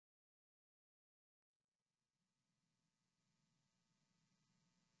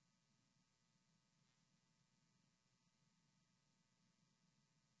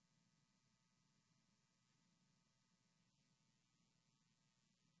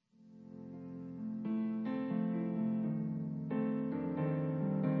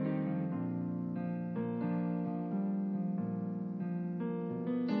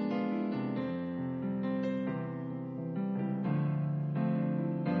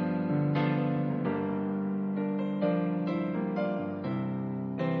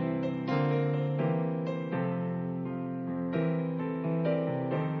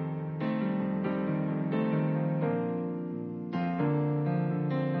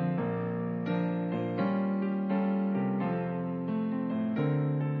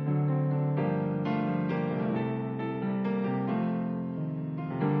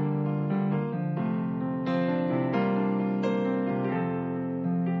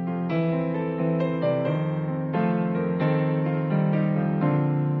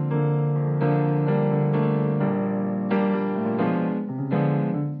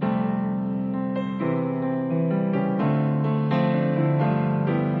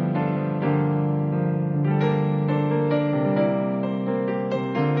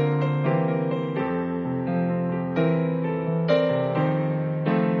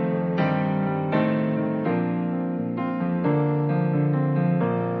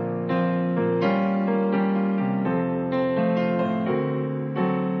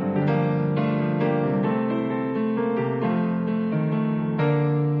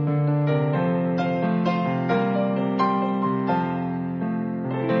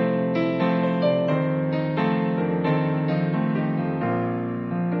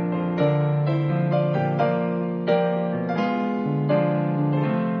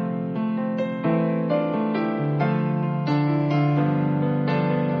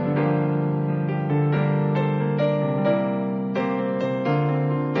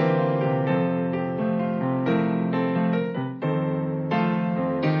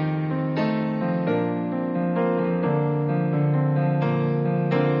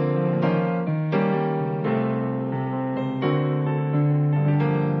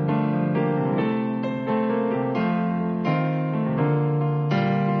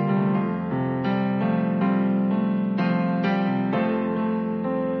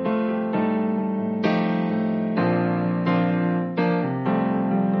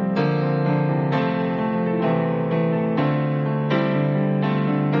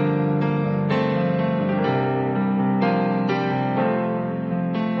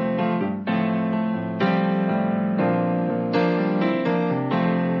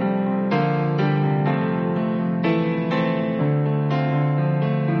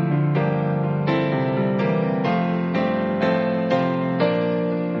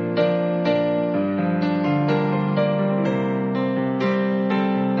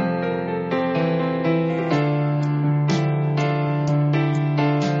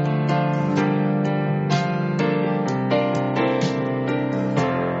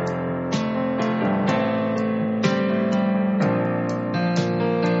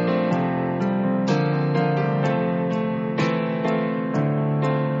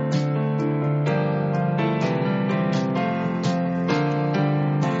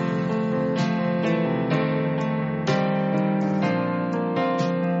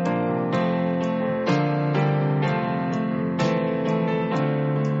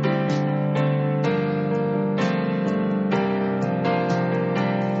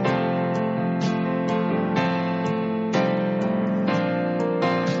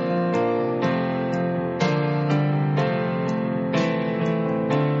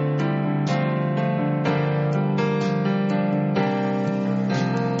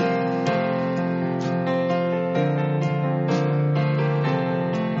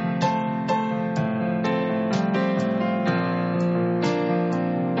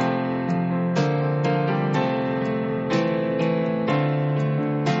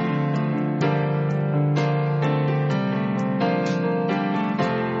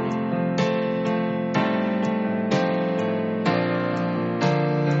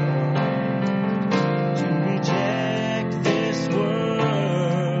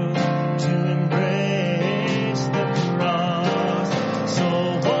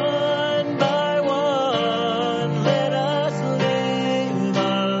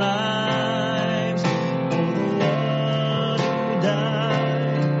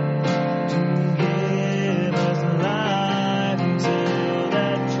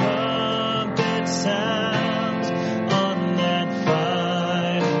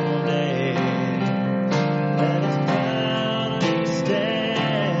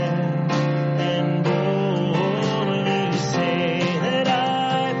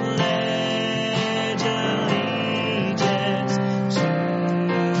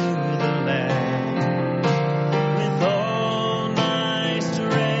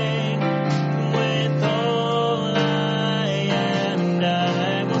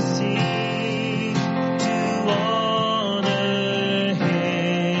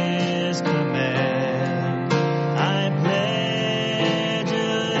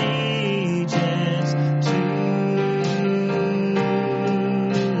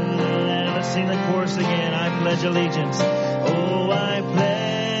pledge allegiance. Oh, I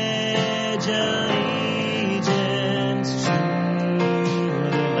pledge allegiance to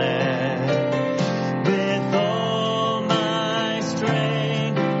the land with all my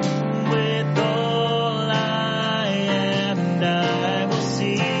strength, with all I am, and I will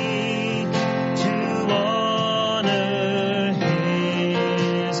seek to honor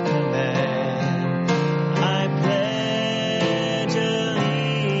His command. I pledge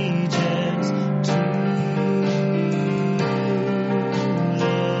allegiance to the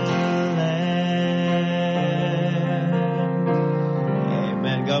land.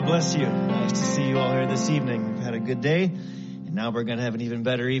 Amen. God bless you. Nice to see you all here this evening. We've had a good day, and now we're going to have an even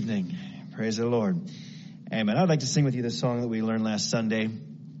better evening. Praise the Lord. Amen. I'd like to sing with you the song that we learned last Sunday.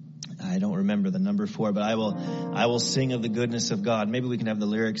 I don't remember the number for it, but I will sing of the goodness of God. Maybe we can have the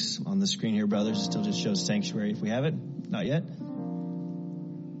lyrics on the screen here, brothers. It still just shows sanctuary if we have it. Not yet?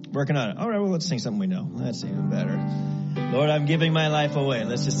 Working on it. All right, well, let's sing something we know. That's even better. Lord, I'm giving my life away.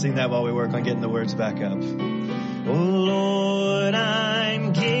 Let's just sing that while we work on getting the words back up. Oh, Lord,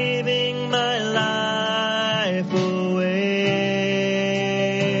 I'm giving my life away,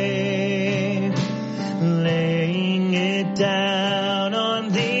 laying it down on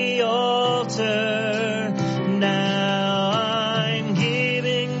the altar. Now I'm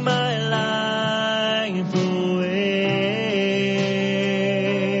giving my life away.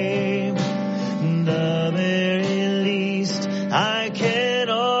 The very least I can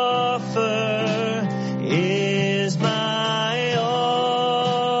offer is my all.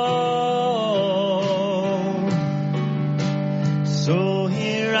 So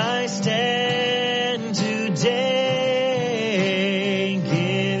here I stand today,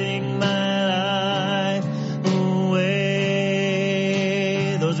 giving my life away.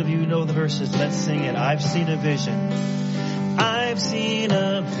 Those of you who know the verses, let's sing it. I've seen a vision. I've seen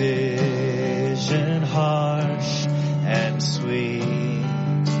a vision, harsh and sweet,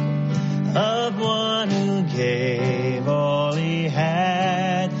 of one who gave all he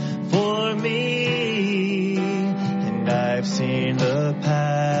had for me. And I've seen the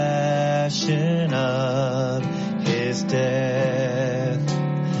passion of his death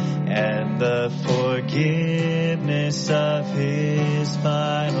and the forgiveness of his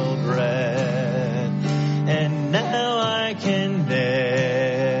final breath. And now I can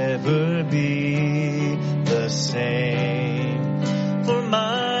never be the same, for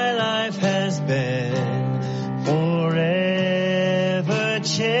my life has been forever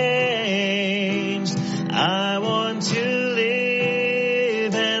changed. I want to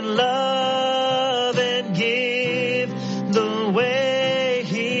live and love and give the way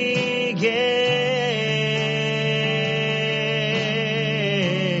he gave.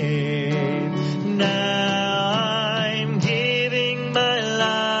 Now I'm giving my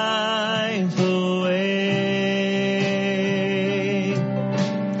life away,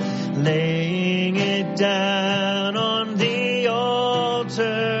 laying it down on the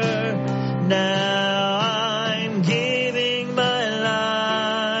altar. Now I'm giving my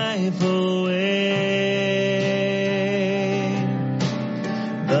life away.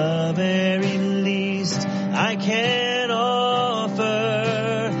 The very least I can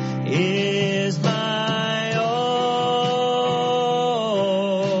offer is my all.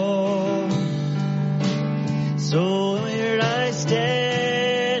 So here I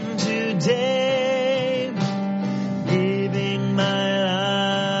stand today, giving my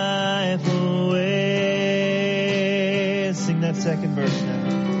life away. Let's sing that second verse now.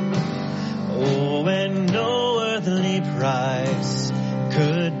 Oh, and no earthly price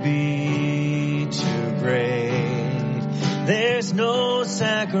could be too great. There's no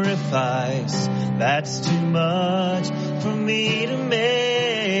sacrifice that's too much for me to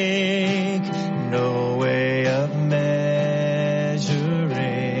make. No way of measuring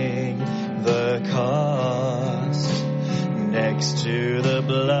the cost next to the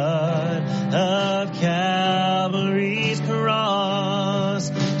blood of Calvary's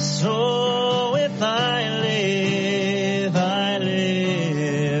cross. So if I live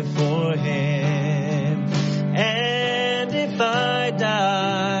for him, and if I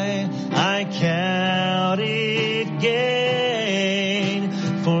die, I count it gain,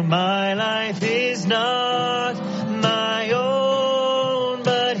 for my life is not my own,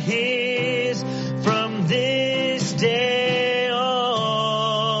 but his from this day on.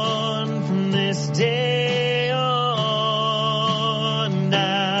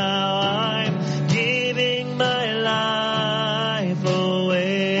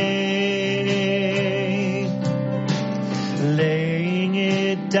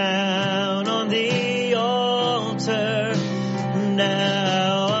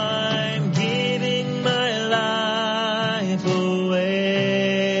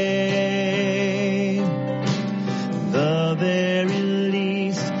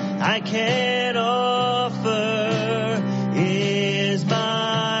 I can offer is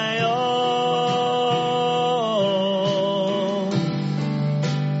my all.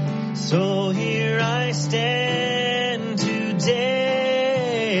 So here I stand today,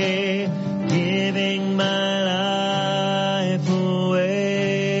 giving my life away.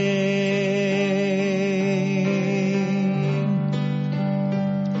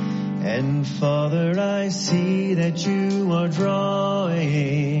 And Father, I see that you are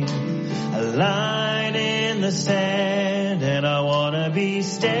drawing a line in the sand, and I want to be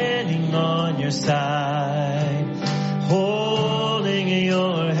standing on your side, holding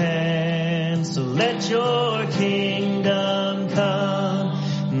your hand. So let your kingdom come,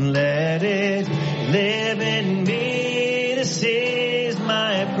 and let it live in me. This is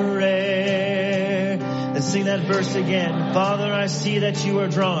my prayer. Let's sing that verse again. Father, I see that you are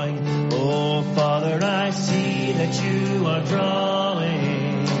drawing. Oh, Father, I see that you are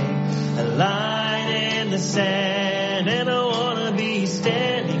drawing a line in the sand, and I want to be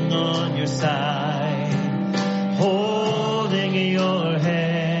standing on your side, holding your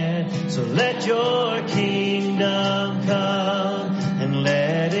hand. So let your kingdom come, and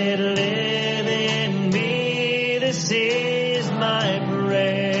let it live in me. This is my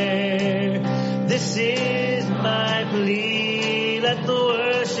prayer. This is my plea. Let the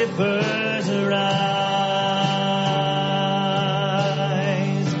worshipers arise.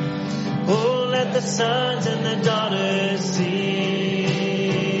 Oh, let the sons and the daughters sing.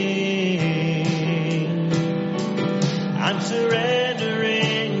 I'm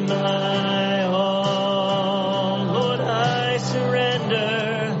surrendering my all. Lord, I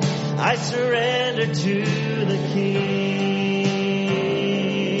surrender to the King.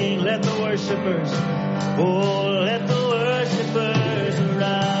 Let the worshipers, oh, let the worshipers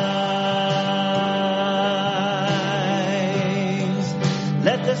arise.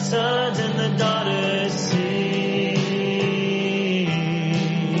 Let the sons and the daughters sing.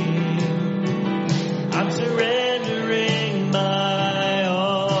 I'm surrendering my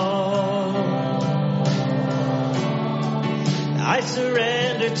all. I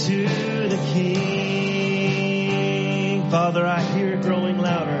surrender to the King. Father, I hear it growing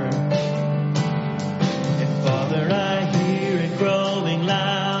louder. I hear it growing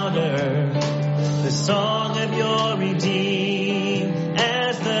louder, the song of your redeemed,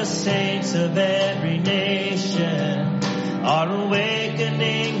 as the saints of every nation are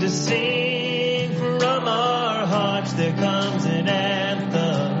awakening to sing. From our hearts there comes an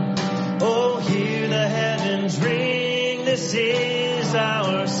anthem. Oh, hear the heavens ring. This is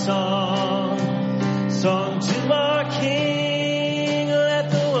our song, song to our King. Let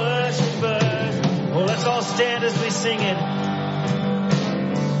the worshipers, oh, let's all stand as we sing it.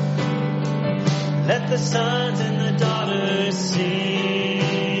 Let the sons and the daughters sing.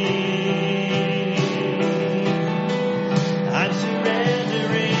 I'm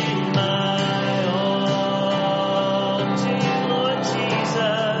surrendering my all to you, Lord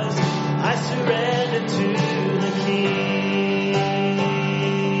Jesus. I surrender to the King.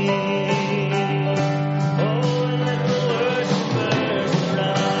 Oh, and let the worshipers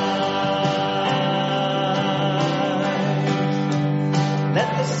arise. Let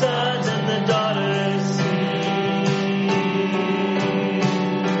the sons and the daughters sing.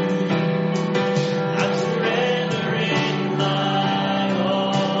 I'm surrendering my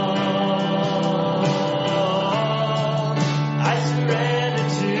all. I surrender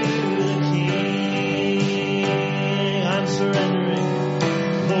to the King. I'm surrendering,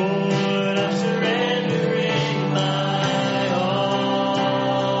 Lord, I'm surrendering my all.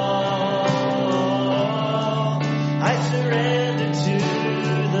 I surrender to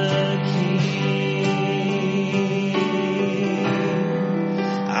the King.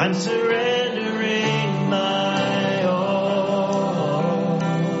 I'm surrendering my all.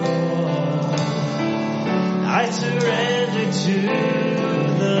 I surrender to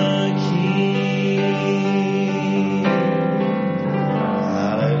the King.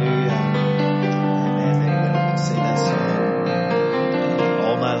 Hallelujah. Amen. We can sing that song.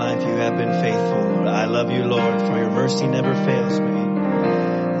 All my life you have been faithful, Lord. I love you, Lord, for your mercy never fails me.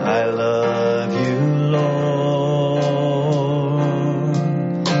 I love you, Lord,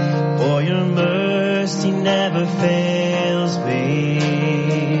 for your mercy never fails me.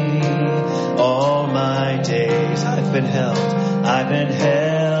 All my days I've been held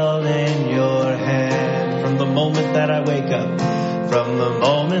in your hand. From the moment that I wake up, from the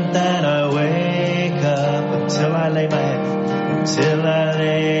moment that I wake up, until I lay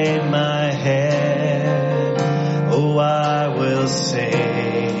my head, oh, I will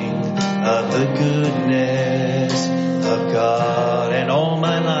sing of the goodness of God. And all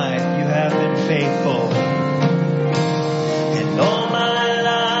my life faithful. And all my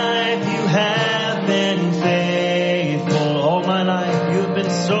life you have been faithful. All my life you have been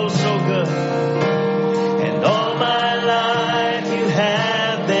so, so good. And all my life you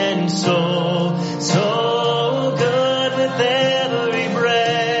have been so, so good. With every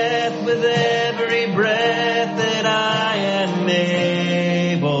breath that I am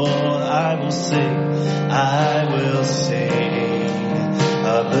able, I will sing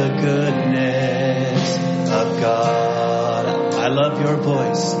of the goodness of God. I love your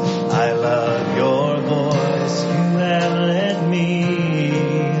voice. I love your voice. You have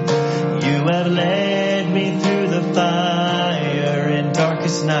led me through the fire in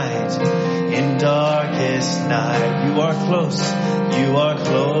darkest night. In darkest night, you are close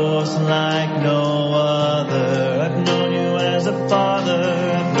like no other. I've known you as a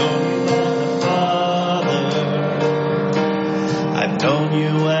father. I've known you as a father. I've known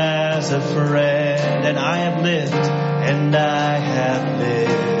you as a friend, and I have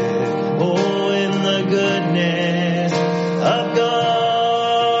lived, oh, in the goodness of God.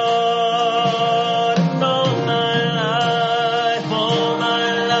 And all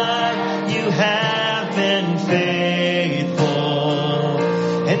my life, you have been faithful.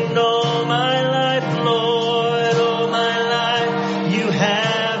 And all my life, Lord, all my life, you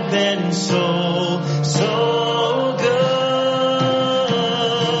have been so, so good.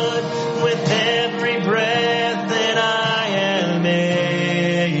 With every breath that I am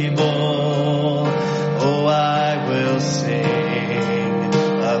able, oh, I will sing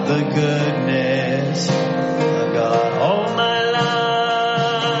of the goodness of God. All my life,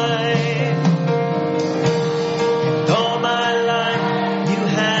 all my life, you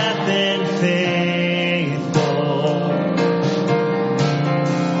have been faithful.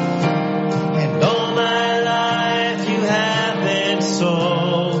 And all my life, you have been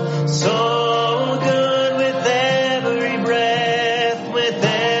so, so good. With every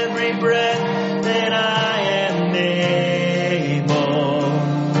breath that I am able,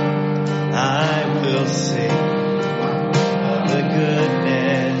 I will sing of the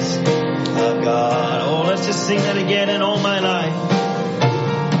goodness of God. Oh, let's just sing that again. And all my life.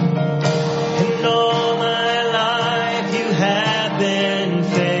 And all my life you have been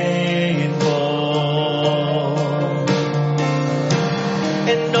faithful.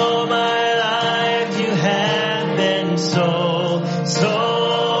 And all my life you have been so,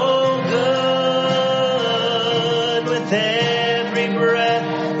 so good. With every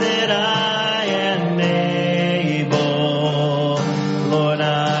breath that I am able, Lord,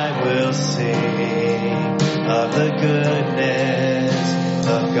 I will sing of the goodness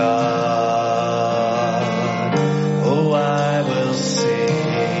of God. Oh, I will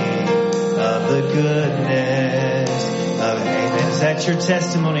sing of the goodness of Amen. Is that your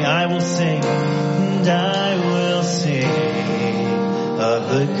testimony? I will sing, and I will sing of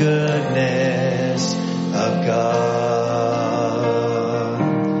the goodness of God.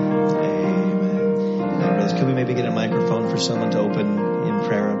 Amen. Now, brothers, could we maybe get a microphone for someone to open in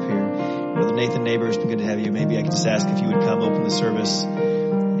prayer up here? Brother Nathan Neighbor, it's been good to have you. Maybe I could just ask if you would come open the service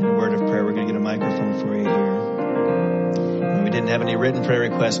in a word of prayer. We're going to get a microphone for you here. And we didn't have any written prayer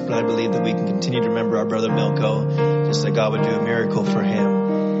requests, but I believe that we can continue to remember our brother Milko, just that God would do a miracle for him,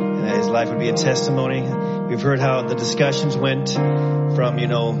 and that his life would be a testimony. We've heard how the discussions went from,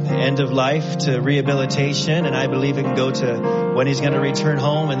 end of life to rehabilitation, and I believe it can go to when he's going to return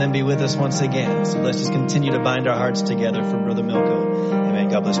home and then be with us once again. So let's just continue to bind our hearts together for Brother Milko. Amen.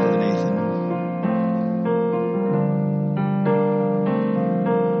 God bless Brother Nathan.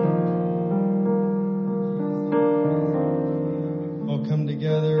 All come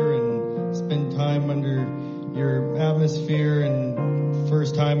together and spend time under your atmosphere, and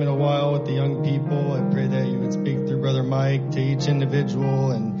first time in a while with the young people. I pray that you would speak through Brother Mike to each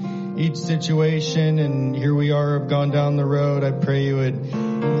individual and each situation. And here we are, have gone down the road. I pray you would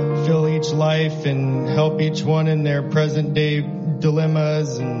fill each life and help each one in their present day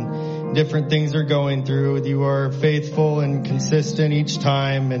dilemmas and different things they're going through. You are faithful and consistent each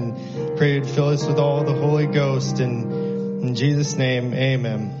time, and pray you'd fill us with all the Holy Ghost. And in Jesus' name,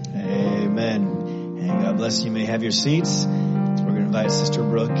 amen. Amen. And God bless you. You may have your seats. We're going to invite Sister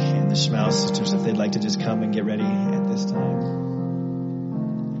Brooke and the Schmaus sisters if they'd like to just come and get ready at this time.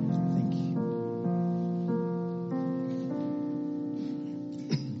 Thank you.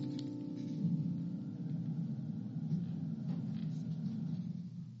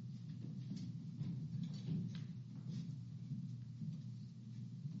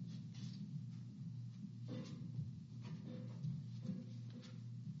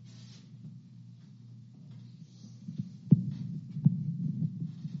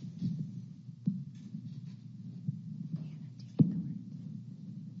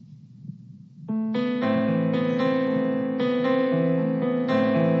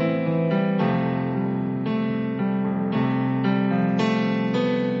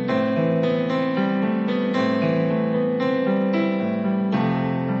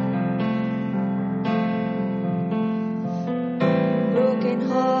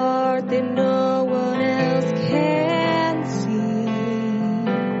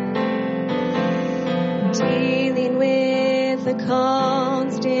 a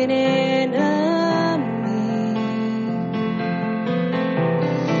constant enemy.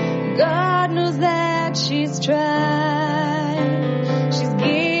 God knows that she's tried. She's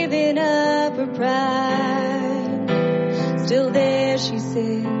given up her pride. Still there she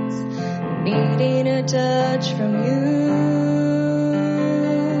sits, needing a touch from you.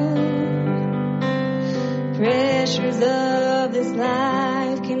 Pressures of this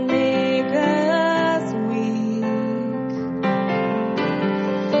life can make us weak.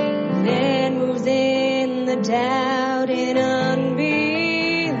 Then moves in the doubt and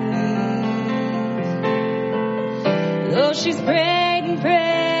unbelief. Though she's prayed and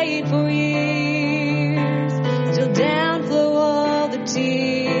prayed for years, still down flow all the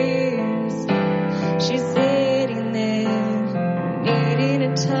tears. She's sitting there, needing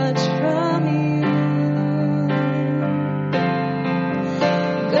a touch from you.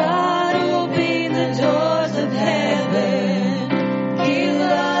 God, open the doors of heaven. Give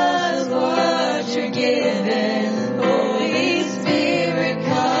us what you're given. Holy Spirit,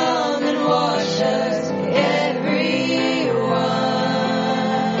 come and wash us, everyone.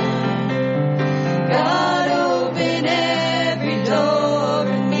 God, open every door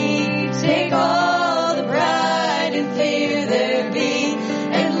in me. Take all the pride and fear there be,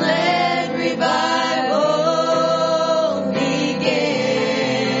 and let revival begin.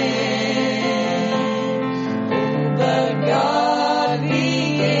 Oh, but God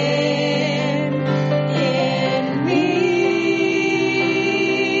begin in me.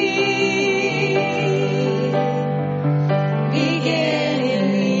 Begin in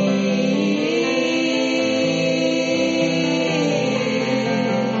me.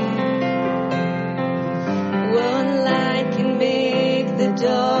 One light can make the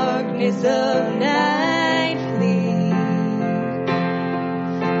darkness of night flee.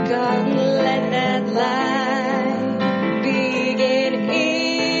 God, let that light begin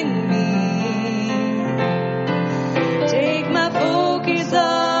in me. Take my focus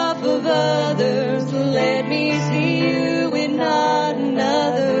off of others. Let me see you and not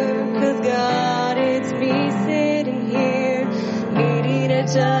another. 'Cause God, it's me sitting here, needing a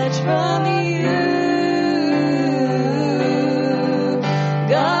touch from you.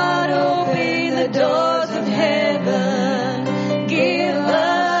 God, open the doors of heaven. Give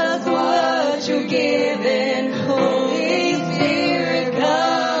us what you're given. Holy Spirit,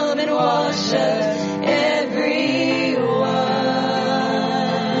 come and wash us, everyone.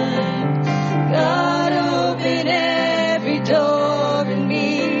 God, open every door in me.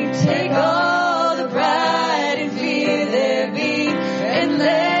 Take all the pride and fear there be, and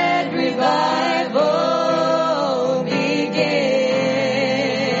let revival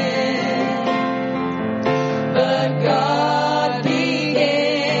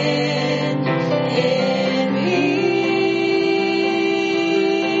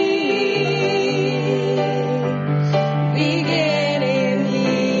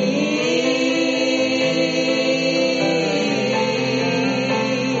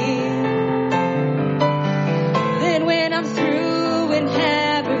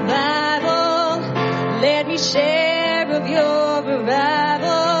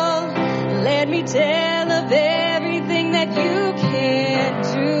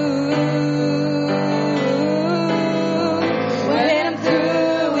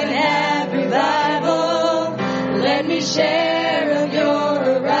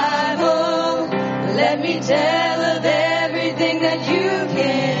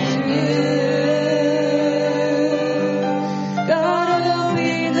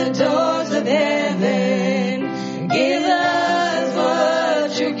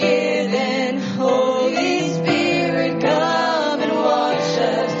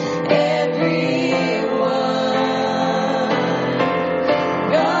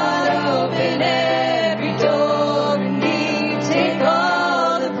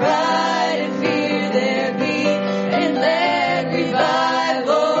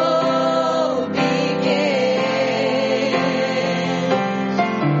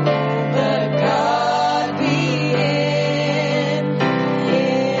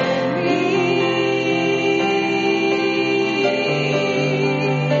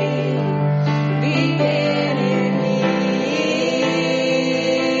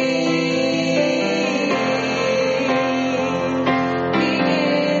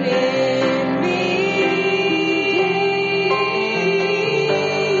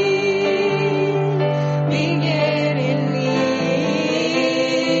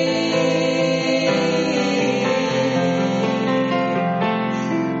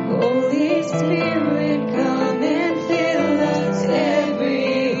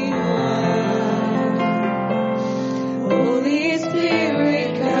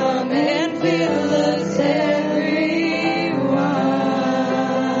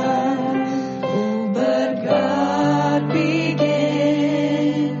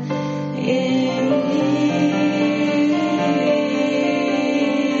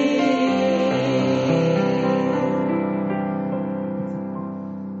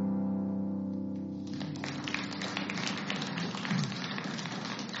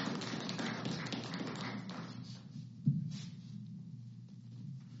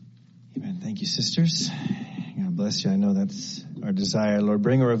Thank you, sisters. God bless you. I know that's our desire. Lord,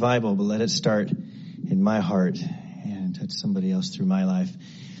 bring a revival, but let it start in my heart and touch somebody else through my life.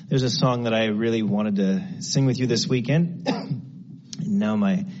 There's a song that I really wanted to sing with you this weekend. And now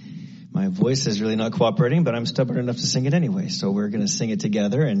my voice is really not cooperating, but I'm stubborn enough to sing it anyway. So we're going to sing it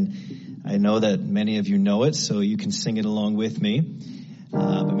together. And I know that many of you know it, so you can sing it along with me.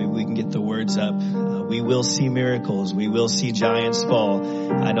 But maybe we can get the words up. We will see miracles. We will see giants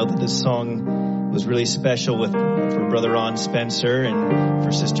fall. I know that this song was really special for Brother Ron Spencer and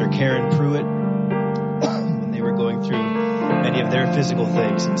for Sister Karen Pruitt when they were going through many of their physical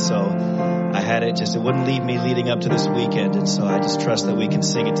things. And so I had it wouldn't leave me leading up to this weekend. And so I just trust that we can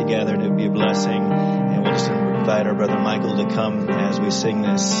sing it together and it would be a blessing. And we'll just invite our Brother Michael to come as we sing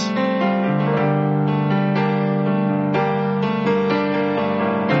this.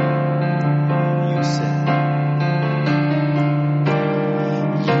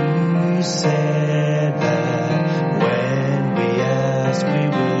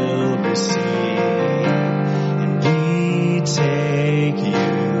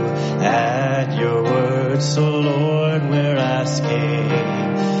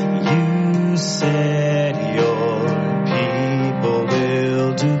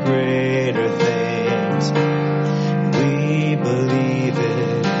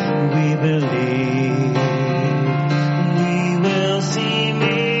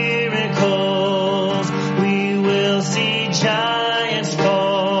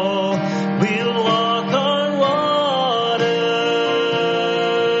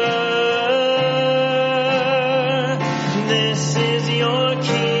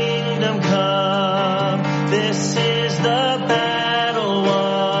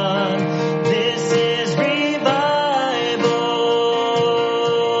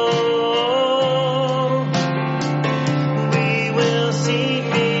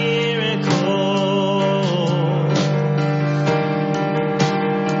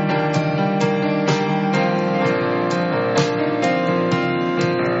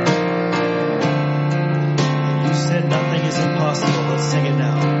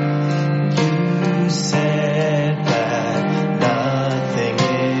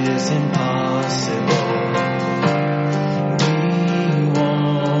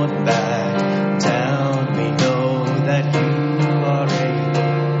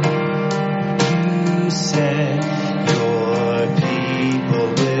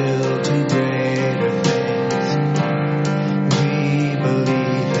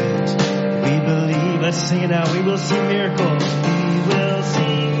 We will see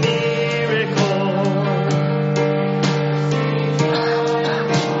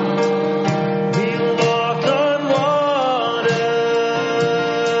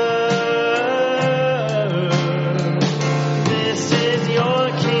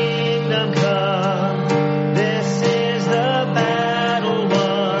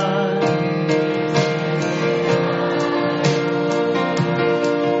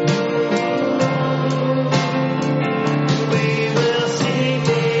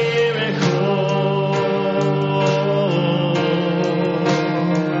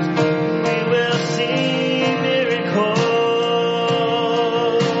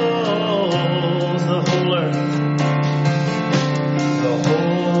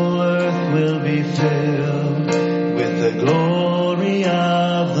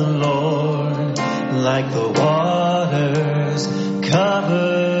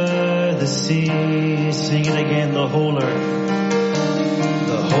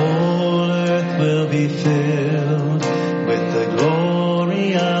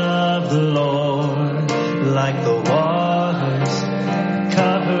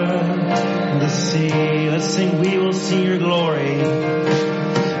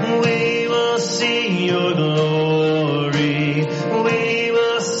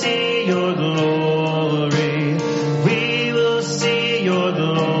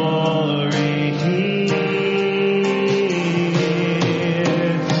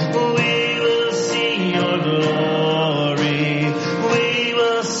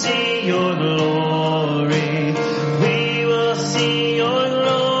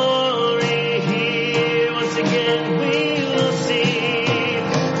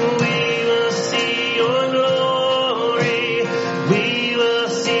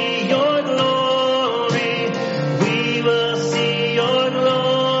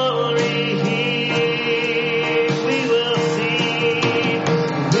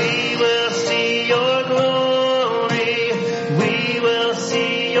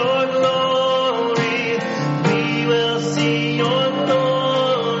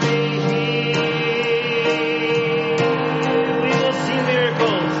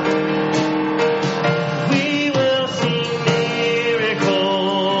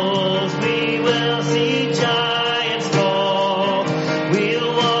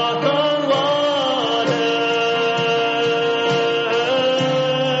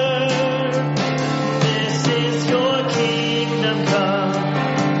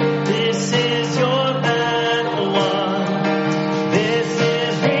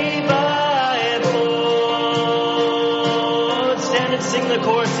the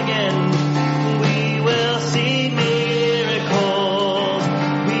chorus again. We will see miracles.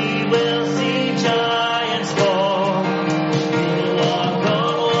 We will see giants fall. We'll walk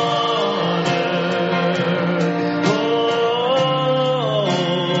on water. Oh,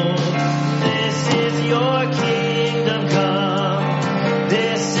 this is your kingdom come.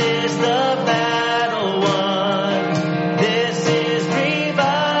 This is the battle won. This is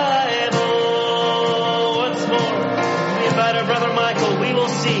revival. Once more, we invite our brother Michael. We will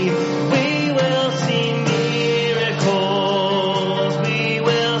see miracles. We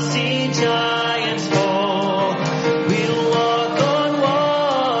will see giants fall. We'll walk on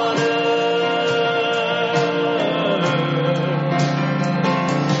water.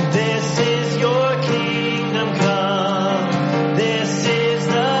 This is your kingdom come. This is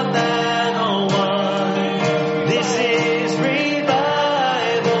the battle won. This is revival.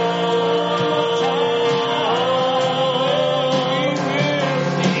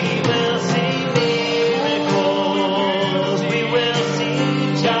 We will see miracles. We will see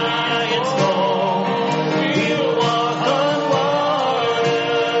giants fall. We'll walk on water.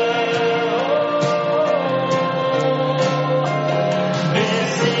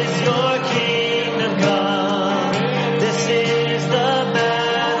 This is your kingdom come. This is the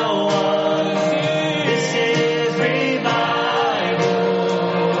battle won. This is revival.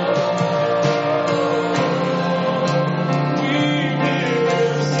 We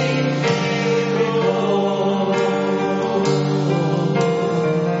will see miracles.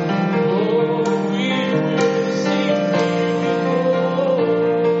 We will see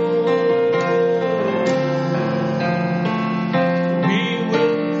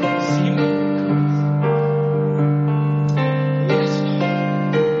Yes, Lord.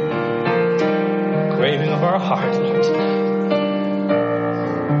 Craving of our heart, Lord, tonight.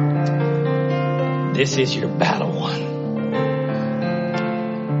 This is your battle one.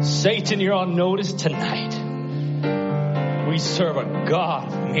 Satan, you're on notice tonight. We serve a God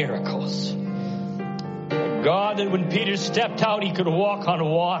of miracles. A God that when Peter stepped out, he could walk on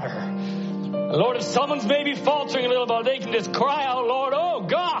water. Lord, if someone's maybe faltering a little bit, they can just cry out, Lord, oh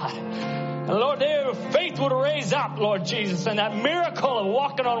God. And Lord, their faith would raise up, Lord Jesus, and that miracle of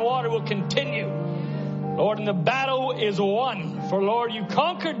walking on water will continue. Lord, and the battle is won. For Lord, you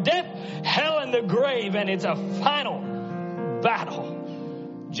conquered death, hell, and the grave, and it's a final battle.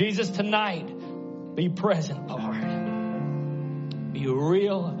 Jesus, tonight, be present, Lord. Be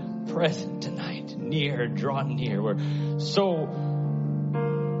real present tonight. Near, draw near. We're so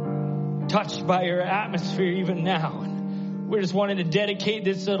touched by your atmosphere even now. And we're just wanting to dedicate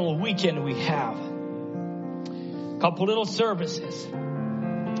this little weekend we have. A couple little services.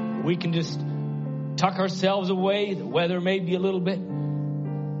 We can just tuck ourselves away. The weather may be a little bit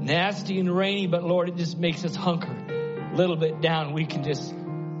nasty and rainy, but Lord, it just makes us hunker a little bit down. We can just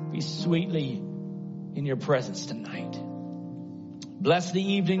be sweetly in your presence tonight. Bless the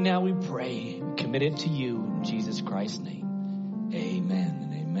evening now, we pray. Commit it to you in Jesus Christ's name. Amen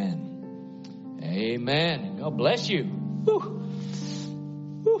and amen. Amen. God bless you. Whew.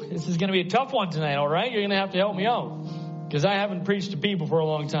 Whew. This is going to be a tough one tonight, all right? You're going to have to help me out because I haven't preached to people for a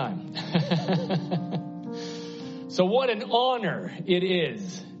long time. So what an honor it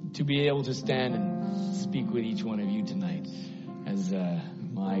is to be able to stand and speak with each one of you tonight. As,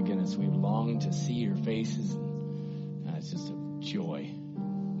 my goodness, we long to see your faces. It's just a joy.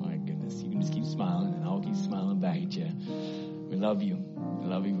 My goodness, you can just keep smiling and I'll keep smiling back at you. We love you. We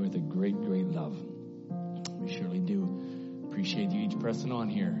love you with a great, great love. We surely do. Appreciate you each pressing on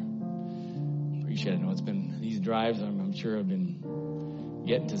here. Appreciate it. I know it's been these drives. I'm sure I've been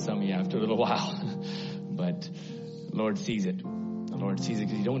getting to some of you after a little while, but the Lord sees it. The Lord sees it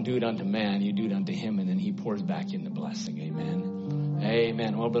because you don't do it unto man, you do it unto him, and then he pours back in the blessing. Amen.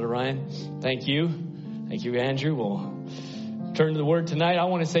 Amen. Well, Brother Ryan, thank you. Thank you, Andrew. We'll turn to the word tonight. I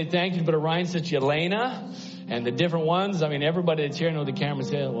want to say thank you to Brother Ryan, Sister Elena, and the different ones. I mean, everybody that's here, I know the cameras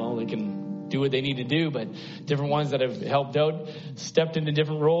here, well, they can do what they need to do, but different ones that have helped out, stepped into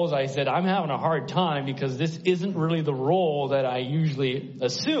different roles. I said, I'm having a hard time because this isn't really the role that I usually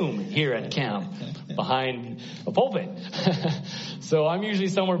assume here at camp behind a pulpit. So I'm usually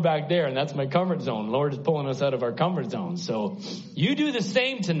somewhere back there, and that's my comfort zone. Lord is pulling us out of our comfort zone. So you do the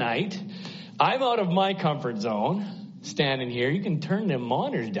same tonight. I'm out of my comfort zone standing here. You can turn them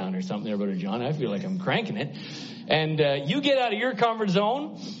monitors down or something there, Brother John. I feel like I'm cranking it. And you get out of your comfort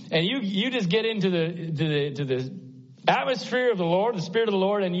zone, and you just get into the atmosphere of the Lord, the Spirit of the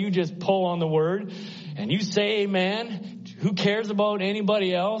Lord, and you just pull on the Word, and you say amen. Who cares about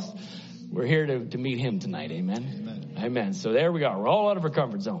anybody else? We're here to meet Him tonight. Amen. Amen. Amen. So there we go. We're all out of our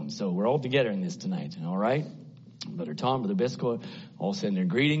comfort zone. So we're all together in this tonight. All right. Brother Tom, Brother Bisco, all send their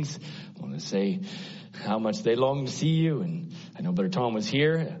greetings. I want to say how much they long to see you. And I know Brother Tom was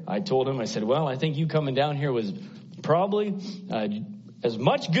here. I told him, I said, well, I think you coming down here was probably as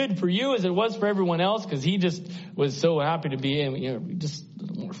much good for you as it was for everyone else, because he just was so happy to be in, just a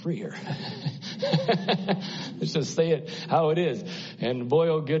little more free here. Let's just say it how it is. And boy,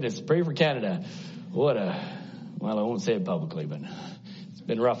 oh goodness, pray for Canada. Well, I won't say it publicly, but it's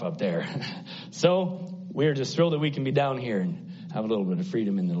been rough up there. So we're just thrilled that we can be down here and have a little bit of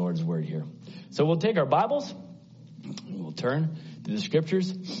freedom in the Lord's word here. So we'll take our Bibles and we'll turn to the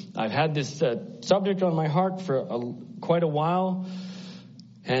scriptures. I've had this subject on my heart for quite a while.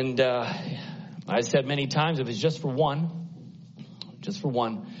 And I said many times, if it's just for one,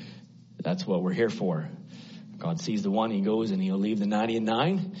 that's what we're here for. God sees the one, he goes and he'll leave the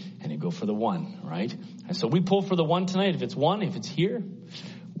 99 and he'll go for the one, right? And so we pull for the one tonight. If it's one, if it's here,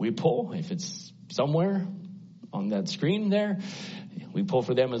 we pull. If it's somewhere on that screen there, we pull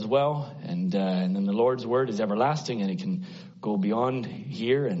for them as well. And then the Lord's word is everlasting, and it can go beyond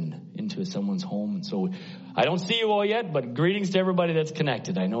here and into someone's home. And so I don't see you all yet, but greetings to everybody that's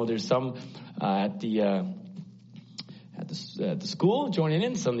connected. I know there's some at the school joining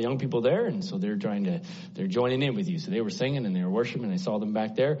in, some of the young people there, and so they're joining in with you. So they were singing and they were worshiping, and I saw them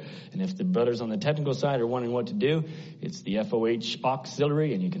back there. And if the brothers on the technical side are wondering what to do, it's the FOH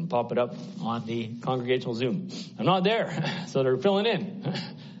auxiliary, and you can pop it up on the congregational Zoom. I'm not there, so they're filling in.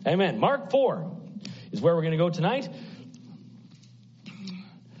 Amen. Mark 4 is where we're going to go tonight.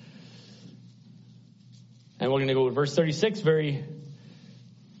 And we're going to go with verse 36, very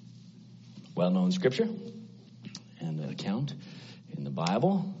well-known scripture and an account in the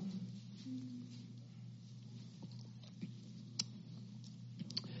Bible.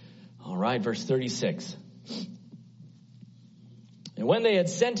 All right, verse 36. And when they had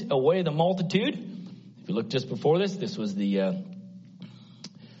sent away the multitude, if you look just before this, this was the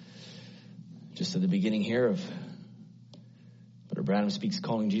just at the beginning here of Brother Branham speaks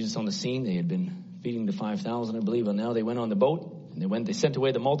calling Jesus on the scene. They had been feeding the 5,000, I believe, and now they went on the boat. And they sent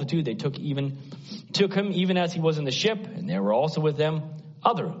away the multitude. They took him even as he was in the ship, and there were also with them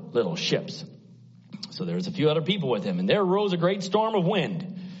other little ships. So there was a few other people with him, and there arose a great storm of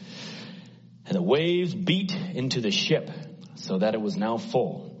wind, and the waves beat into the ship, so that it was now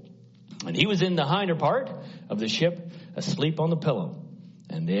full. And he was in the hinder part of the ship, asleep on the pillow.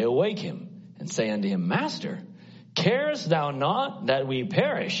 And they awake him, and say unto him, Master, carest thou not that we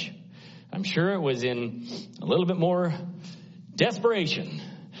perish? I'm sure it was in a little bit more desperation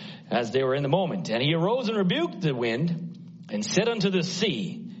as they were in the moment. And he arose and rebuked the wind and said unto the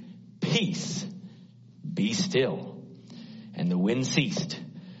sea, Peace, be still. And the wind ceased,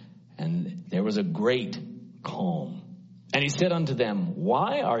 and there was a great calm. And he said unto them,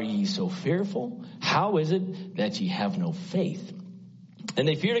 Why are ye so fearful? How is it that ye have no faith? And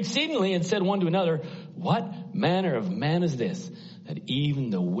they feared exceedingly and said one to another, What manner of man is this, that even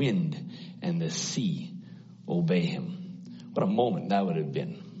the wind and the sea obey him? What a moment that would have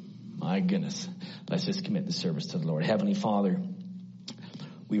been. My goodness. Let's just commit the service to the Lord. Heavenly Father,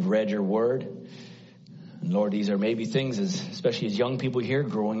 we've read your word. And Lord, these are maybe things, especially as young people here,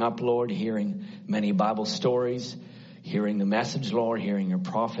 growing up, Lord, hearing many Bible stories, hearing the message, Lord, hearing your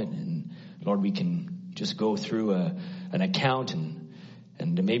prophet. And Lord, we can just go through an account and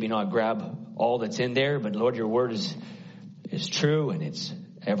maybe not grab all that's in there. But Lord, your word is true, and it's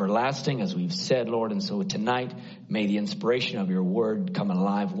everlasting, as we've said, Lord. And so tonight, may the inspiration of your word come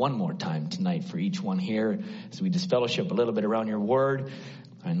alive one more time tonight for each one here, as we just fellowship a little bit around your word.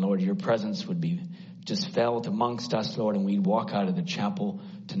 And Lord, your presence would be just felt amongst us, Lord, and we'd walk out of the chapel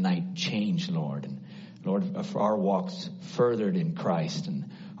tonight changed, Lord. And Lord, our walks furthered in Christ,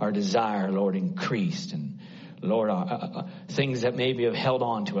 and our desire, Lord, increased. And Lord, things that maybe have held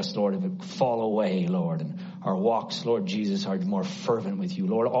on to us, Lord, have fall away, Lord. And our walks, Lord Jesus, are more fervent with you.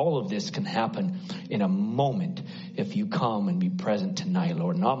 Lord, all of this can happen in a moment if you come and be present tonight,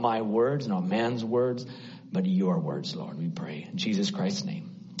 Lord. Not my words, not man's words, but your words, Lord, we pray. In Jesus Christ's name,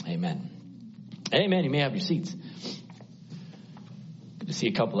 amen. Amen. You may have your seats. Good to see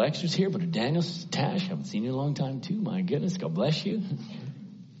a couple extras here. Brother Daniel, Tash, haven't seen you in a long time too. My goodness, God bless you.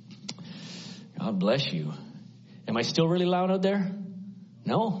 God bless you. Am I still really loud out there?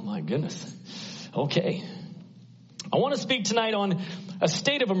 No? My goodness. Okay. I want to speak tonight on a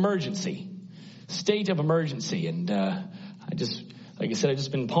state of emergency. State of emergency. And like I said, I've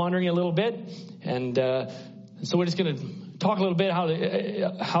just been pondering a little bit. And so we're just going to talk a little bit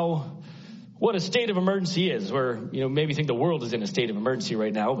what a state of emergency is. Where, maybe think the world is in a state of emergency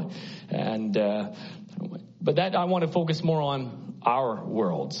right now. But that I want to focus more on our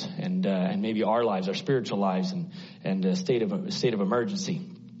worlds and maybe our lives, our spiritual lives, and a state of emergency.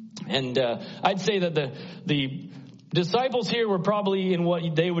 And I'd say that the disciples here were probably in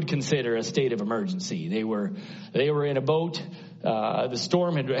what they would consider a state of emergency. They were in a boat. The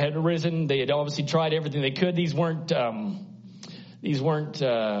storm had arisen. They had obviously tried everything they could. These weren't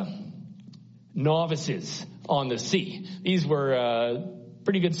novices on the sea. These were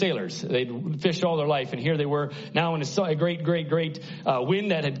pretty good sailors. They'd fished all their life, and here they were now in a great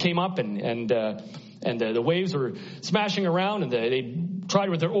wind that had came up, and the waves were smashing around, and they tried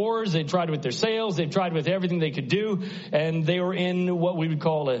with their oars, they tried with their sails, they tried with everything they could do, and they were in what we would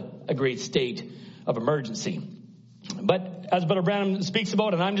call a great state of emergency. But as Brother Branham speaks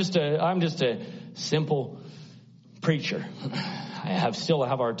about, and I'm just a simple preacher. I still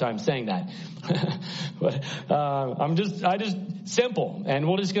have a hard time saying that. But I just simple, and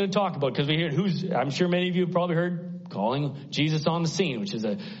we're just going to talk about, because we hear I'm sure many of you have probably heard calling Jesus on the scene, which is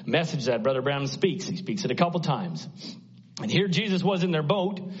a message that Brother Branham speaks. He speaks it a couple times. And here Jesus was in their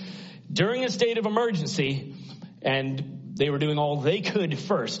boat during a state of emergency, and they were doing all they could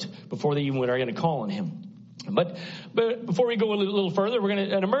first before they even were going to call on him. But before we go a little further,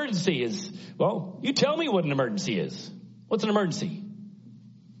 an emergency is, well, you tell me what an emergency is. What's an emergency?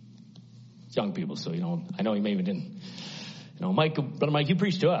 It's young people, so I know you maybe didn't. Brother Mike, you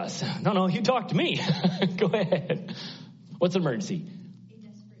preach to us. No, you talk to me. Go ahead. What's an emergency?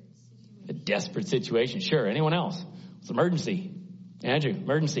 A desperate situation. Sure. Anyone else? What's an emergency? Andrew,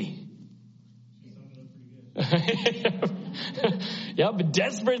 emergency. Yep, a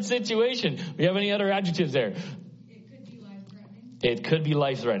desperate situation. Do you have any other adjectives there? It could be life-threatening. It could be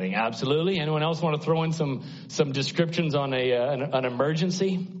life-threatening. Absolutely. Anyone else want to throw in some descriptions on an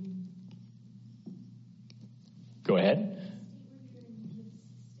emergency? Go ahead.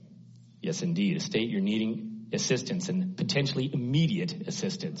 Yes, indeed. A state you're needing assistance, and potentially immediate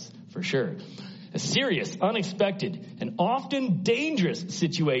assistance, for sure. A serious, unexpected, and often dangerous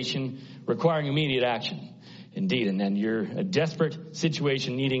situation requiring immediate action. Indeed, and then you're a desperate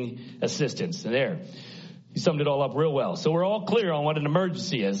situation needing assistance. And there, you summed it all up real well. So we're all clear on what an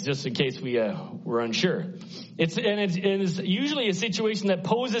emergency is, just in case we're unsure. It's usually a situation that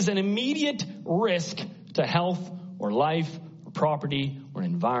poses an immediate risk to health or life or property or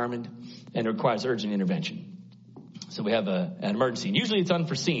environment, and requires urgent intervention. So we have an emergency, and usually it's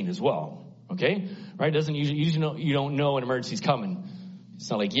unforeseen as well. Okay, right? You don't know an emergency's coming. It's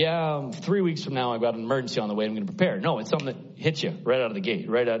not like, 3 weeks from now I've got an emergency on the way, I'm going to prepare. No, it's something that hits you right out of the gate,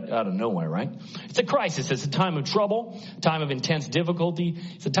 right out of nowhere, right? It's a crisis. It's a time of trouble, time of intense difficulty.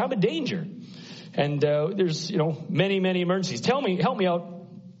 It's a time of danger. And there's, many, many emergencies. Help me out.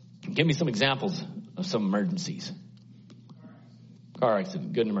 Give me some examples of some emergencies. Car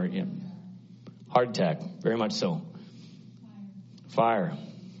accident, good emergency. Yeah. Heart attack, very much so. Fire.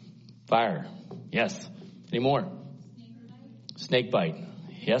 Yes. Any more? Snake bite.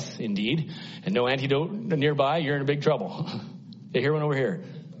 Yes, indeed. And no antidote nearby, you're in big trouble. You hear one over here?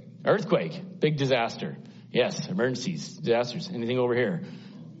 Earthquake. Big disaster. Yes, emergencies, disasters. Anything over here?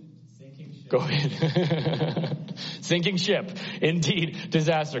 Sinking ship. Go ahead. Sinking ship. Indeed,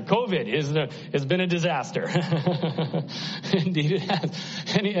 disaster. COVID has been a disaster. Indeed it has.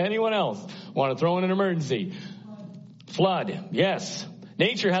 Anyone else want to throw in an emergency? Flood. Yes.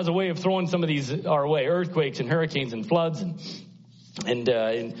 Nature has a way of throwing some of these our way. Earthquakes and hurricanes and floods and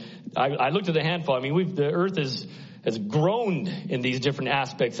I looked at the handful. I mean, the earth has groaned in these different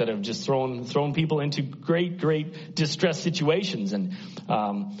aspects that have just thrown people into great distress situations, and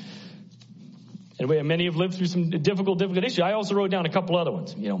many have lived through some difficult issues. I also wrote down a couple other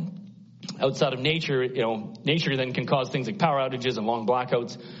ones. Outside of nature, nature then can cause things like power outages and long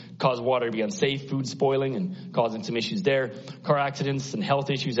blackouts, cause water to be unsafe, food spoiling, and causing some issues there. Car accidents and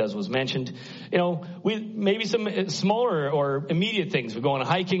health issues, as was mentioned. Maybe some smaller or immediate things. We go on a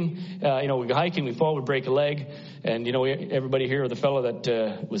hiking. We go hiking, we fall, we break a leg, and everybody here, the fellow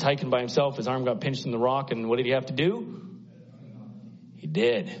that was hiking by himself, his arm got pinched in the rock, and what did he have to do? He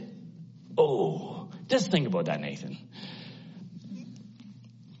did. Oh, just think about that, Nathan.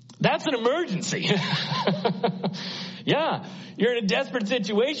 That's an emergency. Yeah, you're in a desperate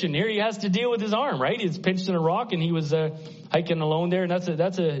situation. Here he has to deal with his arm, right? He's pinched in a rock, and he was hiking alone there, and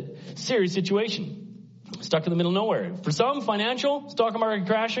that's a serious situation. Stuck in the middle of nowhere. For some, financial, stock market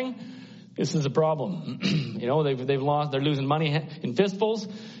crashing, this is a problem. They've lost, they're losing money in fistfuls,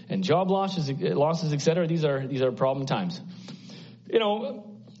 and job losses, etc. These are problem times.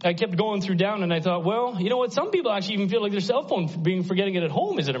 I kept going through down, and I thought, well, you know what? Some people actually even feel like their cell phone forgetting it at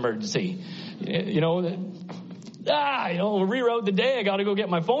home is an emergency. Reroute the day. I got to go get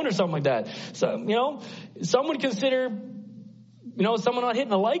my phone or something like that. So, some would consider someone not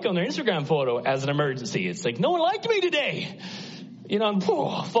hitting a like on their Instagram photo as an emergency. It's like, no one liked me today.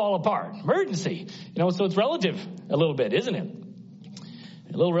 Fall apart. Emergency. So it's relative a little bit, isn't it?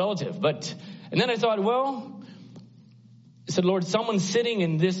 A little relative. And then I thought, I said, Lord, someone sitting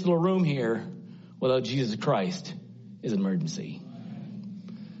in this little room here without Jesus Christ is an emergency.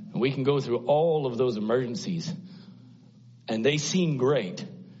 And we can go through all of those emergencies, and they seem great.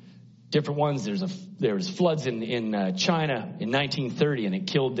 Different ones. There's floods in China in 1930, and it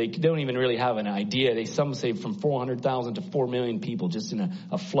killed. They don't even really have an idea. Some say from 400,000 to 4 million people just in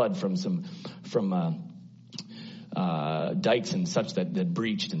a flood from dikes and such that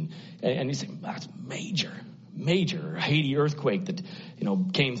breached, and you say that's major. Haiti earthquake that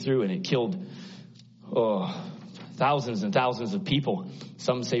came through, and it killed thousands and thousands of people.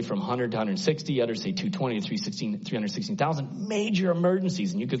 Some say from 100 to 160, others say 220 to 316,000. Major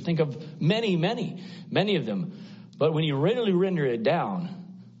emergencies, and you could think of many of them. But when you really render it down,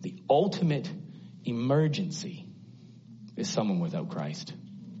 the ultimate emergency is someone without Christ.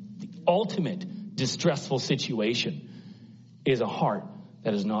 The ultimate distressful situation is a heart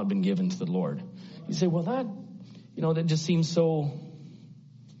that has not been given to the Lord. You say, well, that just seems so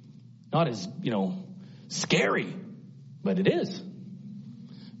not as, scary, but it is,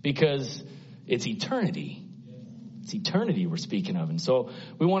 because it's eternity. It's eternity we're speaking of. And so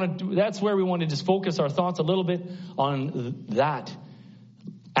that's where we want to just focus our thoughts a little bit on that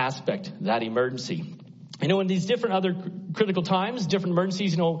aspect, that emergency. In these different other critical times, different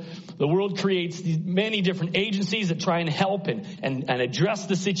emergencies, the world creates these many different agencies that try and help and address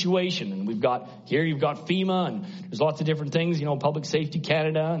the situation. And you've got FEMA, and there's lots of different things, Public Safety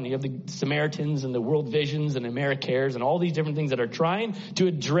Canada, and you have the Samaritans and the World Visions and AmeriCares and all these different things that are trying to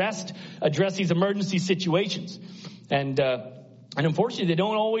address these emergency situations. And unfortunately, they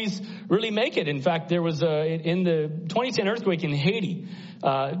don't always really make it. In fact, there was in the 2010 earthquake in Haiti,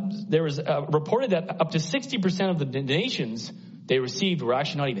 there was reported that up to 60% of the donations they received were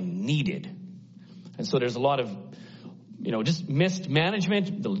actually not even needed. And so there's a lot of, just missed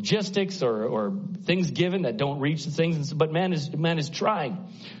management, the logistics or things given that don't reach the things. But man is trying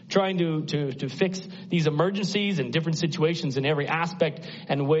to fix these emergencies and different situations in every aspect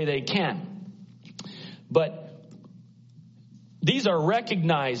and way they can. But these are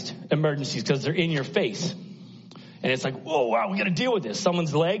recognized emergencies because they're in your face. And it's like, whoa, wow, we got to deal with this.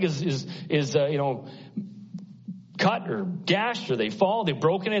 Someone's leg is cut or gashed, or they fall, they've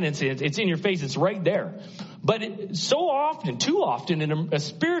broken it. It's in your face. It's right there. But too often in a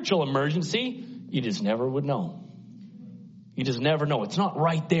spiritual emergency, you just never would know. You just never know. It's not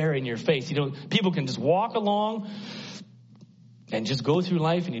right there in your face. People can just walk along and just go through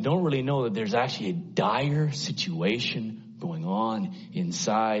life, and you don't really know that there's actually a dire situation going on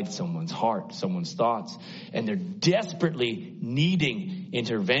inside someone's heart, someone's thoughts, and they're desperately needing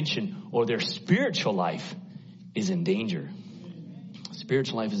intervention, or their spiritual life is in danger.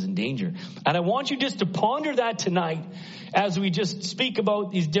 Spiritual life is in danger. And I want you just to ponder that tonight as we just speak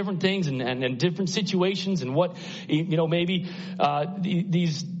about these different things and different situations and what, maybe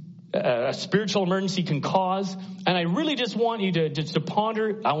these spiritual emergency can cause. And I really just want you to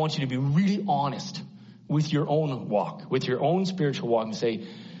ponder. I want you to be really honest with your own walk, with your own spiritual walk, and say,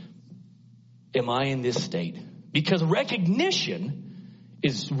 am I in this state? Because recognition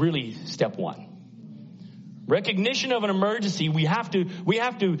is really step one. Recognition of an emergency, we have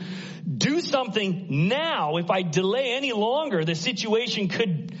to do something now. If I delay any longer, the situation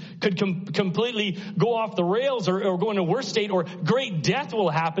could completely go off the rails or go into a worse state, or great death will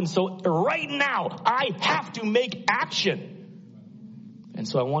happen. So right now, I have to make action. And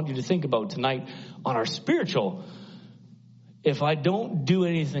so I want you to think about tonight on our spiritual, if I don't do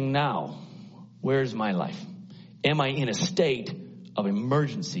anything now, where's my life? Am I in a state of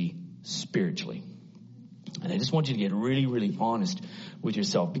emergency spiritually? And I just want you to get really, really honest with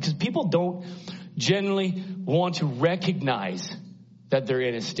yourself, because people don't generally want to recognize that they're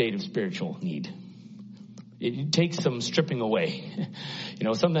in a state of spiritual need. It takes some stripping away.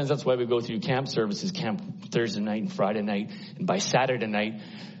 Sometimes that's why we go through camp services, camp Thursday night and Friday night. And by Saturday night,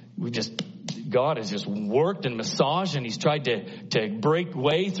 God has just worked and massaged, and he's tried to break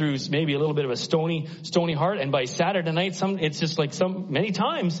way through maybe a little bit of a stony heart. And by Saturday night, it's just like many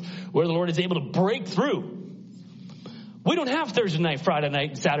times where the Lord is able to break through. We don't have Thursday night, Friday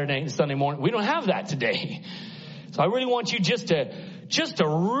night, Saturday night, and Sunday morning. We don't have that today. So I really want you just to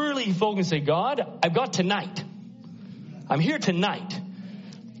really focus and say, God, I've got tonight. I'm here tonight.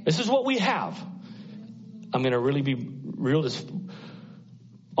 This is what we have. I'm going to really be real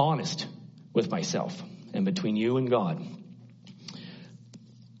honest with myself and between you and God.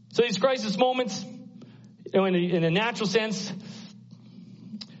 So these crisis moments, in a natural sense,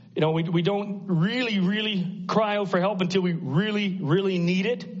 we don't really cry out for help until we really need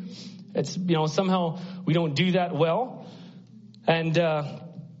it. It's, somehow we don't do that well. And,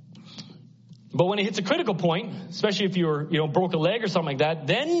 but when it hits a critical point, especially if you're, broke a leg or something like that,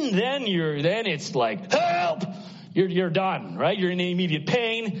 then it's like, help! You're done, right? You're in immediate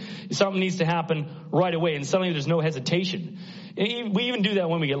pain. Something needs to happen right away. And suddenly there's no hesitation. And we even do that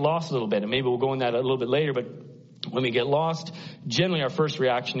when we get lost a little bit. And maybe we'll go in that a little bit later. But when we get lost, generally our first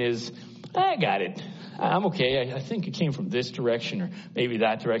reaction is, I got it. I'm okay. I think it came from this direction or maybe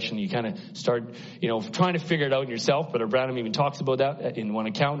that direction. You kind of start, trying to figure it out yourself. Brother Branham even talks about that in one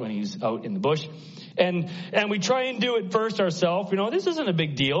account when he's out in the bush. And we try and do it first ourselves. This isn't a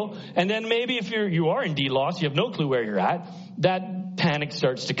big deal. And then maybe if you are indeed lost, you have no clue where you're at, that panic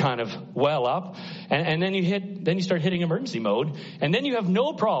starts to kind of well up. And then you start hitting emergency mode. And then you have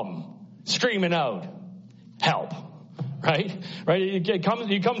no problem screaming out, help. Right? You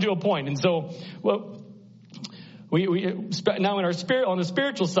come to a point. And so, well, we now in our spirit, on the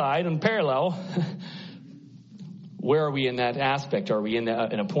spiritual side, in parallel, where are we in that aspect? Are we in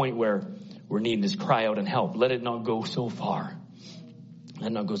a point where we're needing to cry out and help? Let it not go so far. Let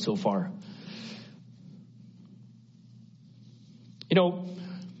it not go so far.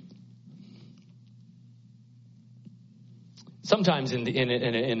 Sometimes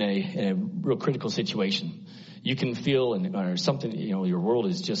in a real critical situation, you can feel or something. Your world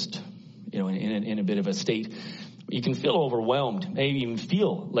is just in a bit of a state. You can feel overwhelmed, maybe even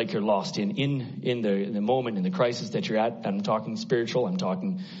feel like you're lost in the moment, in the crisis that you're at. I'm talking spiritual. I'm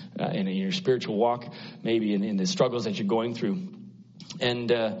talking in your spiritual walk, maybe in the struggles that you're going through.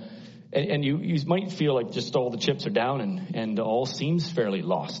 And you might feel like just all the chips are down and all seems fairly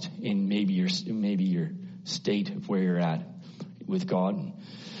lost in maybe your state of where you're at with God.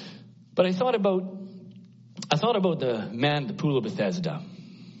 But I thought about the man at the pool of Bethesda.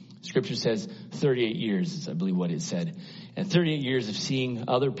 Scripture says 38 years is, I believe, what it said. And 38 years of seeing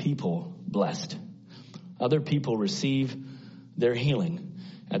other people blessed. Other people receive their healing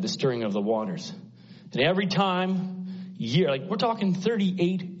at the stirring of the waters. And every time, we're talking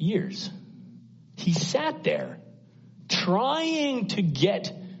 38 years. He sat there trying to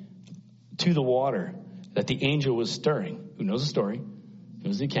get to the water that the angel was stirring. Who knows the story?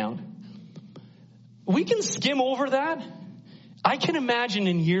 Knows the account. We can skim over that. I can imagine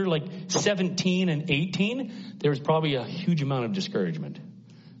in year like 17 and 18, there was probably a huge amount of discouragement.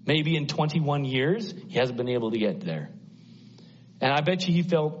 Maybe in 21 years, he hasn't been able to get there. And I bet you he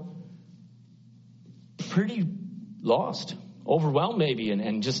felt pretty lost, overwhelmed maybe,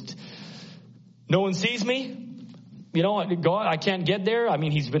 and just, no one sees me. God, I can't get there. I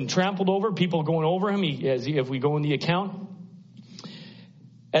mean, he's been trampled over, people going over him, if we go in the account,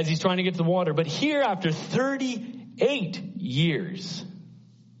 as he's trying to get to the water. But here, after 38 years,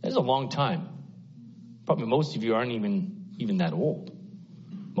 that's a long time. Probably most of you aren't even that old.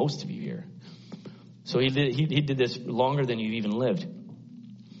 Most of you here. So he did this longer than you've even lived.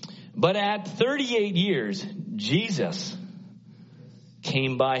 But at 38 years, Jesus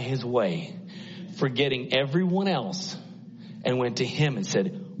came by his way, forgetting everyone else, and went to him and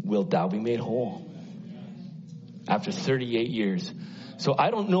said, "Wilt thou be made whole?" After 38 years. So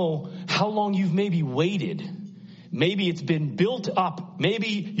I don't know how long you've maybe waited. Maybe it's been built up. Maybe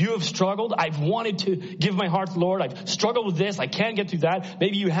you have struggled. I've wanted to give my heart to the Lord. I've struggled with this. I can't get through that.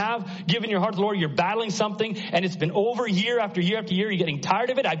 Maybe you have given your heart to the Lord. You're battling something and it's been over year after year after year. You're getting tired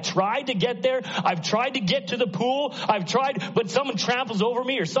of it. I've tried to get there. I've tried to get to the pool. I've tried, but someone tramples over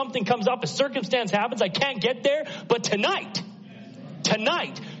me or something comes up. A circumstance happens. I can't get there. But tonight,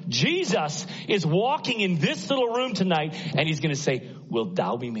 Jesus is walking in this little room tonight and he's going to say, "Wilt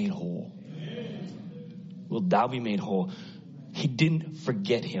thou be made whole?" Will thou be made whole? He didn't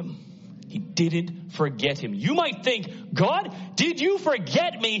forget him. He didn't forget him. You might think, God, did you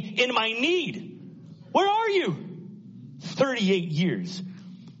forget me in my need? Where are you? 38 years.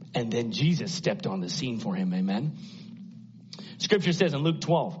 And then Jesus stepped on the scene for him. Amen. Scripture says in Luke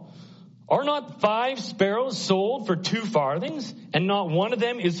 12, "Are not 5 sparrows sold for 2 farthings, and not one of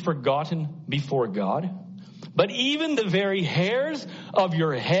them is forgotten before God? But even the very hairs of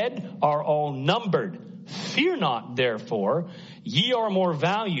your head are all numbered. Fear not, therefore, ye are more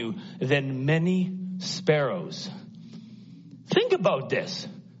value than many sparrows." Think about this.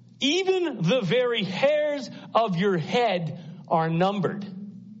 Even the very hairs of your head are numbered.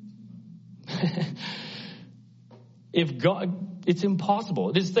 If God, it's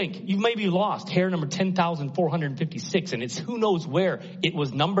impossible. Just think, you may be lost. Hair number 10,456, and it's who knows where it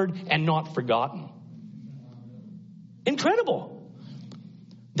was numbered and not forgotten. Incredible.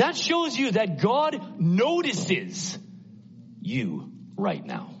 That shows you that God notices you right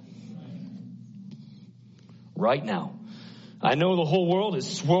now. right now. I know the whole world is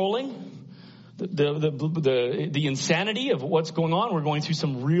swirling. The insanity of what's going on. We're going through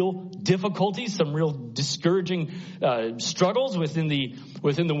some real difficulties, some real discouraging struggles within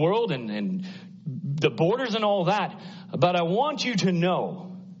the world and the borders and all that. But I want you to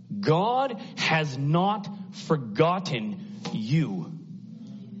know, God has not forgotten you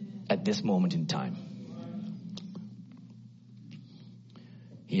at this moment in time.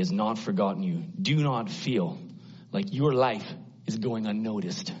 He has not forgotten you. Do not feel like your life is going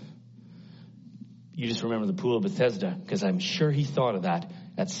unnoticed. You just remember the pool of Bethesda, because I'm sure he thought of that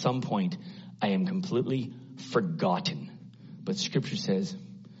at some point. I am completely forgotten. But Scripture says,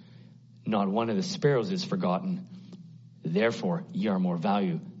 not one of the sparrows is forgotten. Therefore, ye are more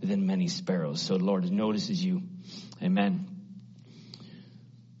value than many sparrows. So the Lord notices you. Amen.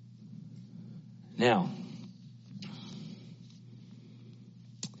 Now,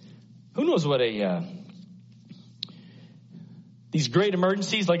 who knows what these great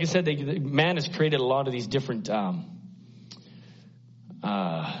emergencies, like I said, man has created a lot of these different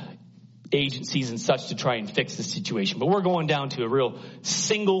agencies and such to try and fix the situation. But we're going down to a real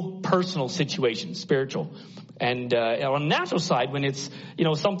single personal situation, spiritual. And on the natural side, when it's,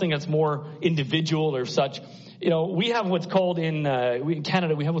 something that's more individual or such, we have what's called in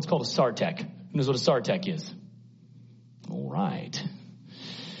Canada, we have what's called a SARTEC. Who knows what a SARTEC is? All right.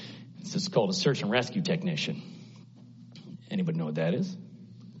 It's called a search and rescue technician. Anybody know what that is?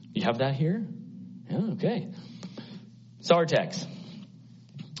 You have that here? Yeah, okay. SARTECs.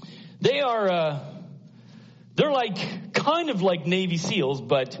 They're kind of like Navy SEALs,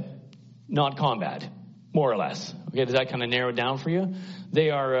 but not combat, more or less. Okay, does that kind of narrow it down for you?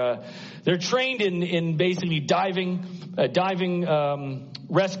 They're trained in basically diving,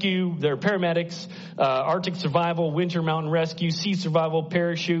 rescue. They're paramedics, Arctic survival, winter mountain rescue, sea survival,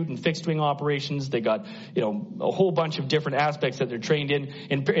 parachute, and fixed wing operations. They got, a whole bunch of different aspects that they're trained in.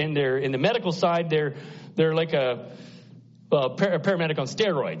 In the medical side, they're like a paramedic on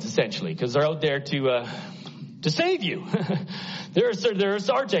steroids, essentially, because they're out there to save you. They're a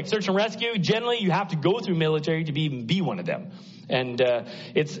SARTEC, search and rescue. Generally, you have to go through military to be one of them. And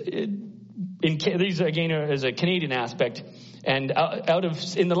these again is a Canadian aspect. And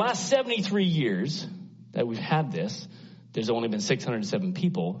in the last 73 years that we've had this, there's only been 607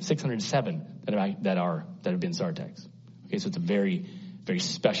 that have been SARTECs. Okay, so it's a very, very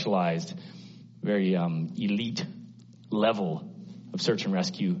specialized, very elite level of search and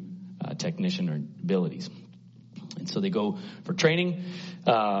rescue technician or abilities. And so they go for training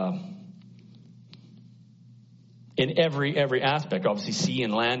in every aspect, obviously sea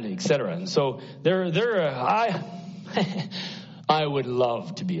and land, etc. And so I would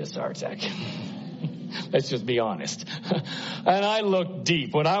love to be a SARTEC. Let's just be honest. And I looked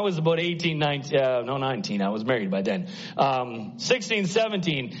deep. When I was about 19, I was married by then. 16,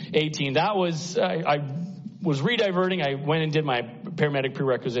 17, 18, that was, I was rediverting. I went and did my paramedic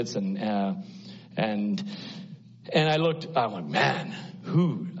prerequisites and I looked, I went, man,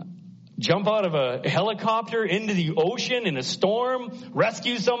 who jump out of a helicopter into the ocean in a storm,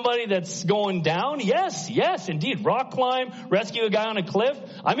 rescue somebody that's going down? Yes, indeed. Rock climb, rescue a guy on a cliff.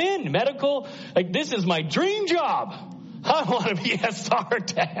 I'm in medical. This is my dream job. I want to be a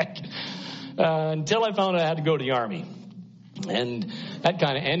SARTEC. Until I found out I had to go to the Army. And that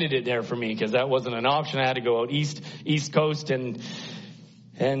kind of ended it there for me, because that wasn't an option. I had to go out east coast and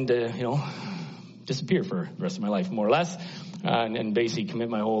disappear for the rest of my life, more or less, and basically commit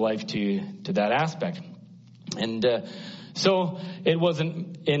my whole life to that aspect. And so it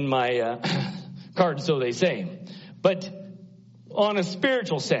wasn't in my card, so they say. But on a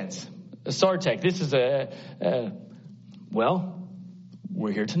spiritual sense, a SARTEC, this is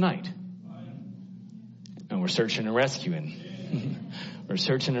we're here tonight. And we're searching and rescuing. We're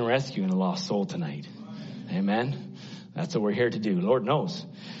searching and rescuing a lost soul tonight. Amen. That's what we're here to do. Lord knows.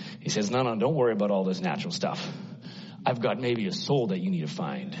 He says, no, don't worry about all this natural stuff. I've got maybe a soul that you need to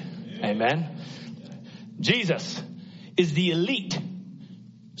find. Amen. Jesus is the elite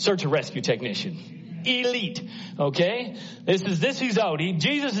search and rescue technician. Elite. Okay? This who's out.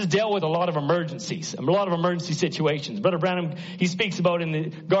 Jesus has dealt with a lot of emergencies, a lot of emergency situations. Brother Branham, he speaks about in the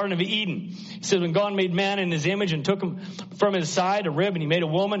Garden of Eden. He says when God made man in his image and took him from his side, a rib, and he made a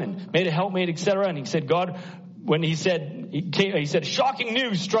woman and made a helpmate, etc. And he said, God, when he said shocking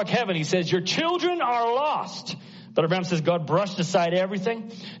news struck heaven. He says, your children are lost Brother Branham says God brushed aside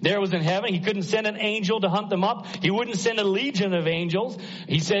everything. There was in heaven. He couldn't send an angel to hunt them up. He wouldn't send a legion of angels.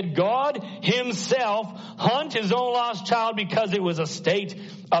 He said God himself hunt his own lost child because it was a state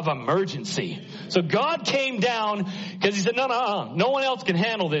of emergency. So God came down because he said, no one else can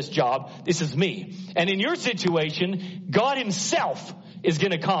handle this job. This is me. And in your situation, God himself is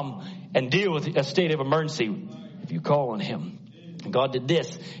going to come and deal with a state of emergency if you call on him. God did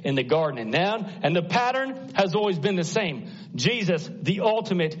this in the garden, and the pattern has always been the same. Jesus, the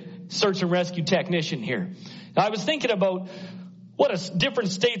ultimate search and rescue technician here. Now, I was thinking about what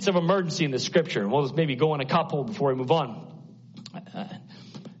different states of emergency in the scripture. We'll just maybe go on a couple before we move on. And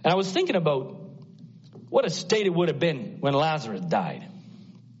I was thinking about what a state it would have been when Lazarus died.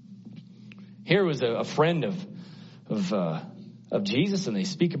 Here was a friend of Jesus, and they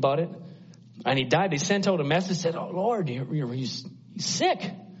speak about it. And he died. They sent out a message, said, "Oh Lord, he's sick."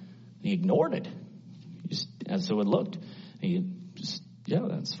 And he ignored it. And so it looked.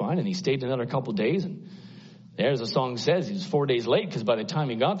 That's fine. And he stayed another couple of days. And there's a song that says he was 4 days late because by the time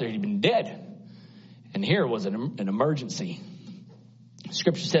he got there, he'd been dead. And here was an emergency.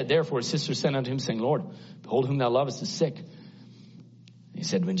 Scripture said, therefore his sister sent unto him, saying, Lord, behold, whom thou lovest is sick. He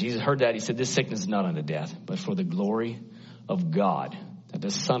said, when Jesus heard that, he said, this sickness is not unto death, but for the glory of God, that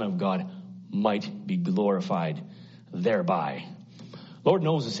the Son of God might be glorified thereby. Lord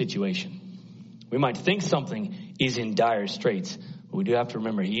knows the situation. We might think something is in dire straits, but we do have to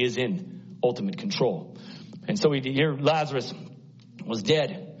remember he is in ultimate control. And so here Lazarus was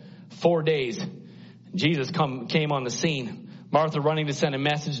dead 4 days. Jesus came on the scene. Martha running to send a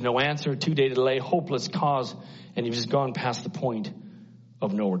message, no answer, 2-day delay, hopeless cause, and he was gone past the point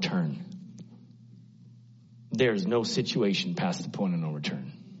of no return. There's no situation past the point of no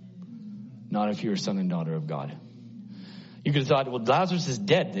return. Not if you're a son and daughter of God. You could have thought, well, Lazarus is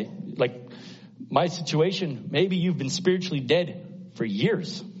dead. Like my situation, maybe you've been spiritually dead for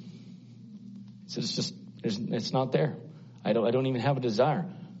years. So it's not there. I don't even have a desire.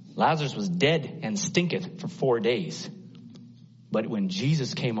 Lazarus was dead and stinketh for 4 days. But when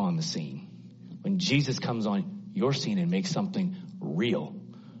Jesus came on the scene, when Jesus comes on your scene and makes something real,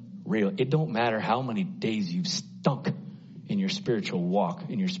 it don't matter how many days you've stunk in your spiritual walk,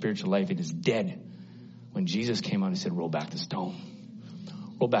 in your spiritual life, it is dead. When Jesus came on, he said, roll back the stone.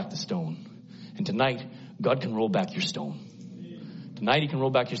 Roll back the stone. And tonight, God can roll back your stone. Tonight, he can roll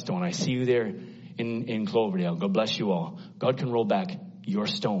back your stone. I see you there in Cloverdale. God bless you all. God can roll back your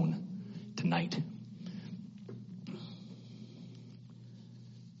stone tonight.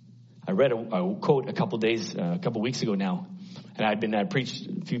 I read a quote a couple weeks ago now. And I preached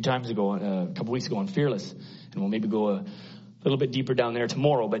a few times ago, a couple weeks ago on Fearless. And we'll maybe go a little bit deeper down there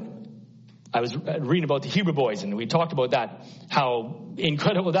tomorrow. But I was reading about the Hebrew boys, and we talked about that, how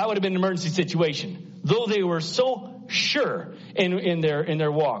incredible that would have been an emergency situation. Though they were so sure in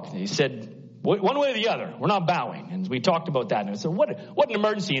their walk. They said, one way or the other, we're not bowing. And we talked about that. And I said, what an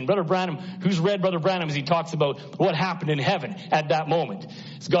emergency. And Brother Branham, who's read Brother Branham, as he talks about what happened in heaven at that moment.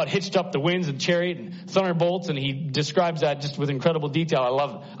 As God hitched up the winds and chariot and thunderbolts, and he describes that just with incredible detail.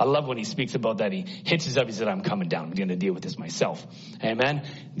 I love when he speaks about that. He hitches up. He said, I'm coming down. I'm going to deal with this myself. Amen.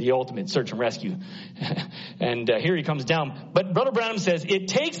 The ultimate search and rescue. And here he comes down. But Brother Branham says, it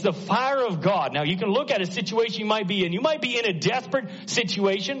takes the fire of God. Now, you can look at a situation you might be in. You might be in a desperate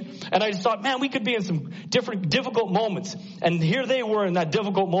situation. And I just thought, man, we could be in some different difficult moments. And here they were in that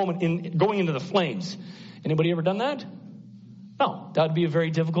difficult moment going into the flames. Anybody ever done that? No, that would be a very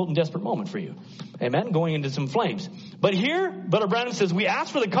difficult and desperate moment for you. Amen. Going into some flames. But here, Brother Branham says, we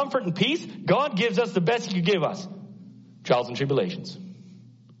ask for the comfort and peace. God gives us the best he could give us. Trials and tribulations.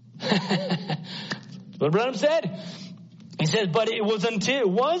 Brother Branham said, he says, but it was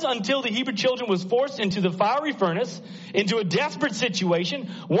until the Hebrew children was forced into the fiery furnace, into a desperate situation,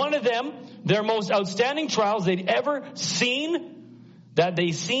 one of them, their most outstanding trials they'd ever seen, that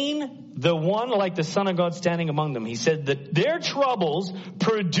they seen the one like the Son of God standing among them. He said that their troubles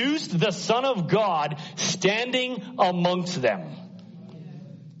produced the Son of God standing amongst them.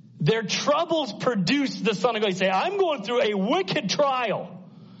 Their troubles produced the Son of God. You say, I'm going through a wicked trial.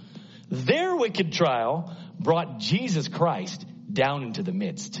 Their wicked trial brought Jesus Christ down into the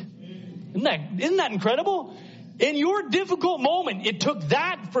midst. Isn't that incredible? In your difficult moment, it took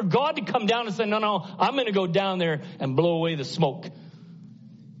that for God to come down and say, no, I'm going to go down there and blow away the smoke.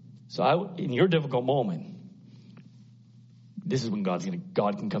 So in your difficult moment, this is when God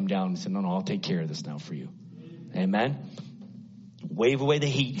can come down and say, no, I'll take care of this now for you. Amen. Wave away the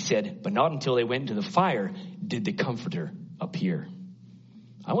heat, he said, but not until they went into the fire did the Comforter appear.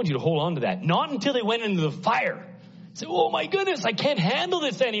 I want you to hold on to that. Not until they went into the fire. Say, oh my goodness, I can't handle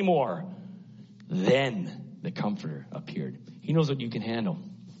this anymore. Then the Comforter appeared. He knows what you can handle.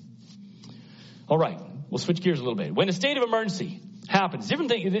 All right, we'll switch gears a little bit. When a state of emergency happens,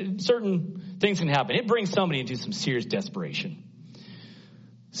 certain things can happen. It brings somebody into some serious desperation.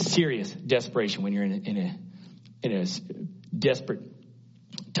 Serious desperation when you're in a desperate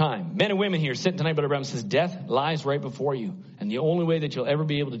time. Men and women here sitting tonight, Brother Branham says, death lies right before you. And the only way that you'll ever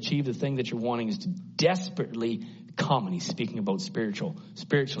be able to achieve the thing that you're wanting is to desperately come. And he's speaking about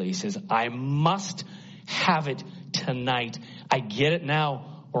spiritually. He says, I must have it tonight. I get it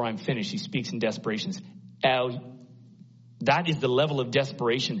now or I'm finished. He speaks in desperations. That is the level of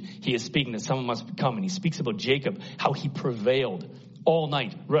desperation he is speaking, that someone must come. And he speaks about Jacob, how he prevailed all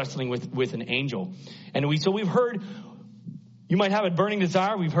night wrestling with an angel. And we've heard, you might have a burning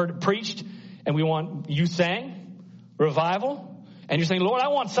desire. We've heard it preached, and you sang revival. And you're saying, Lord, I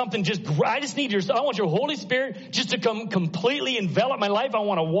want something I want your Holy Spirit just to come completely envelop my life. I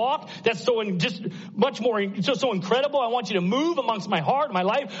want to walk. That's so incredible. I want you to move amongst my heart, my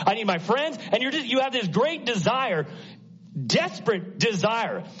life. I need my friends. And you have this great desire, desperate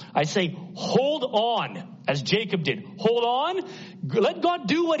desire. I say, hold on, as Jacob did. Hold on. Let God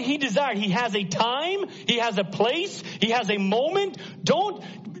do what he desired. He has a time. He has a place. He has a moment. Don't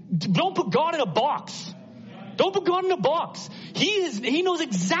put God in a box. Don't put God in a box. He knows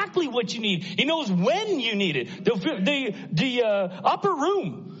exactly what you need. He knows when you need it. The upper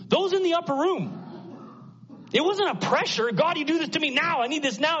room, those in the upper room, it wasn't a pressure. God, you do this to me now. I need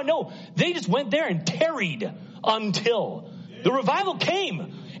this now. No, they just went there and tarried until the revival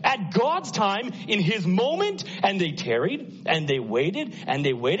came at God's time in his moment. And they tarried and they waited and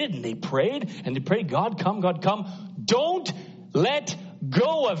they waited and they prayed and they prayed, God, come, God, come. Don't let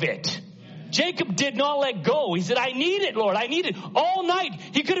go of it. Jacob did not let go. He said, I need it, Lord. I need it all night.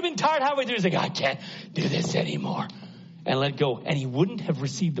 He could have been tired halfway through. He's like, I can't do this anymore. And let go. And he wouldn't have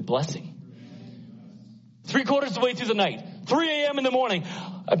received the blessing. 3/4 of the way through the night, 3 a.m. in the morning,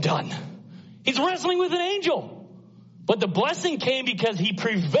 I'm done. He's wrestling with an angel. But the blessing came because he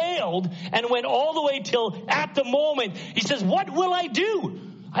prevailed and went all the way till at the moment. He says, what will I do?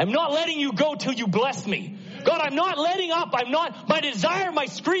 I'm not letting you go till you bless me. God, I'm not letting up. My desire, my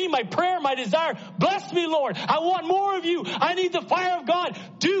scream, my prayer, my desire. Bless me, Lord. I want more of you. I need the fire of God.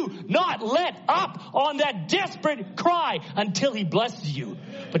 Do not let up on that desperate cry until he blesses you.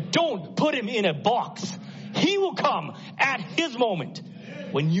 But don't put him in a box. He will come at his moment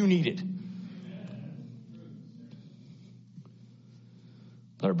when you need it.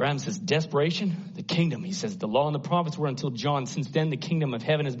 Brother Branham says, desperation, the kingdom. He says, the law and the prophets were until John. Since then, the kingdom of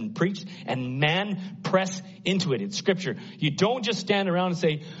heaven has been preached and man press into it. It's scripture. You don't just stand around and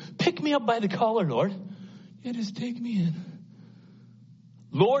say, pick me up by the collar, Lord. Yeah, just take me in.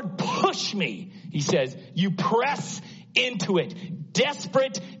 Lord, push me. He says, you press into it.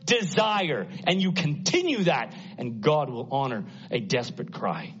 Desperate desire. And you continue that. And God will honor a desperate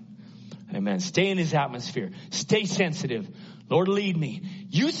cry. Amen. Stay in his atmosphere. Stay sensitive. Lord, lead me.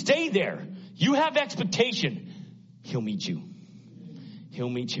 You stay there. You have expectation. He'll meet you. He'll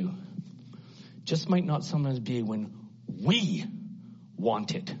meet you. Just might not sometimes be when we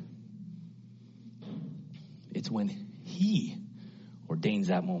want it. It's when he ordains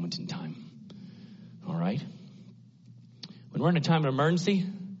that moment in time. All right? When we're in a time of emergency,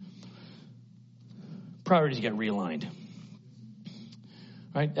 priorities get realigned.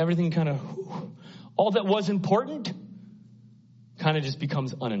 Right? Everything kind of, all that was important kind of just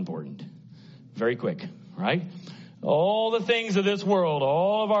becomes unimportant very quick, right? All the things of this world,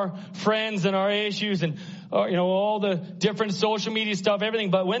 all of our friends and our issues and, all the different social media stuff,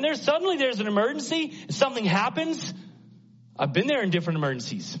 everything. But when there's an emergency, something happens. I've been there in different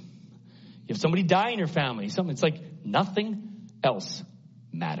emergencies. You have somebody die in your family, something, it's like nothing else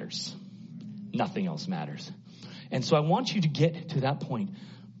matters. Nothing else matters. And so I want you to get to that point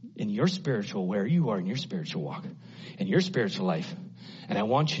in your spiritual, where you are in your spiritual walk, in your spiritual life. And I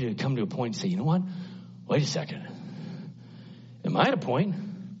want you to come to a point and say, you know what? Wait a second. Am I at a point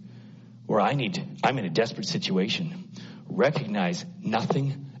where I'm in a desperate situation? Recognize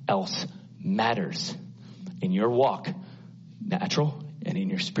nothing else matters in your walk, natural and in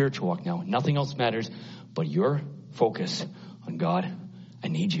your spiritual walk now. Nothing else matters but your focus on God. I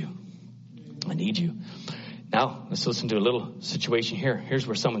need you. I need you. Now, let's listen to a little situation here. Here's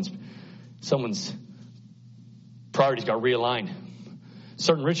where someone's priorities got realigned. A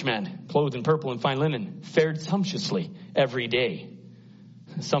certain rich man, clothed in purple and fine linen, fared sumptuously every day.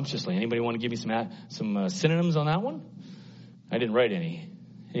 Sumptuously. Anybody want to give me some synonyms on that one? I didn't write any.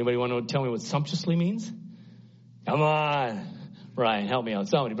 Anybody want to tell me what sumptuously means? Come on. Ryan, help me out.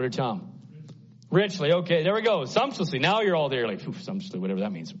 Somebody, Brother Tom. Richly. Okay, there we go. Sumptuously. Now you're all there like, sumptuously, whatever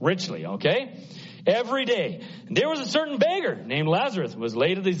that means. Richly, okay? every day. And there was a certain beggar named Lazarus who was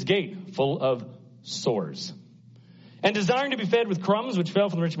laid at his gate, full of sores, and desiring to be fed with crumbs which fell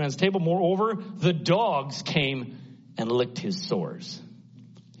from the rich man's table. Moreover, the dogs came and licked his sores.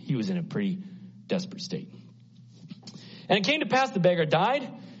 He was in a pretty desperate state. And it came to pass the beggar died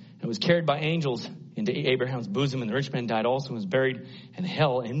and was carried by angels into Abraham's bosom. And the rich man died also and was buried in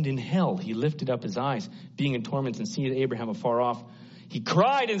hell. And in hell he lifted up his eyes, being in torments, and seeing Abraham afar off. He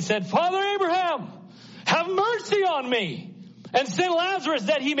cried and said, Father Abraham, have mercy on me, and send Lazarus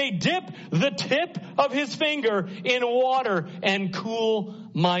that he may dip the tip of his finger in water and cool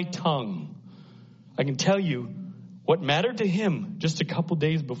my tongue. I can tell you what mattered to him just a couple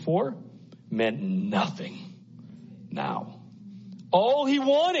days before meant nothing now. All he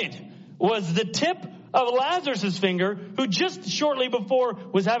wanted was the tip of Lazarus' finger, who just shortly before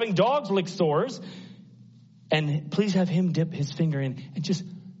was having dogs lick sores. And please have him dip his finger in and just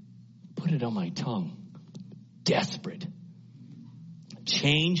put it on my tongue. Desperate.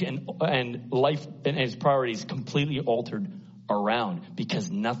 Change and life and his priorities completely altered around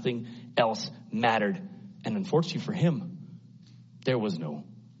because nothing else mattered. And unfortunately for him, there was no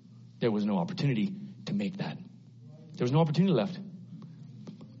opportunity to make that. There was no opportunity left.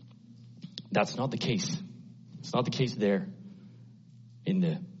 That's not the case. It's not the case there.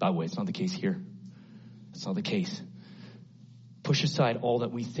 By the way, it's not the case here. It's not the case. Push aside all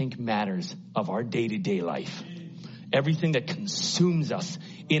that we think matters of our day-to-day life. Everything that consumes us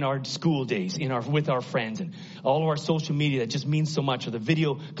in our school days, with our friends, and all of our social media that just means so much, or the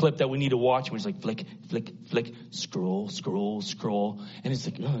video clip that we need to watch, and we're just like flick, flick, flick, scroll, scroll, scroll, and it's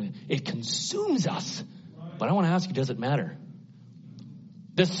like it consumes us. But I want to ask you, does it matter?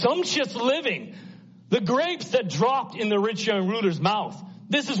 The sumptuous living, the grapes that dropped in the rich young ruler's mouth,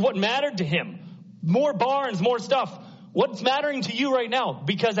 this is what mattered to him. More barns, more stuff. What's mattering to you right now?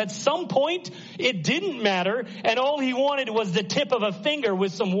 Because at some point, it didn't matter, and all he wanted was the tip of a finger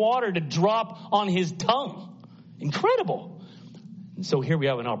with some water to drop on his tongue. Incredible. And so here we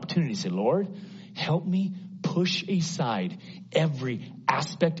have an opportunity to say, Lord, help me push aside every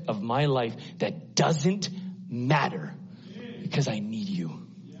aspect of my life that doesn't matter, because I need you.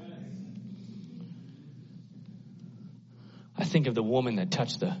 I think of the woman that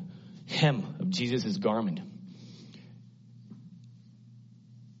touched the hem of Jesus' garment.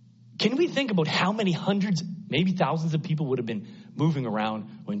 Can we think about how many hundreds, maybe thousands of people would have been moving around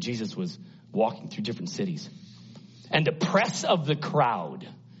when Jesus was walking through different cities? And the press of the crowd.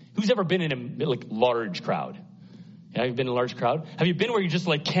 Who's ever been in a large crowd? Yeah, you've been in a large crowd? Have you been where you just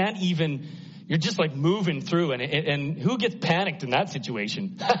can't even, you're just moving through, and who gets panicked in that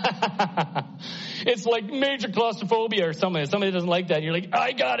situation? It's like major claustrophobia or something. Somebody doesn't like that. You're like,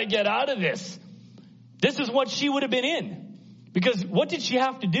 I gotta get out of this. This is what she would have been in. Because what did she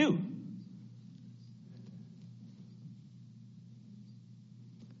have to do?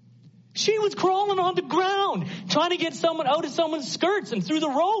 She was crawling on the ground, trying to get someone out of someone's skirts and through the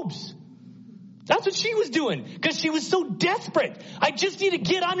robes. That's what she was doing, because she was so desperate. I just need to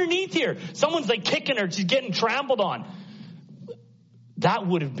get underneath here. Someone's kicking her. She's getting trampled on. That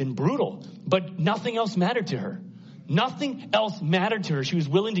would have been brutal, but nothing else mattered to her. Nothing else mattered to her. She was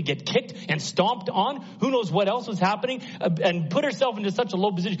willing to get kicked and stomped on. Who knows what else was happening, and put herself into such a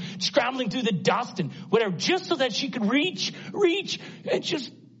low position, scrambling through the dust and whatever, just so that she could reach, and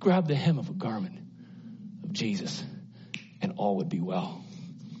just grab the hem of a garment of Jesus, and all would be well.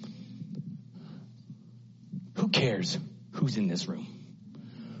 Who cares who's in this room?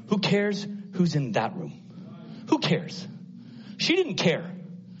 Who cares who's in that room? Who cares? She didn't care.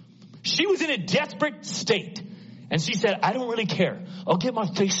 She was in a desperate state. And she said, I don't really care. I'll get my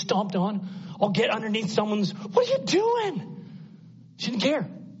face stomped on. I'll get underneath someone's, what are you doing? She didn't care.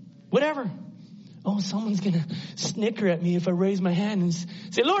 Whatever. Oh, someone's going to snicker at me if I raise my hand and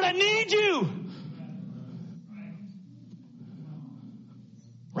say, Lord, I need you.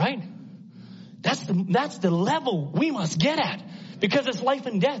 Right? That's the level we must get at, because it's life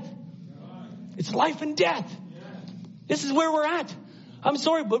and death. It's life and death. This is where we're at. I'm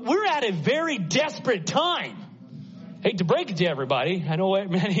sorry, but we're at a very desperate time. Hate to break it to everybody. I know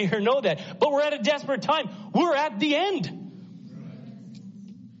many here know that. But we're at a desperate time. We're at the end.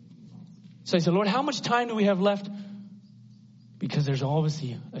 So I said, Lord, how much time do we have left? Because there's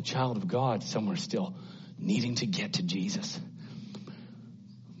obviously a child of God somewhere still needing to get to Jesus.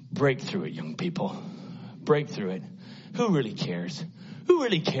 Break through it, young people. Break through it. Who really cares? Who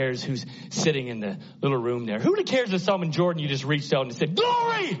really cares who's sitting in the little room there? Who really cares if someone, Jordan, you just reached out and said,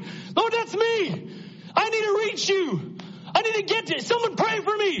 Glory! Lord, that's me! I need to reach you. I need to get to it. Someone pray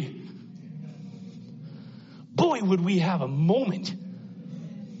for me. Boy, would we have a moment.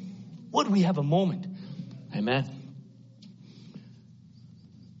 Would we have a moment? Amen.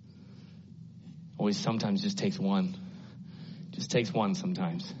 Always sometimes just takes one. Just takes one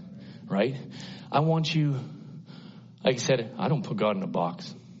sometimes. Right? I want you, like I said, I don't put God in a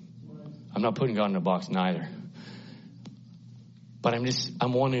box. I'm not putting God in a box neither. But I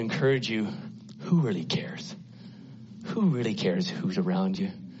want to encourage you, who really cares? Who really cares who's around you?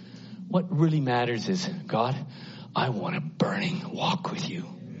 What really matters is, God, I want a burning walk with you.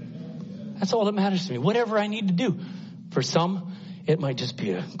 That's all that matters to me. Whatever I need to do. For some, it might just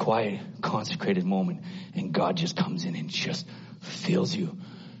be a quiet, consecrated moment. And God just comes in and just fills you.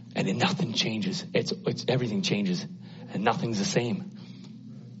 And then nothing changes. It's everything changes. And nothing's the same.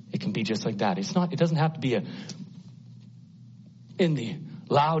 It can be just like that. It doesn't have to be in the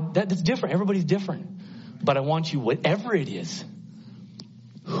loud. That's different. Everybody's different. But I want you, whatever it is,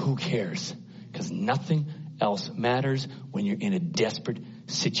 who cares? Because nothing else matters when you're in a desperate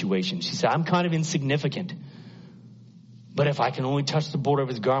situation. She said, I'm kind of insignificant. But if I can only touch the border of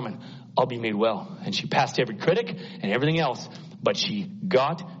his garment, I'll be made well. And she passed every critic and everything else. But she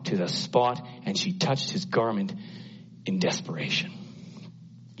got to the spot and she touched his garment in desperation.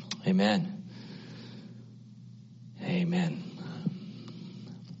 Amen. Amen.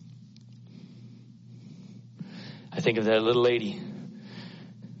 I think of that little lady.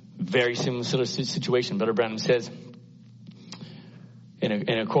 Very similar sort of situation. Brother Branham says in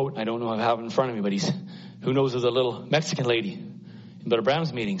a quote, I don't know if I have it in front of me, but who knows of the little Mexican lady in Brother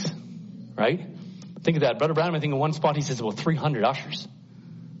Branham's meetings, right? Think of that. Brother Branham, I think in one spot he says about 300 ushers.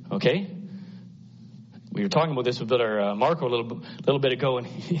 Okay? We were talking about this with Brother Marco a little bit ago, and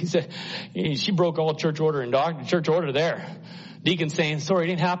he said she broke all church order and church order there. Deacon saying, sorry,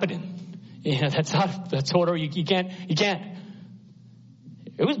 it ain't happening. Yeah, that's order. You can't.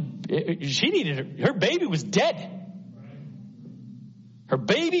 She needed her baby was dead. Her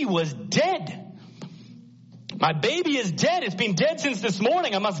baby was dead. My baby is dead. It's been dead since this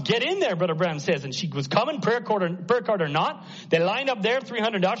morning. I must get in there, Brother Branham says. And she was coming, prayer card or not. They lined up there,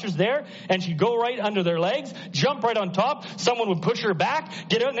 300 ushers there, and she'd go right under their legs, jump right on top. Someone would push her back,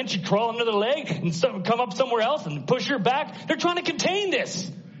 get out, and then she'd crawl under their leg and come up somewhere else and push her back. They're trying to contain this.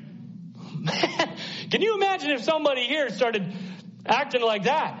 Man, can you imagine if somebody here started acting like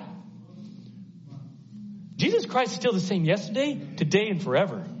that? Jesus Christ is still the same yesterday, today, and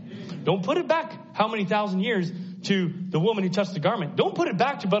forever. Don't put it back how many thousand years to the woman who touched the garment. Don't put it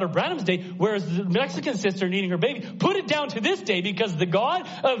back to Brother Branham's day, whereas the Mexican sister needing her baby. Put it down to this day, because the God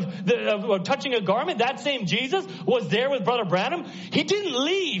of touching a garment, that same Jesus, was there with Brother Branham. He didn't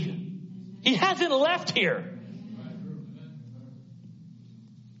leave. He hasn't left here.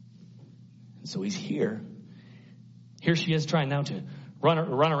 So he's here. Here she is trying now to run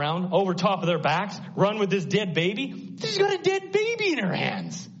around over top of their backs, run with this dead baby. She's got a dead baby in her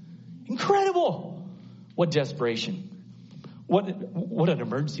hands. Incredible. What desperation. What an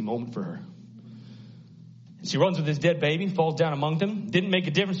emergency moment for her. She runs with this dead baby, falls down among them. Didn't make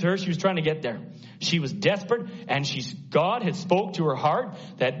a difference to her. She was trying to get there. She was desperate, and God had spoke to her heart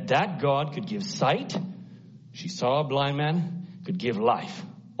that God could give sight. She saw a blind man could give life.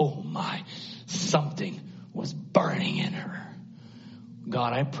 Oh my, something was burning in her.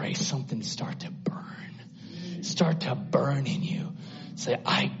 God, I pray something start to burn. Start to burn in you. Say,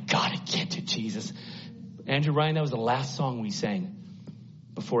 I gotta get to Jesus. Andrew Ryan, that was the last song we sang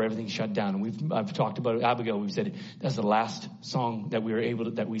before everything shut down. And I've talked about it, Abigail. We've said that's the last song that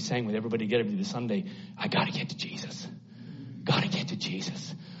we sang with everybody together this Sunday. I gotta get to Jesus. Gotta get to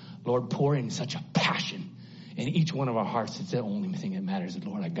Jesus. Lord, pour in such a passion in each one of our hearts. It's the only thing that matters.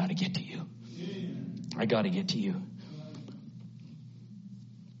 Lord, I gotta get to you. I gotta get to you.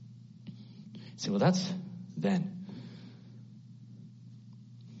 Say, well, that's then.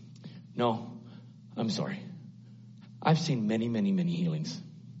 No, I'm sorry. I've seen many, many, many healings.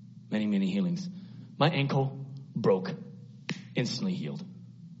 Many, many healings. My ankle broke, instantly healed.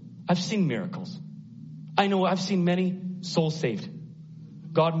 I've seen miracles. I know I've seen many souls saved.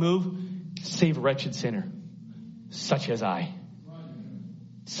 God move, save a wretched sinner, such as I.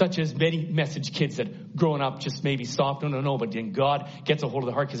 Such as many message kids that growing up just maybe soft. No. But then God gets a hold of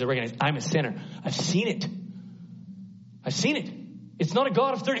the heart because they recognize I'm a sinner. I've seen it. I've seen it. It's not a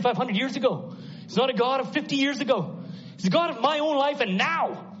God of 3,500 years ago. It's not a God of 50 years ago. It's a God of my own life and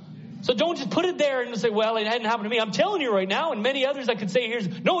now. So don't just put it there and say, well, it hadn't happened to me. I'm telling you right now, and many others I could say here,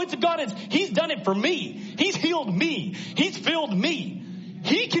 no, it's a God. He's done it for me. He's healed me. He's filled me.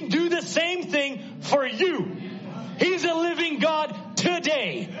 He can do the same thing for you. He's a living God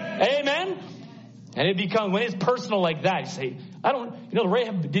today. Amen? And it becomes, when it's personal like that, you say,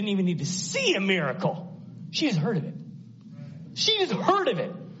 Rahab didn't even need to see a miracle. She just heard of it. She just heard of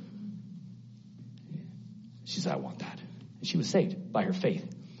it. She said, I want that. And she was saved by her faith.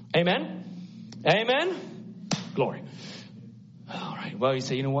 Amen? Amen? Glory. All right. Well, you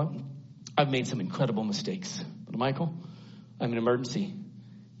say, you know what? I've made some incredible mistakes. But Michael, I'm in an emergency.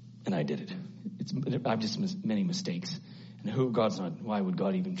 And I did it. I've just made many mistakes. And why would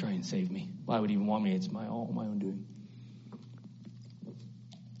God even try and save me? Why would he even want me? It's all my own doing.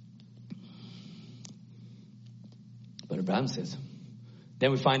 But Abraham says,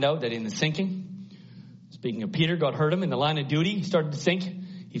 then we find out that in the sinking, speaking of Peter, God hurt him in the line of duty. He started to sink.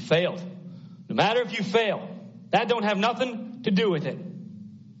 He failed. No matter if you fail, that don't have nothing to do with it.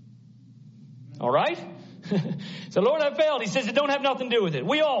 All right? So, Lord, I failed. He says it don't have nothing to do with it.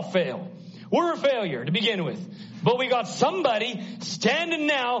 We all fail. We're a failure to begin with. But we got somebody standing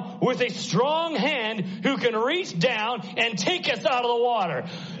now with a strong hand who can reach down and take us out of the water.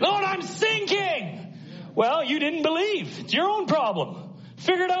 Lord, I'm sinking. Well, you didn't believe. It's your own problem.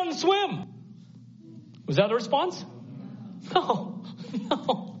 Figure it out and swim. Was that the response? No,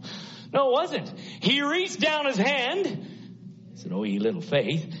 it wasn't. He reached down his hand, said, oh, ye little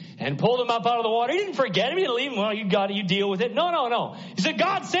faith, and pulled him up out of the water. He didn't forget him. He didn't leave him. Well, you got it. You deal with it. No. He said,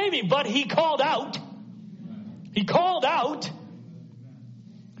 God save me. But he called out. He called out.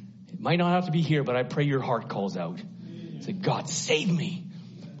 It might not have to be here, but I pray your heart calls out. He said, God save me.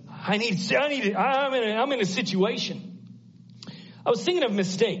 I'm in a situation. I was thinking of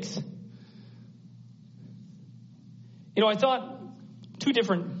mistakes. You know, I thought two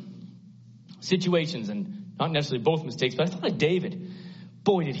different situations, and not necessarily both mistakes, but I thought of David.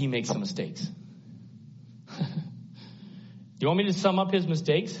 Boy, did he make some mistakes. You want me to sum up his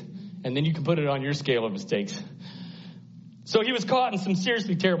mistakes? And then you can put it on your scale of mistakes. So he was caught in some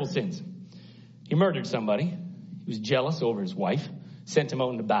seriously terrible sins. He murdered somebody. He was jealous over his wife. Sent him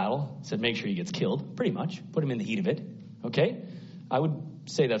out into battle. Said, make sure he gets killed. Pretty much. Put him in the heat of it. Okay? I would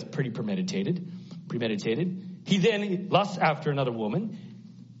say that's pretty premeditated. He then lusts after another woman.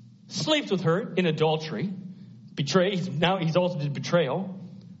 Sleeps with her in adultery. Betrays. Now he's also did betrayal.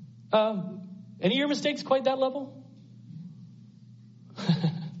 Any of your mistakes quite that level?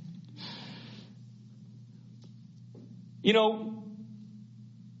 You know,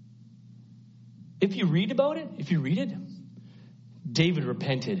 if you read it, David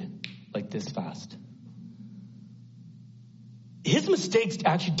repented like this fast. His mistakes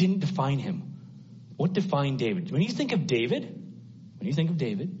actually didn't define him. What defined David? When you think of David, what do you think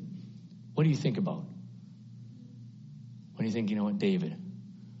about? When you think, you know what, David?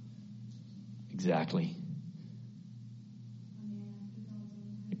 Exactly.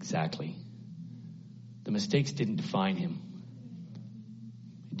 The mistakes didn't define him.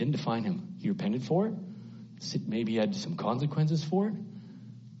 It didn't define him. He repented for it. Maybe he had some consequences for it.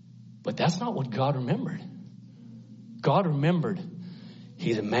 But that's not what God remembered. God remembered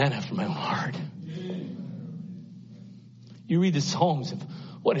he's a man after my own heart. You read the Psalms of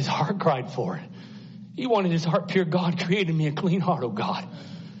what his heart cried for. He wanted his heart pure. God, created me a clean heart, O God.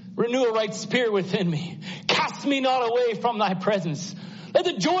 Renew a right spirit within me. Cast me not away from thy presence. Let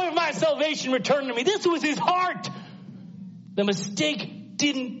the joy of my salvation return to me. This was his heart. The mistake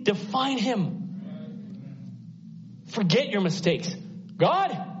didn't define him. Forget your mistakes.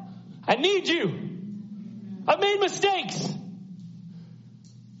 God, I need you. I've made mistakes.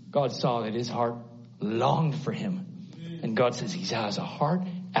 God saw that his heart longed for him. And God says he has a heart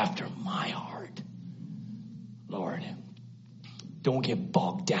after my heart. Lord, don't get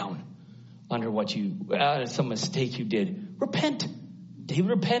bogged down under some mistake you did. Repent. David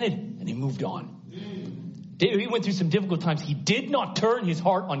repented and he moved on. David, he went through some difficult times. He did not turn his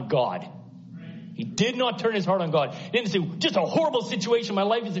heart on God. He did not turn his heart on God. He didn't say, just a horrible situation. My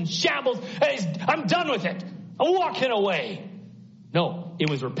life is in shambles. I'm done with it. I'm walking away. No, it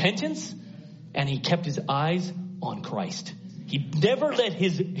was repentance, and he kept his eyes on Christ. He never let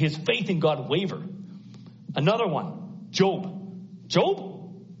his faith in God waver. Another one, Job.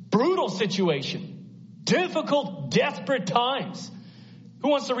 Brutal situation. Difficult, desperate times. Who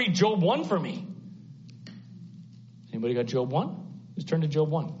wants to read Job 1 for me? Anybody got Job 1? Just turn to Job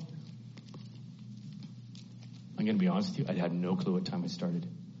 1. I'm going to be honest with you. I had no clue what time I started.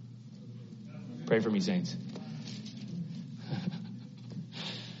 Pray for me, saints.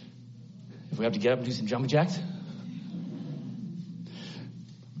 If we have to get up and do some jumping jacks.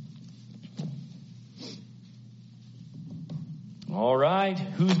 All right.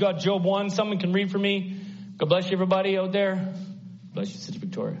 Who's got Job 1? Someone can read for me. God bless you, everybody out there. Bless you, Sister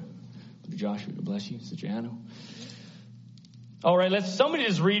Victoria. Brother Joshua, God bless you. Sister Anna. All right, somebody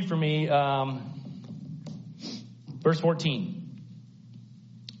just read for me verse 14.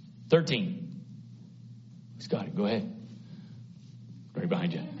 13. Who's got it? Go ahead. Right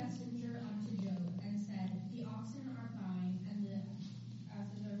behind you. A messenger unto Job and said,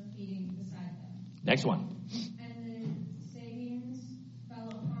 Next one. And the Sabians fell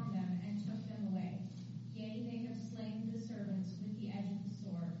upon them and took them away. Yea, they have slain the servants with the edge of the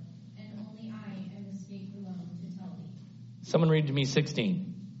sword, and only I am escaped alone to tell thee. Someone read to me 16.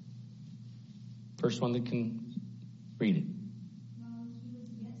 First one that can read it. While he was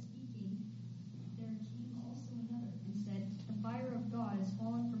yet speaking, there came also another and said, The fire of God is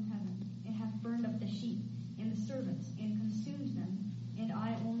fallen from heaven, and hath burned up the sheep and the servants, and consumed them, and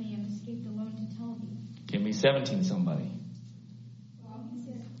I only am escaped alone to tell thee. Give me 17, somebody. While he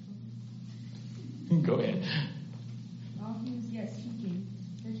said, Go ahead. While he was yet speaking,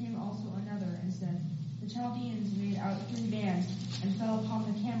 there came also another and said, The Chaldeans made out 3 bands, and fell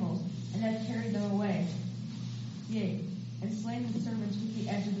upon the camels, and have carried them away. Yea, and slain the servants with the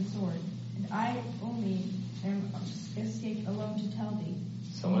edge of the sword, and I only am escaped alone to tell thee.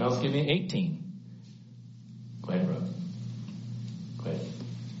 Someone else give me 18. Go ahead, Brooke. Go ahead.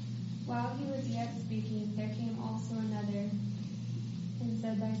 While he was yet speaking, there came also another, and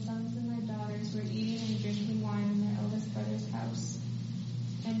said, Thy sons and thy daughters were eating and drinking wine in their eldest brother's house.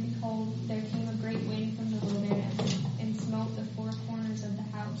 And behold, there came a great wind from the wilderness, and smote the 4 corners of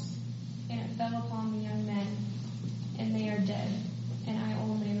the house. And it fell upon the young men, and they are dead, and I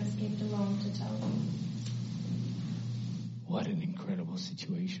only am escaped alone to tell them. What an incredible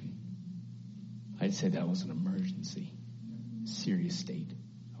situation. I'd say that was an emergency. Serious state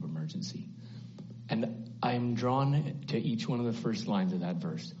of emergency. And I am drawn to each one of the first lines of that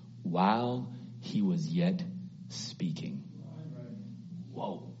verse. While he was yet speaking.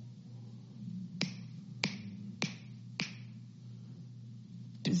 Whoa.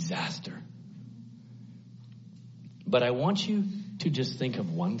 Disaster. But I want you to just think of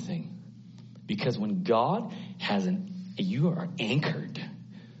one thing. Because when God has you are anchored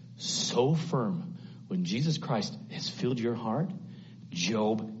so firm. When Jesus Christ has filled your heart,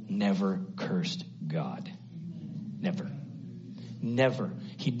 Job never cursed God. Never. Never.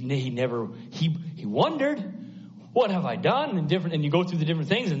 He wondered, what have I done? And you go through the different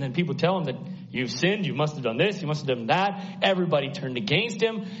things, and then people tell him that you've sinned, you must have done this, you must have done that. Everybody turned against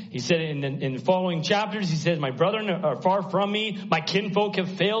him. He said in the following chapters, he says, my brethren are far from me, my kinfolk have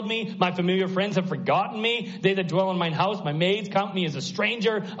failed me, my familiar friends have forgotten me, they that dwell in mine house, my maids count me as a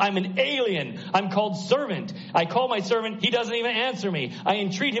stranger, I'm an alien, I'm called servant. I call my servant, he doesn't even answer me. I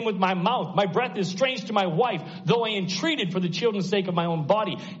entreat him with my mouth, my breath is strange to my wife, though I entreated for the children's sake of my own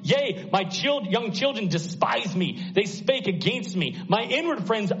body. Yea, my young children despise me, they spake against me, my inward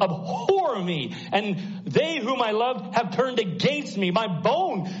friends abhor me. And they whom I loved have turned against me. My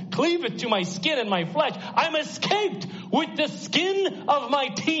bone cleaveth to my skin and my flesh. I'm escaped with the skin of my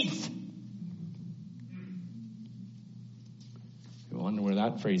teeth. You wonder where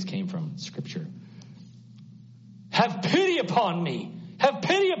that phrase came from. Scripture. Have pity upon me. Have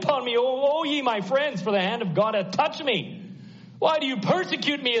pity upon me, O ye my friends, for the hand of God hath touched me. Why do you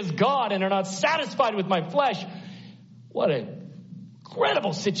persecute me as God and are not satisfied with my flesh? What a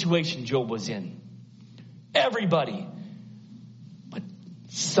incredible situation Job was in. Everybody. But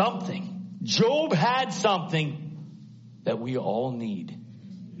something. Job had something that we all need.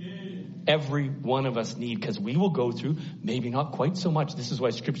 Every one of us need, because we will go through, maybe not quite so much. This is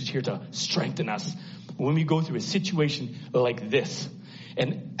why Scripture is here to strengthen us. When we go through a situation like this,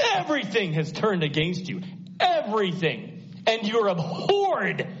 and everything has turned against you, everything, and you're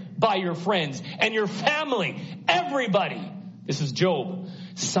abhorred by your friends and your family, everybody. This is Job.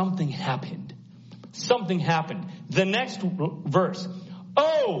 Something happened. Something happened. The next verse.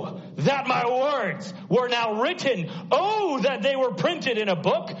 Oh, that my words were now written. Oh, that they were printed in a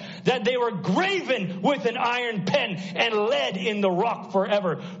book, that they were graven with an iron pen and lead in the rock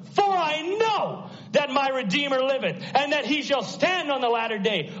forever. For I know that my Redeemer liveth, and that he shall stand on the latter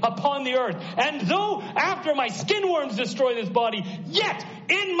day upon the earth. And though after my skin worms destroy this body, yet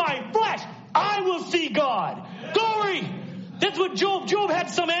in my flesh I will see God. Glory! That's what Job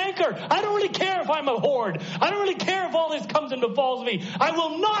had some anchor. I don't really care if I'm abhorred. I don't really care if all this comes and befalls me. I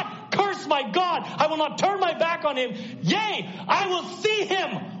will not curse my God. I will not turn my back on him. Yea, I will see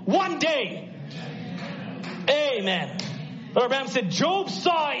him one day. Amen. Brother Branham said Job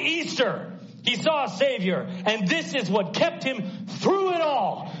saw Easter. He saw a Savior. And this is what kept him through it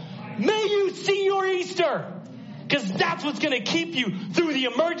all. May you see your Easter. Because that's what's going to keep you through the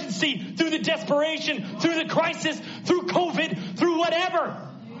emergency, through the desperation, through the crisis, through COVID, through whatever.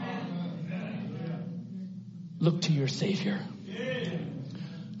 Look to your Savior.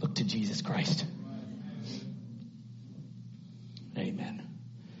 Look to Jesus Christ. Amen.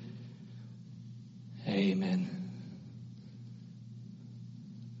 Amen.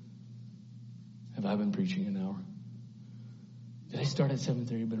 Have I been preaching an hour? Did I start at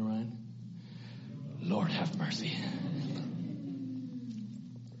 7:30, Brother Ryan? Lord have mercy.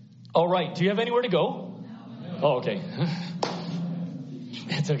 All right. Do you have anywhere to go? Oh, okay.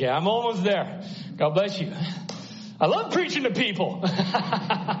 It's okay. I'm almost there. God bless you. I love preaching to people.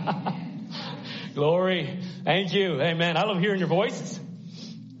 Glory. Thank you. Amen. I love hearing your voices.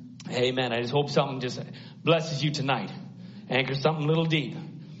 Amen. I just hope something just blesses you tonight. Anchor something a little deep.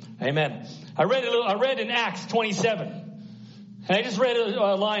 Amen. I read in Acts 27. And I just read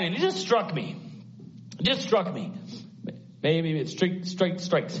a line and it just struck me. It just struck me. Maybe it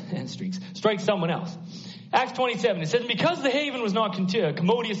strikes someone else. Acts 27, it says, because the haven was not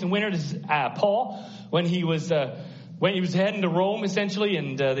commodious in winter, this is Paul, when he was heading to Rome, essentially,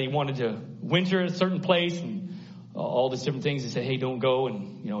 and they wanted to winter at a certain place, and all these different things. They said, hey, don't go,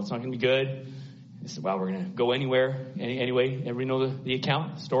 and, it's not going to be good. They said, well, we're going to go anywhere. Anyway, everybody know the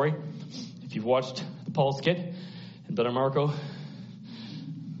account, the story? If you've watched the Paul skit, and Brother Marco,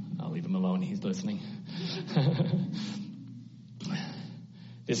 I'll leave him alone. He's listening.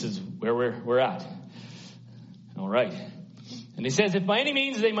 This is where we're at. All right. And it says, if by any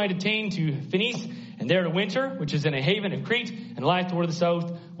means they might attain to Phoenice, and there to winter, which is in a haven of Crete, and lieth toward the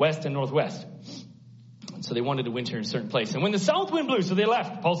south, west, and northwest. And so they wanted to winter in a certain place. And when the south wind blew, so they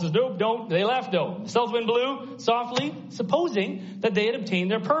left. Paul says, nope, don't. They left, though. The south wind blew softly, supposing that they had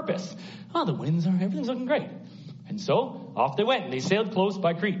obtained their purpose. Oh, everything's looking great. And so off they went, and they sailed close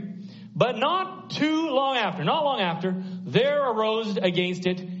by Crete. But not long after, there arose against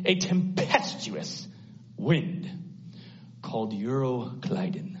it a tempestuous wind called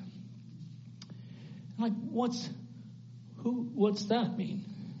Euroclydon. I'm like, what's that mean?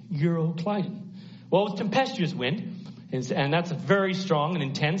 Euroclydon. Well, it's tempestuous wind, and that's a very strong and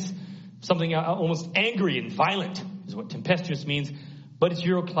intense, something almost angry and violent is what tempestuous means, but it's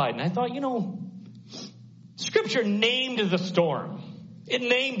Euroclydon. I thought, Scripture named the storm. It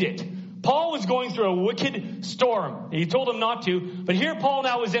named it. Paul was going through a wicked storm. He told him not to. But here Paul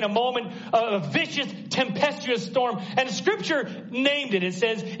now is in a moment of a vicious, tempestuous storm. And Scripture named it. It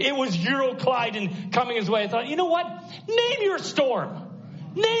says it was Euroclydon coming his way. I thought, you know what? Name your storm.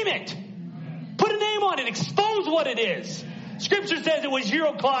 Name it. Put a name on it. Expose what it is. Scripture says it was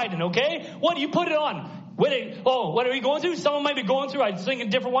Euroclydon, okay? What do you put it on? What are we going through? Someone might be going through, I was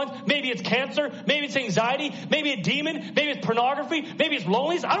thinking different ones. Maybe it's cancer. Maybe it's anxiety. Maybe a demon. Maybe it's pornography. Maybe it's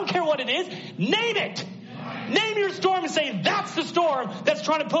loneliness. I don't care what it is. Name it. Name your storm and say, that's the storm that's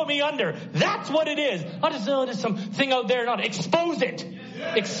trying to put me under. That's what it is. Not just, there's something out there. Not expose it.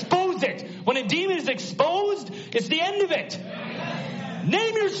 Expose it. When a demon is exposed, it's the end of it.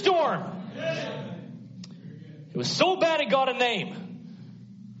 Name your storm. It was so bad it got a name.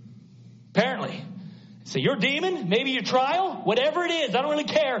 Apparently. So your demon, maybe your trial, whatever it is, I don't really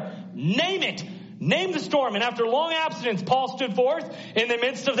care. Name it. Name the storm. And after long abstinence, Paul stood forth in the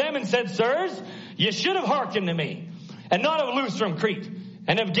midst of them and said, sirs, you should have hearkened to me, and not have loosed from Crete,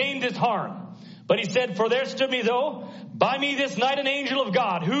 and have gained this harm. But he said, for there stood me though, by me this night an angel of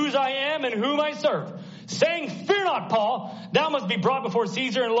God, whose I am and whom I serve, saying, fear not, Paul, thou must be brought before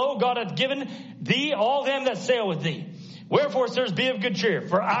Caesar, and lo, God hath given thee all them that sail with thee. Wherefore, sirs, be of good cheer,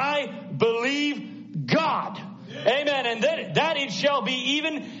 for I believe God. Amen. And that it shall be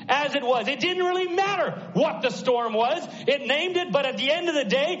even as it was. It didn't really matter what the storm was. It named it, but at the end of the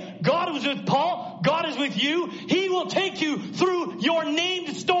day, God was with Paul. God is with you. He will take you through your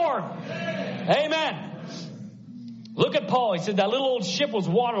named storm. Amen. Look at Paul. He said that little old ship was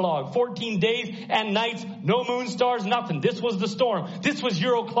waterlogged, 14 days and nights, no moon, stars, nothing. This was the storm. This was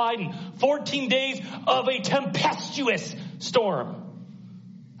Euroclydon. 14 days of a tempestuous storm.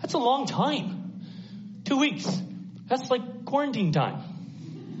 That's a long time. 2 weeks. That's like quarantine time.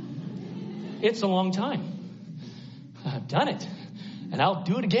 It's a long time. I've done it. And I'll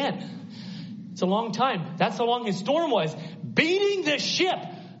do it again. It's a long time. That's how long his storm was. Beating the ship.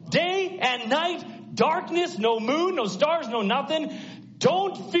 Day and night. Darkness. No moon. No stars. No nothing.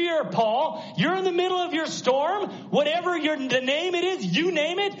 Don't fear, Paul. You're in the middle of your storm. Whatever the name it is, you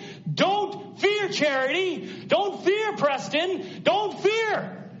name it. Don't fear, Charity. Don't fear, Preston. Don't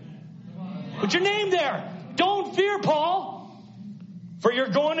fear. Put your name there. Don't fear, Paul, for you're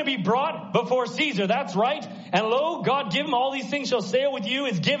going to be brought before Caesar. That's right. And lo, God give him all these things shall sail with you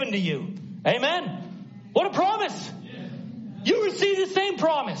is given to you. Amen. What a promise. You receive the same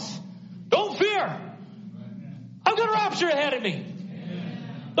promise. Don't fear. I've got a rapture ahead of me.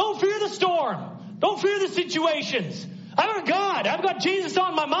 Don't fear the storm. Don't fear the situations. I've got God. I've got Jesus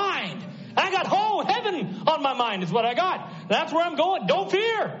on my mind. I got whole heaven on my mind is what I got. That's where I'm going. Don't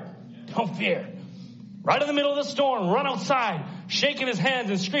fear. Don't fear. Right in the middle of the storm, run outside, shaking his hands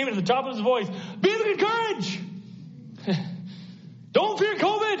and screaming at the top of his voice, be of good courage. Don't fear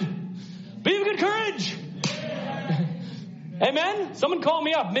COVID. Be of good courage. Amen? Someone called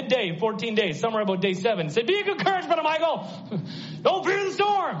me up midday, 14 days, somewhere about day 7. Said, be of good courage, Brother Michael. Don't fear the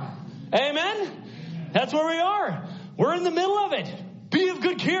storm. Amen? That's where we are. We're in the middle of it. Be of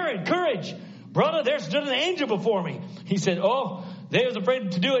good courage. Brother, there stood an angel before me. He said, they was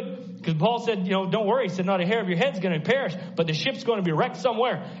afraid to do it because Paul said, don't worry. He said, not a hair of your head's going to perish, but the ship's going to be wrecked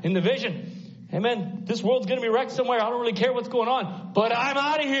somewhere in the vision. Amen. This world's going to be wrecked somewhere. I don't really care what's going on, but I'm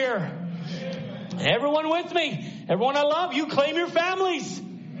out of here. Everyone with me, everyone I love, you claim your families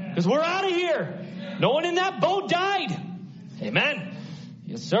because we're out of here. No one in that boat died. Amen.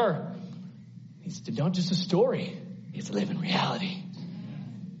 Yes, sir. It's not just a story. It's a living reality.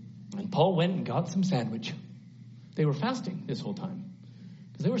 And Paul went and got some sandwich. They were fasting this whole time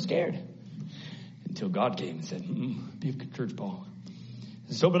because they were scared until God came and said, be of good courage, Paul.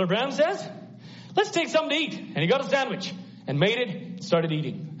 And so Brother Branham says, let's take something to eat. And he got a sandwich and made it and started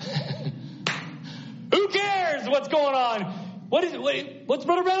eating. Who cares what's going on? What's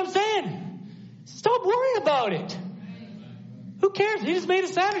Brother Branham saying? Stop worrying about it. Who cares? He just made a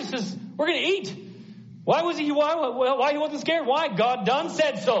sandwich. He says, we're going to eat. Why he wasn't scared? Why? God done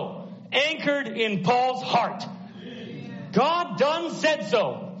said so. Anchored in Paul's heart. God done said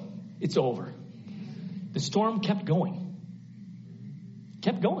so. It's over. The storm kept going.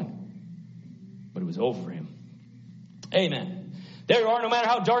 But it was over for him. Amen. There you are. No matter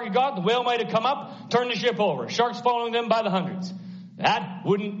how dark it got, the whale might have come up, turned the ship over. Sharks following them by the hundreds. That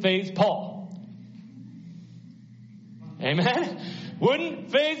wouldn't faze Paul. Amen.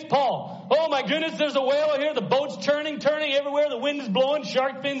 Wouldn't faze Paul. Oh my goodness, there's a whale here. The boat's turning everywhere. The wind is blowing.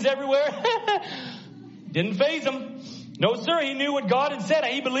 Shark fins everywhere. Didn't faze him. No, sir. He knew what God had said.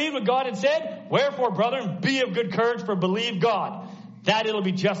 He believed what God had said. Wherefore, brethren, be of good courage, for believe God, that it'll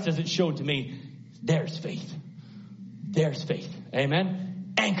be just as it showed to me. There's faith. There's faith.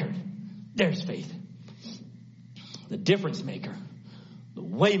 Amen. Anchored. There's faith. The difference maker, the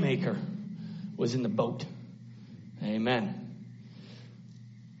way maker, was in the boat. Amen.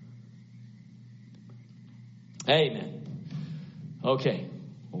 Amen. Okay,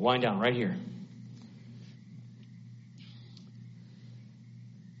 we'll wind down right here.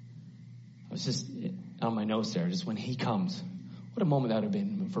 I was just on my notes there, just when he comes. What a moment that would have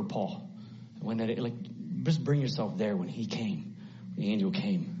been for Paul. Just bring yourself there when he came. When the angel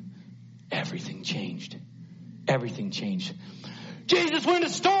came. Everything changed. Everything changed. Jesus, we're in a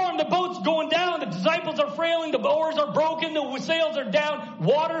storm. The boat's going down. The disciples are frailing. The oars are broken. The sails are down.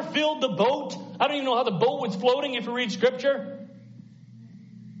 Water filled the boat. I don't even know how the boat was floating if you read scripture.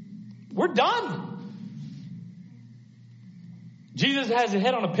 We're done. Jesus has his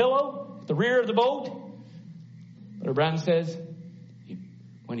head on a pillow at the rear of the boat. Brother Branham says,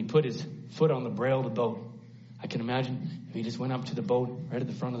 when he put his foot on the brail of the boat, I can imagine if he just went up to the boat, right at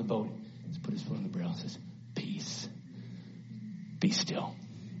the front of the boat, just put his foot on the brail and says, peace. Be still.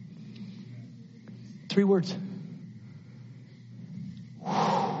 3 words.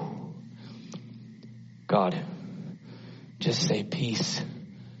 God, just say peace,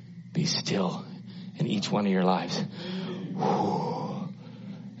 be still in each one of your lives. And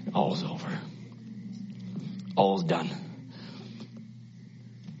all's over. All's done.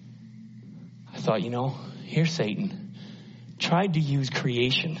 I thought, here's Satan. Tried to use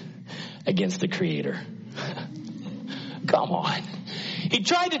creation against the Creator. Come on. He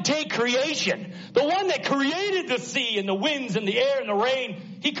tried to take creation, the one that created the sea and the winds and the air and the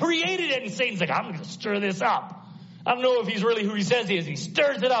rain. He created it, and Satan's like, I'm going to stir this up. I don't know if he's really who he says he is. He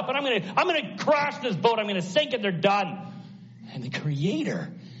stirs it up, and I'm going to crash this boat. I'm going to sink it. They're done. And the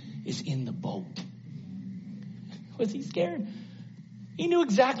Creator is in the boat. Was he scared? He knew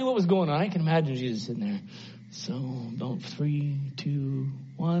exactly what was going on. I can imagine Jesus sitting there. So, about 3, 2,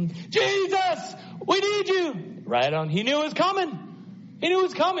 1. Jesus, we need you. Right on. He knew it was coming. He knew it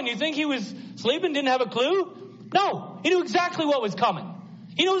was coming. You think he was sleeping, didn't have a clue? No, he knew exactly what was coming.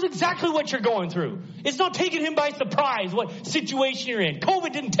 He knows exactly what you're going through. It's not taking him by surprise what situation you're in.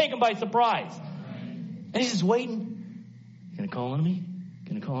 COVID didn't take him by surprise. And he's just waiting. You gonna call on me?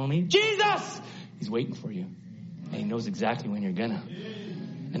 Gonna call on me? Jesus! He's waiting for you. And he knows exactly when you're gonna.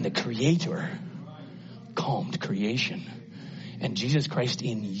 And the Creator calmed creation. And Jesus Christ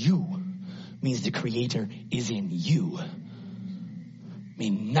in you means the Creator is in you.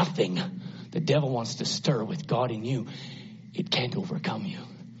 Mean nothing the devil wants to stir with God in you, it can't overcome you.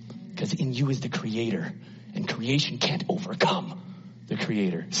 Because in you is the Creator. And creation can't overcome the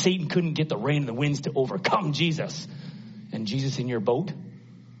Creator. Satan couldn't get the rain and the winds to overcome Jesus. And Jesus in your boat?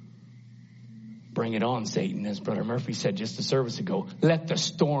 Bring it on, Satan. As Brother Murphy said just a service ago, let the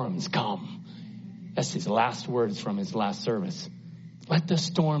storms come. That's his last words from his last service. Let the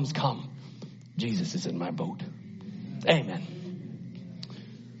storms come. Jesus is in my boat. Amen.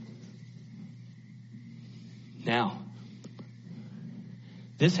 Now,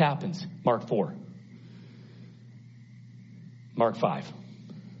 this happens, Mark 4. Mark 5.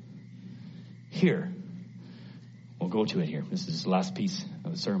 Here, we'll go to it here. This is the last piece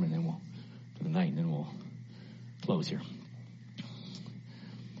of the sermon, then we'll, for the night, and then we'll close here.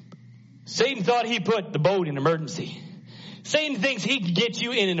 Satan thought he put the boat in emergency. Satan thinks he can get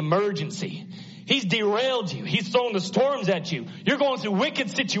you in an emergency. He's derailed you. He's thrown the storms at you. You're going through wicked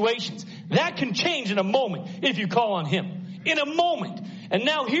situations. That can change in a moment if you call on him. In a moment. And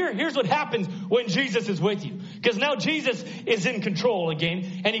now here's what happens when Jesus is with you. Because now Jesus is in control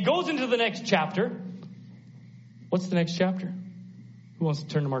again. And he goes into the next chapter. What's the next chapter? Who wants to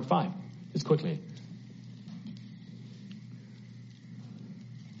turn to Mark 5? Just quickly.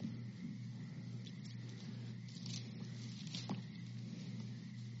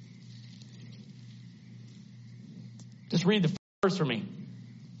 Just read the verse for me.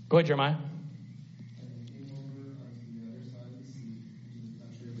 Go ahead, Jeremiah.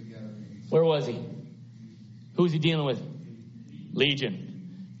 Where was he? Who was he dealing with?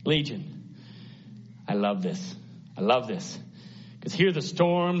 Legion. I love this. Because here the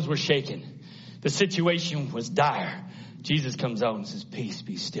storms were shaking. The situation was dire. Jesus comes out and says, peace,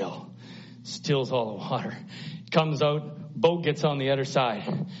 be still. Stills all the water. Comes out, boat gets on the other side.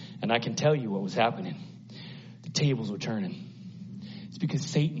 And I can tell you what was happening. The tables were turning. It's because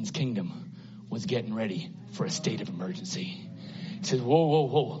Satan's kingdom was getting ready for a state of emergency. He says,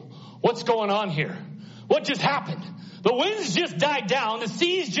 whoa. What's going on here? What just happened? The winds just died down. The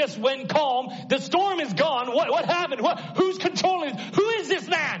seas just went calm. The storm is gone. What happened? Who's controlling it? Who is this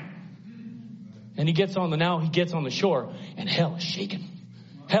man? And he gets on the shore, and hell is shaking.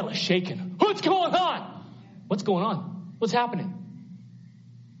 What's going on? What's going on? What's happening?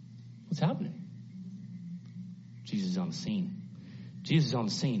 Jesus is on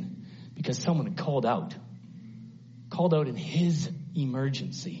the scene because someone had called out in his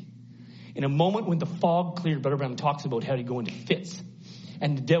emergency. In a moment when the fog cleared, Brother Branham talks about how he'd go into fits.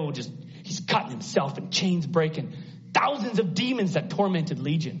 And the devil he's cutting himself and chains breaking. Thousands of demons that tormented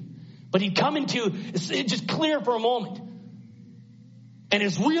Legion. But he'd come into, it just clear for a moment. And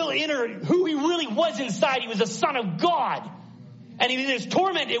his real who he really was inside, he was a son of God. And in his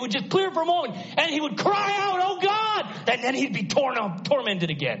torment, it would just clear for a moment. And he would cry out, oh God! And then he'd be tormented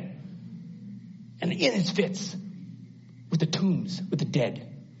again. And in his fits, with the tombs, with the dead.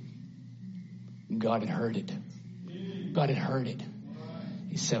 God had heard it.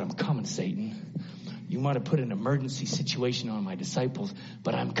 He said, I'm coming, Satan. You might have put an emergency situation on my disciples,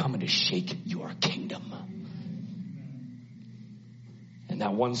 but I'm coming to shake your kingdom. And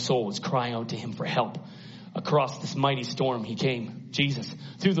that one soul was crying out to him for help. Across this mighty storm, he came, Jesus,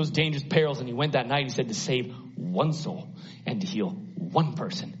 through those dangerous perils, and he went that night, he said, to save one soul and to heal one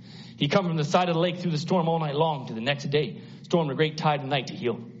person. He come from the side of the lake through the storm all night long to the next day, stormed a great tide of night to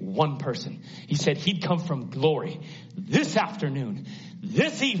heal one person. He said he'd come from glory this afternoon,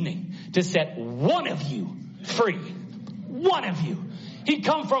 this evening, to set one of you free. One of you. He'd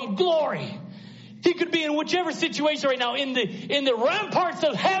come from glory. He could be in whichever situation right now, in the ramparts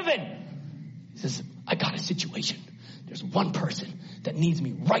of heaven. He says, I got a situation. There's one person that needs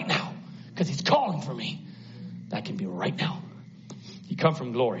me right now because he's calling for me. That can be right now. He come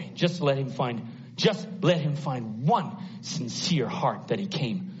from glory. Just let him find one sincere heart that he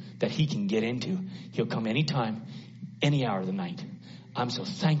can get into. He'll come anytime, any hour of the night. I'm so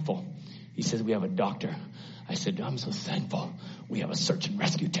thankful. He says, we have a doctor. I said, I'm so thankful. We have a search and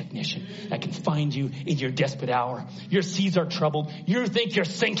rescue technician that can find you in your desperate hour. Your seas are troubled. You think you're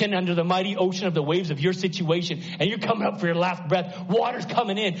sinking under the mighty ocean of the waves of your situation, and you're coming up for your last breath. Water's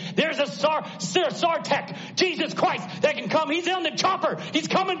coming in. There's a Sartec, Jesus Christ, that can come. He's on the chopper. He's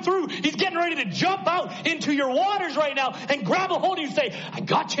coming through. He's getting ready to jump out into your waters right now and grab a hold of you and say, I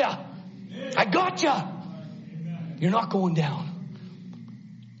got you. I got you. You're not going down.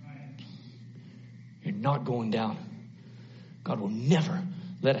 You're not going down. God will never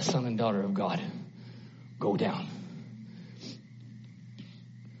let a son and daughter of God go down.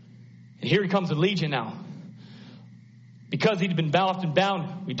 And here he comes with Legion now. Because he'd been left and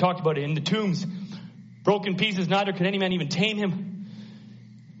bound, we talked about it, in the tombs. Broken pieces, neither could any man even tame him.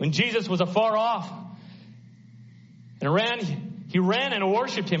 When Jesus was afar off and he ran and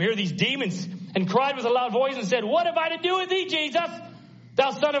worshipped him. Here are these demons, and cried with a loud voice and said, what have I to do with thee, Jesus?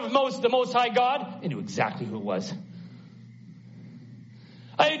 Thou son of the most high God. He knew exactly who it was.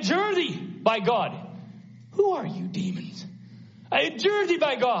 I adjure thee by God. Who are you, demons? I adjure thee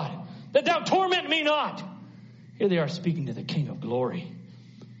by God, that thou torment me not. Here they are speaking to the King of glory.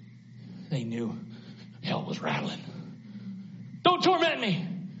 They knew hell was rattling. Don't torment me.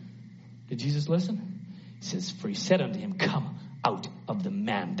 Did Jesus listen? He says, for he said unto him, come out of the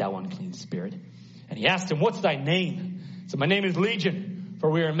man, thou unclean spirit. And he asked him, what's thy name? He said, my name is Legion,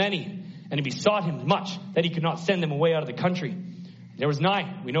 for we are many. And he besought him much that he could not send them away out of the country. There was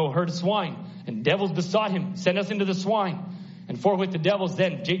nigh, we know, a herd of swine, and devils besought him, send us into the swine. And forthwith the devils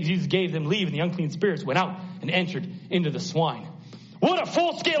then, Jesus gave them leave, and the unclean spirits went out and entered into the swine. What a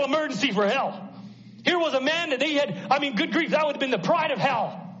full-scale emergency for hell. Here was a man that they had, good grief, that would have been the pride of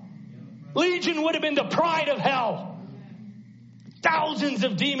hell. Legion would have been the pride of hell. Thousands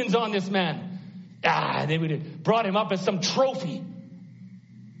of demons on this man. They would have brought him up as some trophy.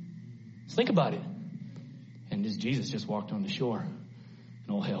 Just think about it. And as Jesus just walked on the shore, and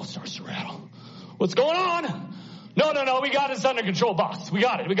all hell starts to rattle. What's going on? No, we got this under control, boss. We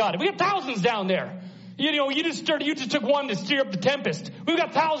got it. We got thousands down there. You just took one to steer up the tempest. We've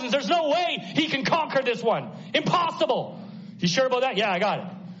got thousands. There's no way he can conquer this one. Impossible. You sure about that? Yeah, I got it.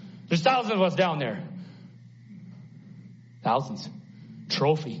 There's thousands of us down there. Thousands.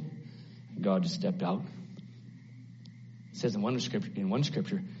 Trophy. And God just stepped out. It says in one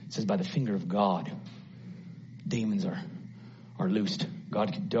scripture, it says by the finger of God, demons are loosed.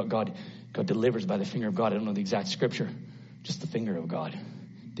 God delivers by the finger of God. I don't know the exact scripture. Just the finger of God.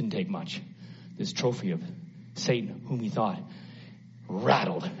 Didn't take much. This trophy of Satan, whom he thought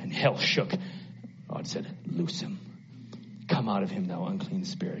rattled and hell shook. God said, loose him. Come out of him, thou unclean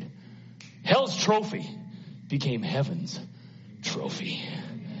spirit. Hell's trophy became heaven's trophy.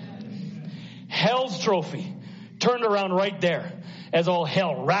 Hell's trophy turned around right there as all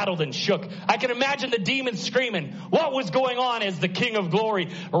hell rattled and shook. I can imagine the demons screaming what was going on as the King of Glory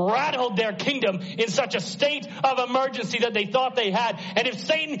rattled their kingdom in such a state of emergency that they thought they had. And if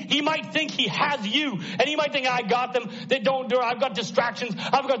Satan, he might think he has you, and he might think, I got them. They don't do it. I've got distractions.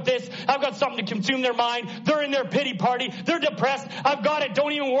 I've got this. I've got something to consume their mind. They're in their pity party. They're depressed. I've got it.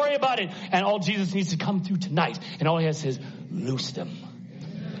 Don't even worry about it. And all Jesus needs to come through tonight. And all he has to say is, loose them.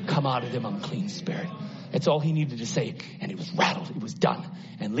 Come out of them, unclean spirit. That's all he needed to say. And it was rattled. It was done.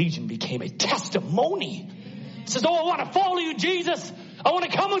 And Legion became a testimony. He says, I want to follow you, Jesus. I want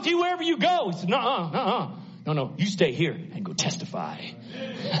to come with you wherever you go. He said, no, you stay here and go testify.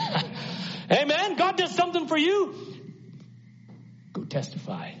 Amen. God does something for you. Go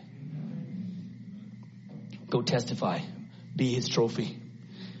testify. Go testify. Be his trophy.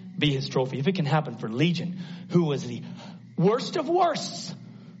 Be his trophy. If it can happen for Legion, who was the worst of worsts,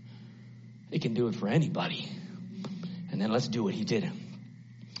 it can do it for anybody. And then let's do what he did.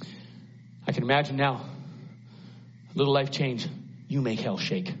 I can imagine now, a little life change. You make hell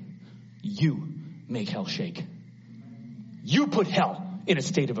shake. You make hell shake. You put hell in a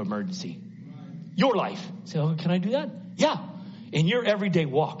state of emergency. Your life. Say, can I do that? Yeah. In your everyday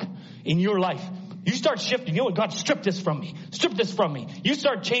walk, in your life, you start shifting. You know what? God, strip this from me. Strip this from me. You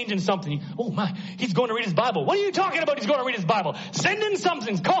start changing something. Oh my, he's going to read his Bible. What are you talking about? He's going to read his Bible. Send in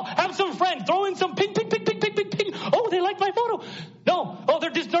something. Call, have some friend. Throw in some ping. Oh, they like my photo. No. Oh, they're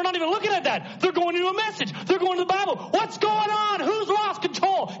not even looking at that. They're going to a message. They're going to the Bible. What's going on? Who's lost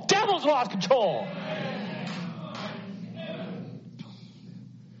control? Devil's lost control.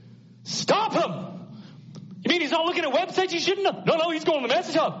 Stop him. You mean he's not looking at websites he shouldn't have? No, he's going to the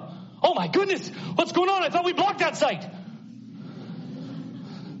message hub. Oh my goodness, what's going on? I thought we blocked that site.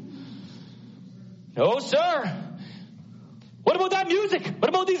 No, sir. What about that music? What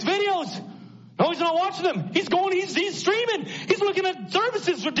about these videos? No, he's not watching them. He's streaming. He's looking at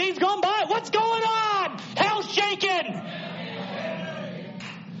services for days gone by. What's going on? Hell's shaking.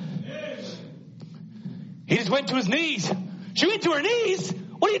 He just went to his knees. She went to her knees?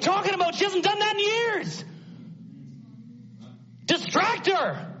 What are you talking about? She hasn't done that in years. Distract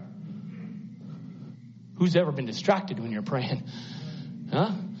her. Who's ever been distracted when you're praying?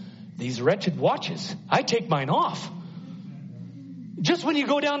 Huh? These wretched watches. I take mine off. Just when you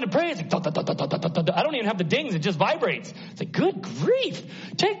go down to pray, it's like, I don't even have the dings. It just vibrates. It's like, good grief.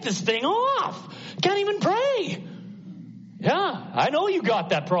 Take this thing off. Can't even pray. Yeah, I know you got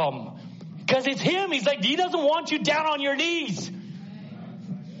that problem. Because it's him. He's like, he doesn't want you down on your knees.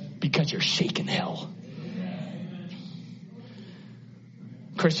 Because you're shaking hell.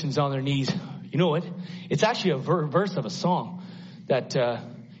 Christians on their knees. You know what? It's actually a verse of a song that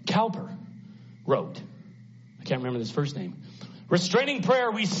Cowper wrote. I can't remember his first name. Restraining prayer,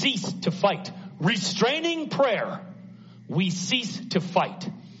 we cease to fight. Restraining prayer, we cease to fight.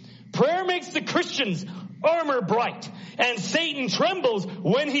 Prayer makes the Christian's armor bright, and Satan trembles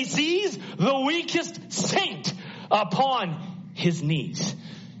when he sees the weakest saint upon his knees.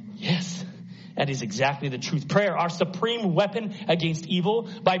 Yes. That is exactly the truth. Prayer, our supreme weapon against evil.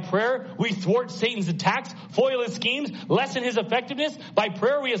 By prayer, we thwart Satan's attacks, foil his schemes, lessen his effectiveness. By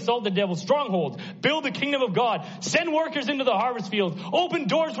prayer, we assault the devil's strongholds, build the kingdom of God, send workers into the harvest fields, open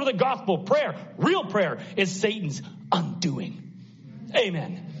doors for the gospel. Prayer, real prayer, is Satan's undoing.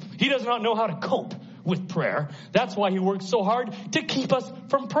 Amen. He does not know how to cope with prayer. That's why he works so hard to keep us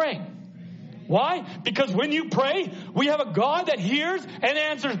from praying. Why? Because when you pray, we have a God that hears and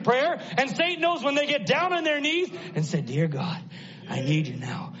answers prayer. And Satan knows when they get down on their knees and say, dear God, I need you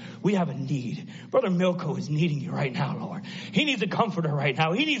now. We have a need. Brother Milko is needing you right now, Lord. He needs a comforter right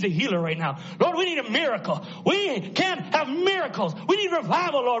now. He needs a healer right now. Lord, we need a miracle. We can't have miracles. We need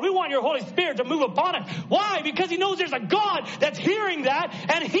revival, Lord. We want your Holy Spirit to move upon it. Why? Because he knows there's a God that's hearing that,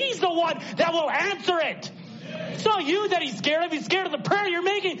 and he's the one that will answer it. It's not you that he's scared of. He's scared of the prayer you're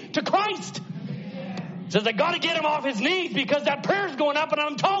making to Christ. He says, I got to get him off his knees because that prayer's going up and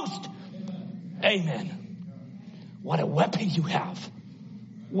I'm toast. Amen. What a weapon you have.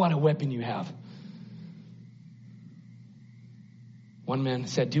 What a weapon you have. One man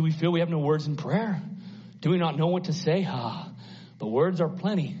said, do we feel we have no words in prayer? Do we not know what to say? The words are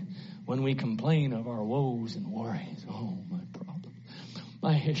plenty when we complain of our woes and worries. Oh, my problems,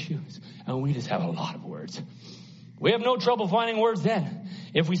 my issues. And we just have a lot of words. We have no trouble finding words then.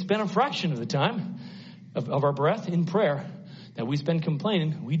 If we spend a fraction of the time of our breath in prayer that we spend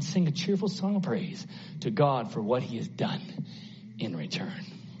complaining, we'd sing a cheerful song of praise to God for what he has done in return.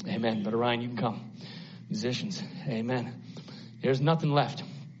 Amen. Brother Ryan, you can come. Musicians, amen. There's nothing left.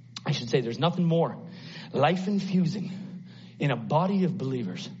 I should say there's nothing more life infusing in a body of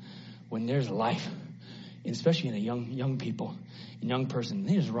believers when there's life, especially in a young people, a young person.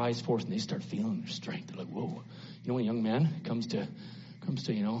 They just rise forth and they start feeling their strength. They're like, whoa. You know, when a young man comes to,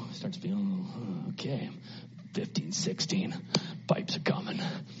 starts feeling, okay, I'm 15, 16, pipes are coming,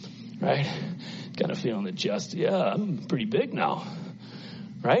 right? Kind of feeling the chest. Yeah, I'm pretty big now,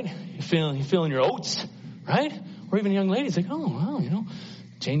 right? You're feeling your oats, right? Or even young ladies like, oh, wow,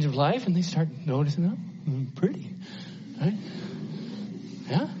 change of life, and they start noticing, oh, I'm pretty, right?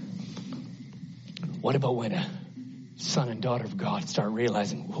 Yeah? What about when a son and daughter of God start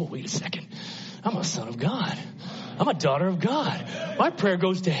realizing, whoa, wait a second, I'm a son of God. I'm a daughter of God. My prayer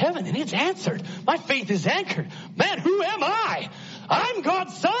goes to heaven and it's answered. My faith is anchored. Man, who am I? I'm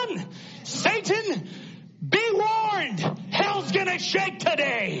God's son. Satan, be warned. Hell's gonna shake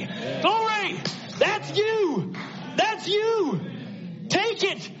today. Glory. That's you. That's you. Take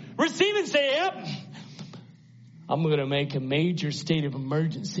it. Receive it. Say, yep. I'm going to make a major state of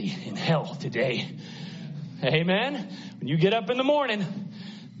emergency in hell today. Amen. When you get up in the morning,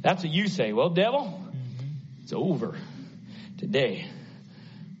 that's what you say. Well, devil, it's over today.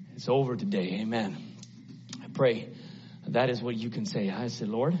 It's over today. Amen. I pray that is what you can say. I said,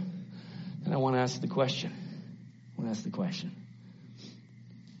 Lord, and I want to ask the question.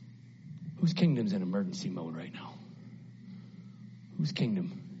 Whose kingdom's in emergency mode right now? Whose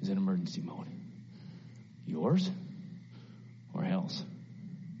kingdom is in emergency mode? Yours or hell's?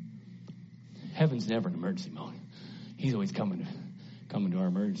 Heaven's never in emergency mode. He's always coming to our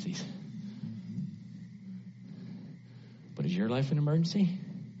emergencies. But is your life an emergency?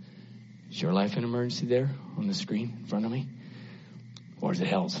 Is your life an emergency there on the screen in front of me? Or is it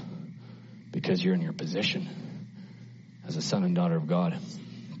hell's? Because you're in your position as a son and daughter of God. I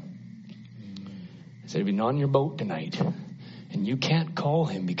said, if you're not on your boat tonight and you can't call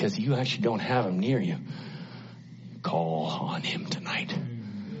him because you actually don't have him near you, call on him tonight.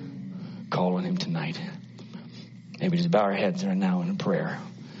 Call on him tonight. Maybe just bow our heads right now in a prayer.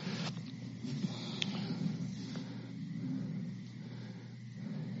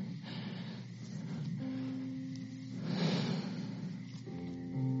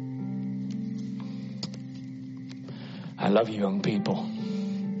 I love you, young people.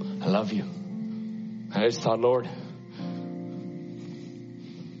 I love you. I just thought, Lord,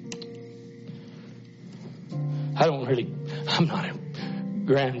 I'm not a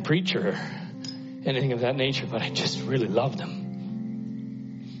grand preacher or anything of that nature, but I just really love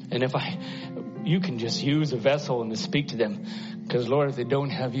them. And you can just use a vessel and to speak to them, because Lord, if they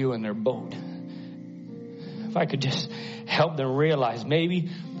don't have you in their boat, if I could just help them realize, maybe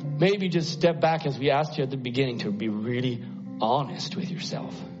just step back as we asked you at the beginning to be really honest with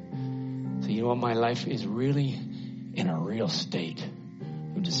yourself. So you know what, my life is really in a real state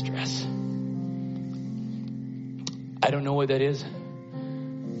of distress. I don't know what that is.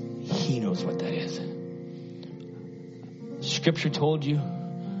 He knows what that is. Scripture told you,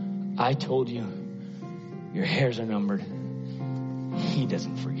 I told you, your hairs are numbered. He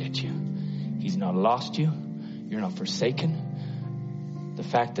doesn't forget you. He's not lost you. You're not forsaken. The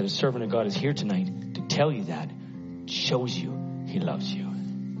fact that a servant of God is here tonight to tell you that shows you he loves you.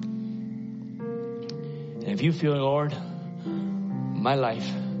 And if you feel, Lord, my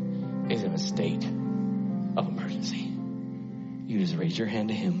life is in a state of emergency, you just raise your hand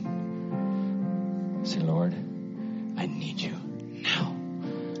to him. Say, Lord, I need you now.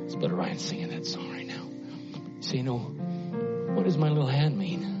 It's Brother Ryan singing that song right now. Say, you know, what does my little hand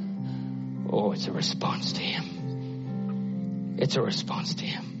mean? Oh, it's a response to him. It's a response to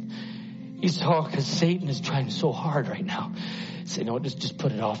him. You saw, because Satan is trying so hard right now. Say, no, just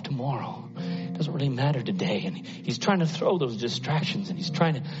put it off tomorrow. It doesn't really matter today. And he's trying to throw those distractions, and he's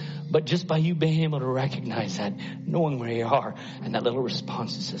trying to, but just by you being able to recognize that, knowing where you are, and that little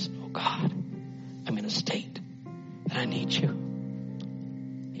response that says, oh God, I'm in a state and I need you.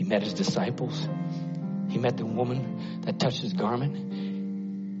 He met his disciples. He met the woman that touched his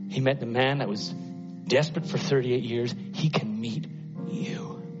garment. He met the man that was desperate for 38 years. He can meet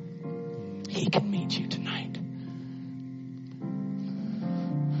you. He can meet you tonight.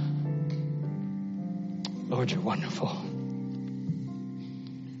 Lord, you're wonderful.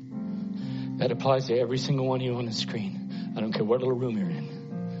 That applies to every single one of you on the screen. I don't care what little room you're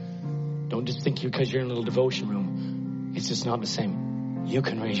in. Don't just think because you're in a little devotion room, it's just not the same. You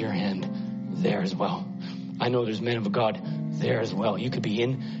can raise your hand there as well. I know there's men of God there as well. You could be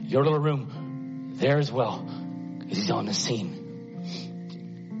in your little room there as well, because he's on the scene.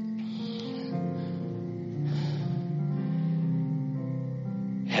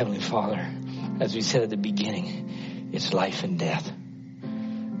 Heavenly Father, as we said at the beginning, it's life and death.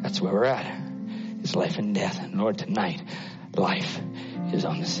 That's where we're at. It's life and death. And Lord, tonight, life is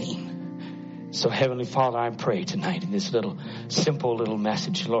on the scene. So Heavenly Father, I pray tonight in this little, simple little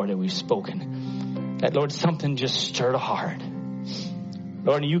message, Lord, that we've spoken, that Lord, something just stirred a heart.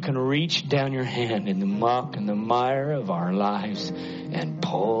 Lord, you can reach down your hand in the muck and the mire of our lives and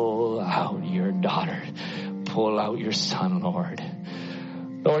pull out your daughter, pull out your son, Lord.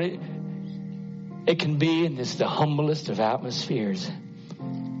 Lord, it can be in this, the humblest of atmospheres,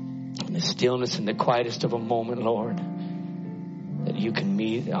 in the stillness and the quietest of a moment, Lord, that you can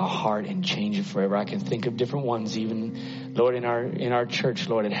meet a heart and change it forever. I can think of different ones, even, Lord, in our church,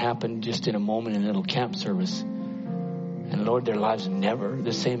 Lord, it happened just in a moment in a little camp service. And Lord, their lives are never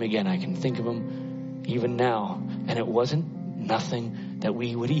the same again. I can think of them even now. And it wasn't nothing that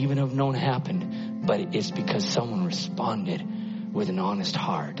we would even have known happened, but it's because someone responded with an honest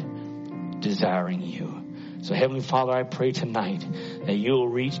heart, desiring you. So Heavenly Father, I pray tonight that you will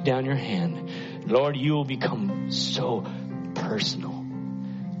reach down your hand. Lord, you will become so personal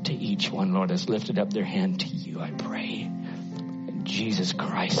to each one, Lord, that's lifted up their hand to you, I pray. In Jesus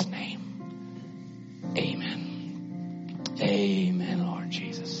Christ's name, amen. Amen, Lord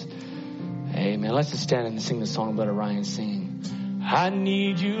Jesus. Amen. Let's just stand and sing the song Brother Ryan singing. I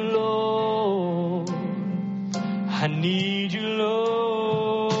need you, Lord. I need you,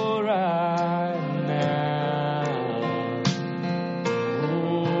 Lord, right now.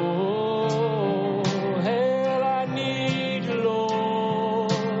 Oh, hell, I need you,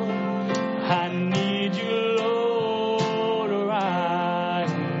 Lord. I need you, Lord, right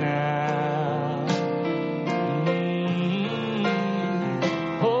now.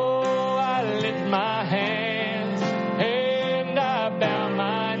 Oh, I lift my hands and I bow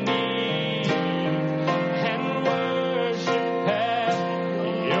my knees and worship at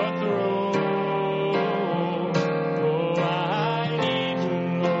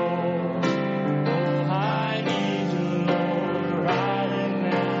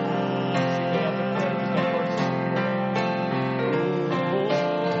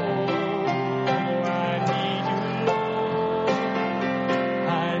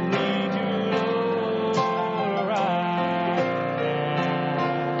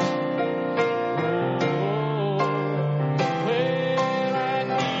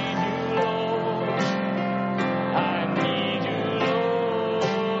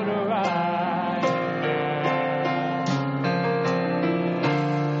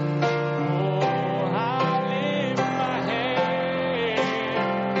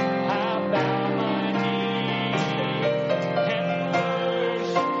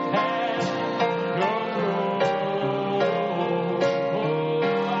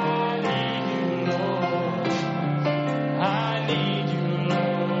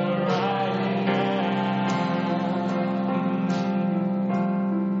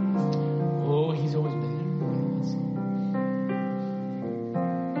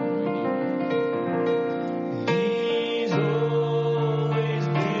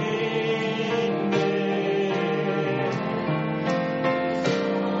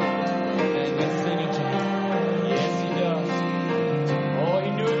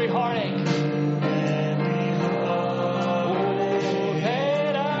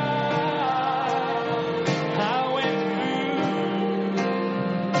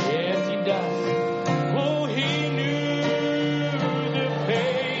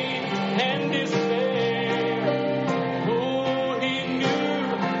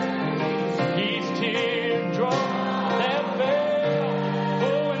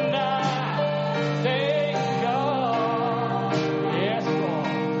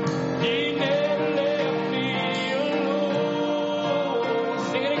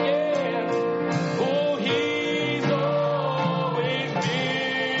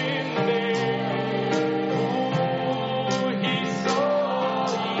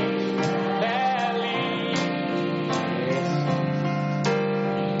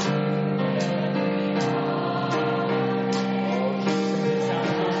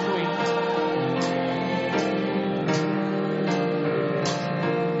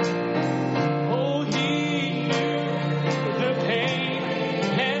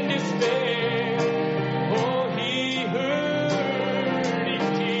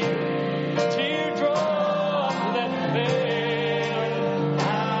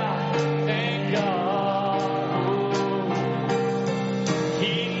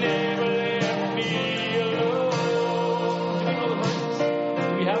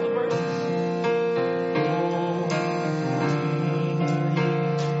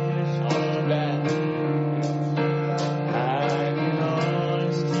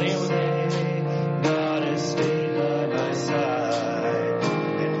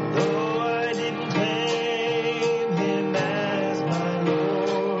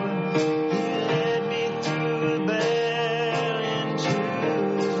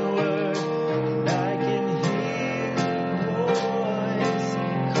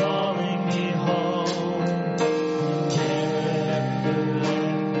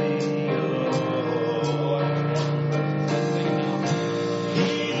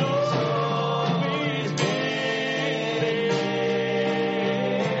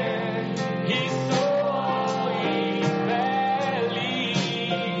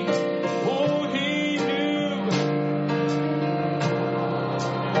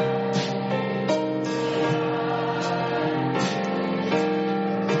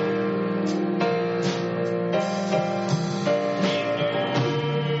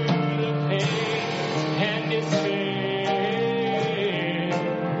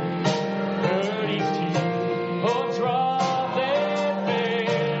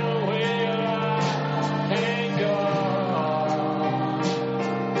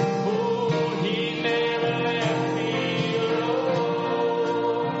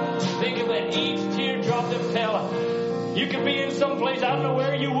let each teardrop that fell. You could be in some place, I don't know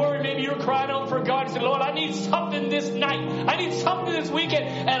where you were, maybe you were crying out for God. You said, Lord, I need something this night. I need something this weekend.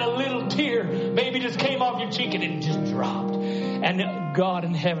 And a little tear maybe just came off your cheek and it just dropped. And God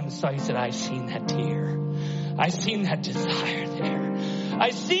in heaven saw you, said, I seen that tear. I seen that desire there.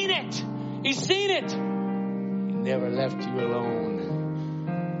 I seen it. He's seen it. He never left you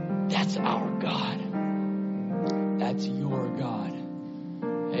alone. That's our God. That's your God.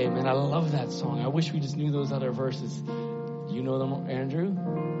 Amen. I love that song. I wish we just knew those other verses. You know them, Andrew?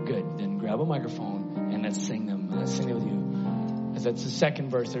 Good. Then grab a microphone and let's sing them. Let's sing it with you. As that's the second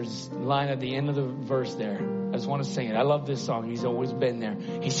verse. There's a line at the end of the verse there. I just want to sing it. I love this song. He's always been there.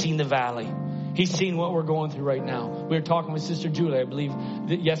 He's seen the valley. He's seen what we're going through right now. We were talking with Sister Julie, I believe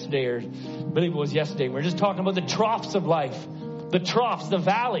yesterday, or I believe it was yesterday. We were just talking about the troughs of life. The troughs, the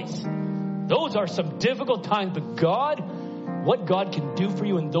valleys. Those are some difficult times. But God, what God can do for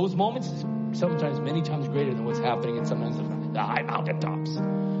you in those moments is sometimes many times greater than what's happening in sometimes the high mountaintops.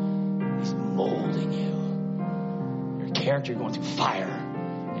 He's molding you. Your character going through fire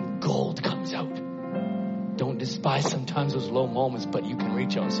and gold comes out. Don't despise sometimes those low moments, but you can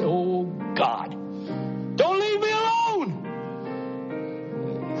reach out and say, oh God, don't leave me alone.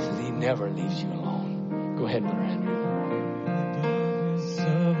 He says he never leaves you alone. Go ahead, Brother Andrew.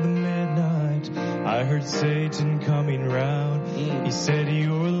 Of the midnight, I heard Satan coming round. He said,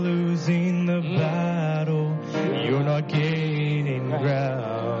 you're losing the battle. You're not gaining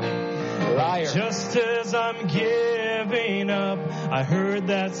ground. Liar. Just as I'm giving up, I heard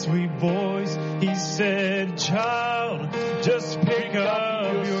that sweet voice. He said, child, just pick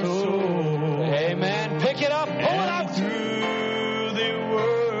up your soul. Amen. Pick it up. Pull it out. Through the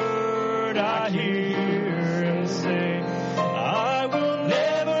word I hear him say, I will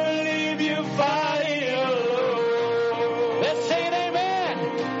never leave you fighting alone. Let's say it, amen.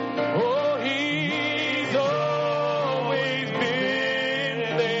 Oh, he's always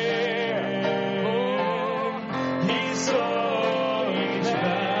been there. Oh, he saw each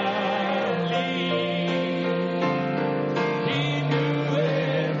valley. He knew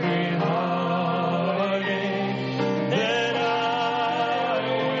every heartache that I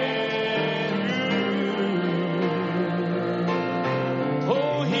went through.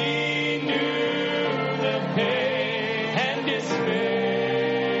 Oh, he knew the pain and despair.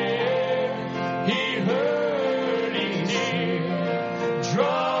 He heard each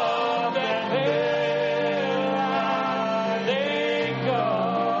teardrop that fell. I thank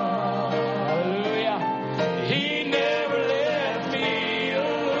God. Hallelujah. He never left me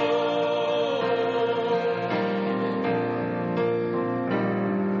alone.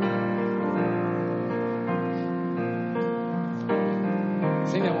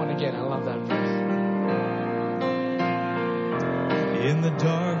 Sing that one again. I love that verse. In the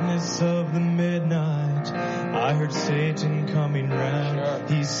darkness of the midnight, I heard Satan coming round. Sure.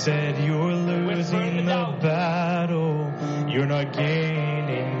 He said, you're losing the battle. You're not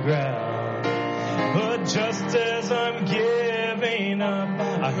gaining ground. But just as I'm giving up,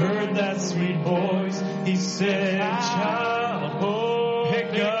 I heard that sweet voice. He said, child,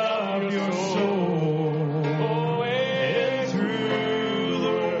 pick up your soul. And through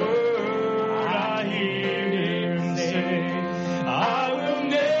the word I hear him say, I will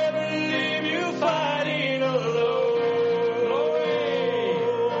never leave you fighting alone.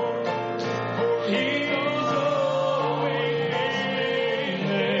 He's always been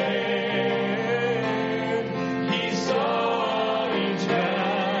there. He saw each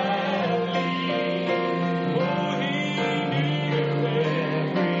valley. Oh, he knew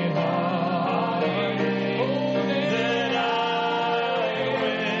every heartache that I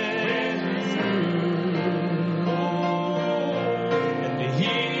went through. And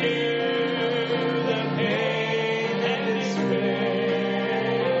he knew the pain and despair.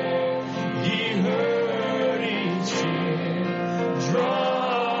 He heard each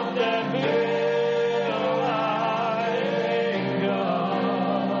teardrop that fell. I thank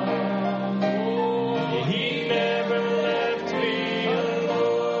God. He never left me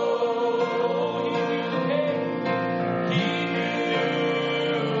alone. He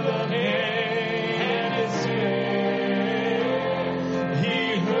knew the pain and despair. He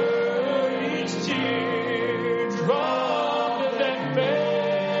heard each teardrop that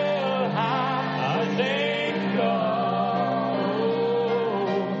fell. I thank God.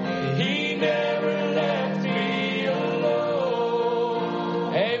 He never left me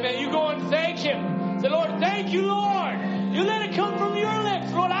alone. Amen. You go and thank him. Say, Lord, thank you, Lord. You let it come from your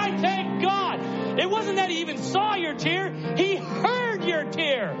lips. Lord, I thank God. It wasn't that he even saw your tear. He heard your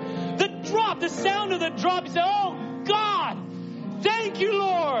tear. The drop, the sound of the drop. You say, oh, God, thank you,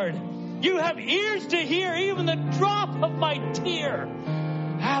 Lord. You have ears to hear even the drop of my tear.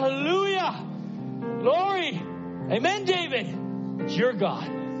 Hallelujah. Glory. Amen, David. It's your God.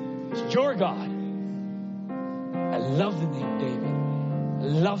 It's your God. I love the name David. I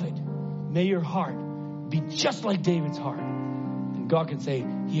love it. May your heart be just like David's heart. And God can say,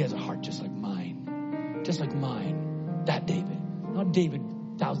 he has a heart just like mine. Just like mine. That David. Not David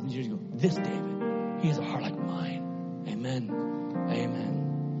thousands of years ago. This David. He has a heart like mine. Amen.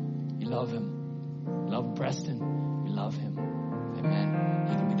 Amen. You love him. You love Preston. You love him. Amen.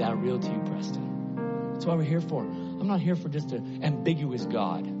 He can be that real to you, Preston. That's what we're here for. I'm not here for just an ambiguous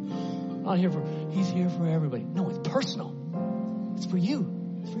God. I'm not here for, he's here for everybody. No, it's personal. It's for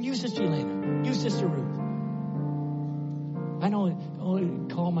you. It's for you, Sister Elena. You, Sister Ruth. I know,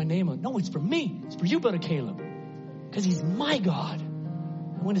 call my name. No, it's for me. It's for you, Brother Caleb. Because he's my God.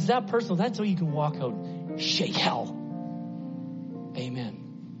 And when it's that personal, that's how you can walk out and shake hell. Amen.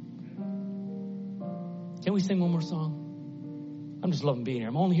 Can we sing one more song? I'm just loving being here.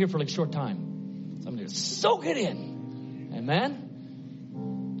 I'm only here for like a short time. So I'm going to soak it in. Amen. I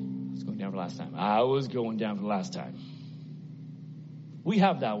was going down for the last time. I was going down for the last time. We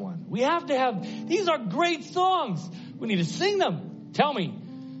have that one. We have to have, these are great songs. We need to sing them. Tell me.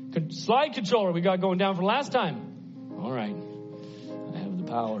 Slide controller we got going down for the last time. All right. I have the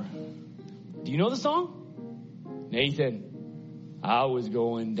power. Do you know the song? Nathan, I was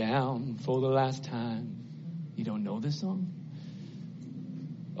going down for the last time. You don't know this song?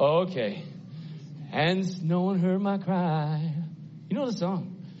 Okay. And no one heard my cry. You know the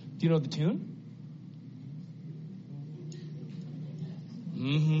song. Do you know the tune?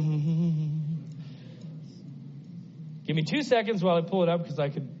 Mm-hmm. Give me 2 seconds while I pull it up because I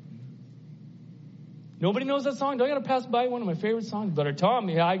could. Nobody knows that song? Do I got to pass by one of my favorite songs? Brother Tom,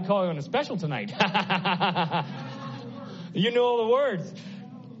 yeah, I'd call you on a special tonight. You know all the words.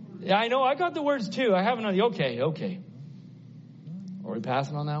 Yeah, I know. I got the words too. I haven't. Okay. Are we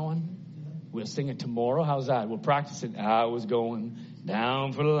passing on that one? We'll sing it tomorrow. How's that? We'll practice it. I was going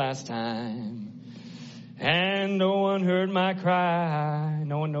down for the last time, and no one heard my cry.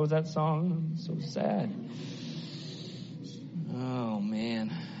 No one knows that song. I'm so sad. Oh,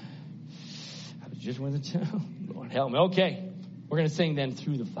 man. I just went to town. Lord help me. Okay. We're going to sing then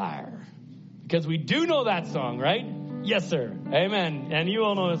Through the Fire. Because we do know that song, right? Yes, sir. Amen. And you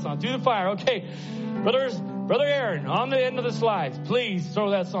all know that song. Through the Fire. Okay. Brother Aaron, on the end of the slides, please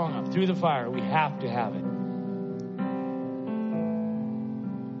throw that song up. Through the Fire. We have to have it.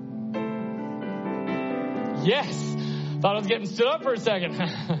 Yes. Thought I was getting stood up for a second.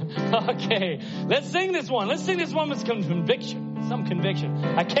 Okay. Let's sing this one. Let's sing this one with some conviction. Some conviction.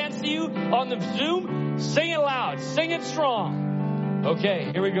 I can't see you on the Zoom. Sing it loud. Sing it strong.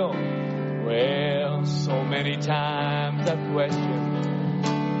 Okay. Here we go. Well, so many times I've questioned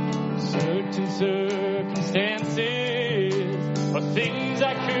certain circumstances or things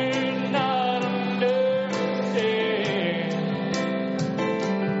I could not understand.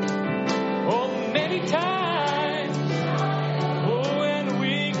 Oh, many times, when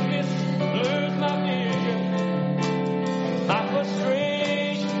weakness blurs my vision, my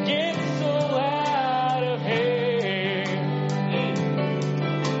frustration gets so out of hand.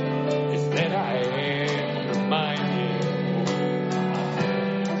 It's that I am reminded.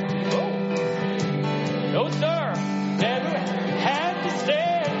 No, sir, never had to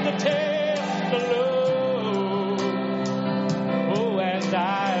stand the test alone. Oh, as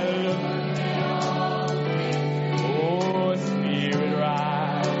I look, oh, Spirit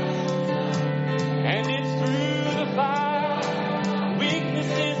rise, and it's through the fire, weakness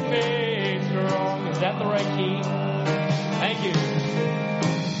is made strong. Is that the right key? Thank you.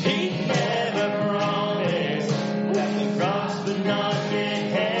 He never promised that the cross would not get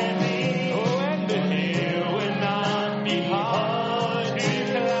heavy. Oh, and the hill would not be hard to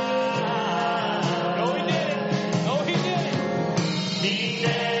climb. No, he didn't. No, he didn't. He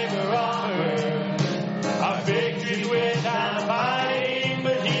never offered our victories without fighting,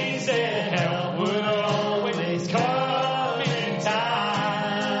 but he said help would always come in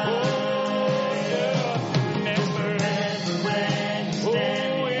time. Oh, yeah. Never when you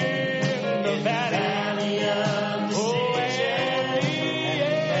stand in the valley of decision, and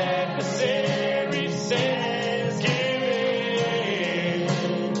the adversary says give in.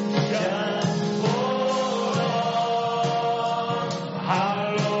 Just hold on.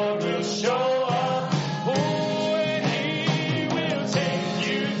 Our Lord will show up. Oh, and he will take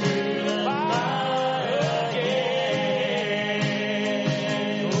you through the fire again.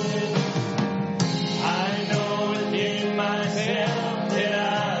 I know within myself that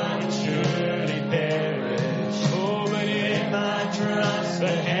I would surely perish. Oh, but in my trust, the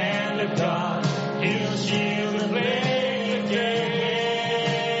hand of God, He'll shield the flame again.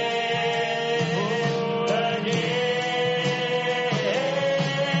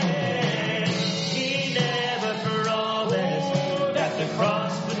 He never promised that the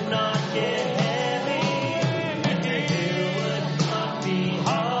cross would not get heavy, and the hill would not be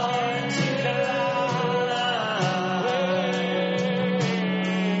hard to climb.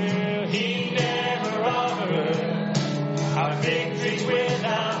 He never offered our victories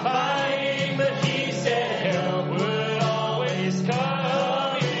without fighting, but He said help would always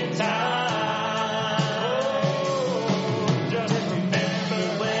come in time. Just remember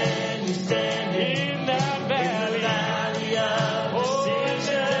when you stand in that valley of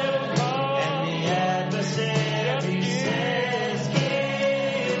decision, and the adversary says,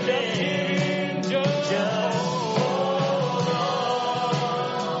 give in, just hold on.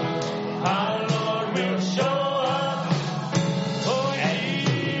 Our Lord will show up, and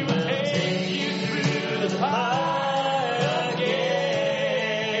He will take you through the fire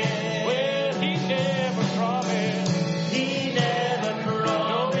again. Well, He never promised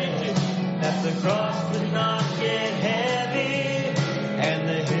that the cross would not get heavy, and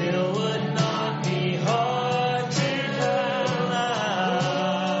the hill would not be hard to climb.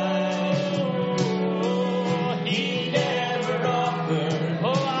 He never offered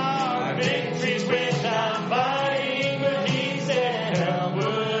our victories without fighting, but He said help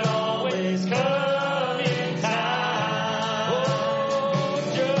would always come in time.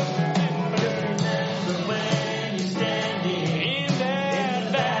 Just remember when you're standing in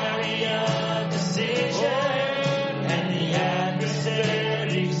that valley of decision, and the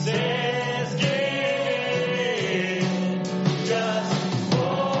adversary says, give in, just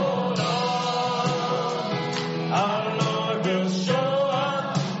hold on. Our Lord will show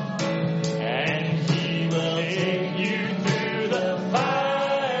up, and He will take you through the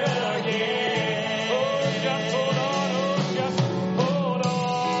fire again. Oh, just hold on,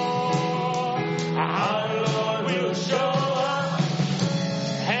 Our Lord will show up,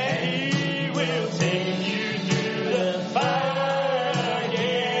 and He will take you through the fire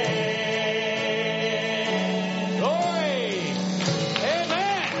again. Glory.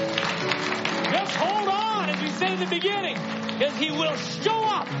 Amen. Just hold on, as we said in the beginning, because He will show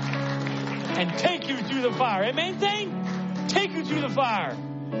up and take you through the fire. Amen, thing? Take you through the fire.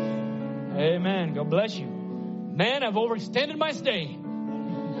 Amen. God bless you. Man, I've overextended my stay.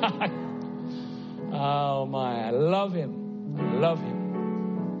 Oh, my. I love Him. I love Him.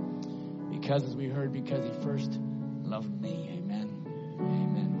 Because, as we heard, because He first loved me. Amen.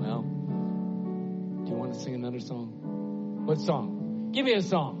 Amen. Well, do you want to sing another song? What song? Give me a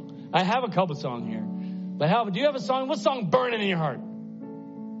song. I have a couple songs here. But do you have a song? What song burning in your heart?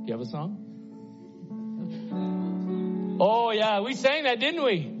 Do you have a song? Oh, yeah. We sang that, didn't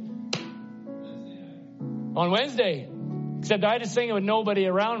we? On Wednesday. Except I had to sing it with nobody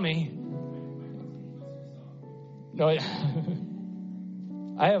around me. No,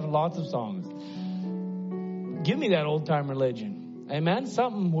 I have lots of songs. Give me that old time religion. Amen.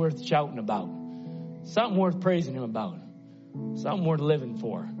 Something worth shouting about. Something worth praising Him about. Something worth living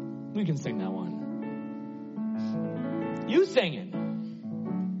for. We can sing that one. You sing it.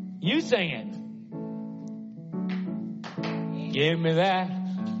 You sing it. Give me that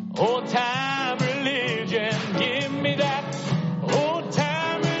old time religion. Give me that old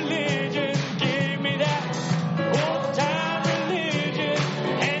time religion. Give me that old time religion.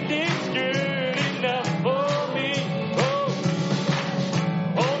 And it's good enough for me. Oh,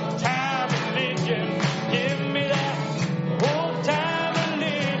 old time religion. Give me that old time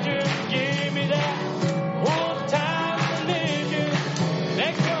religion. Give me that old time religion.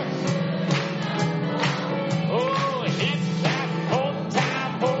 Next verse. Oh, it's that old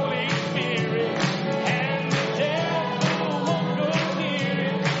time Holy Spirit, and the devil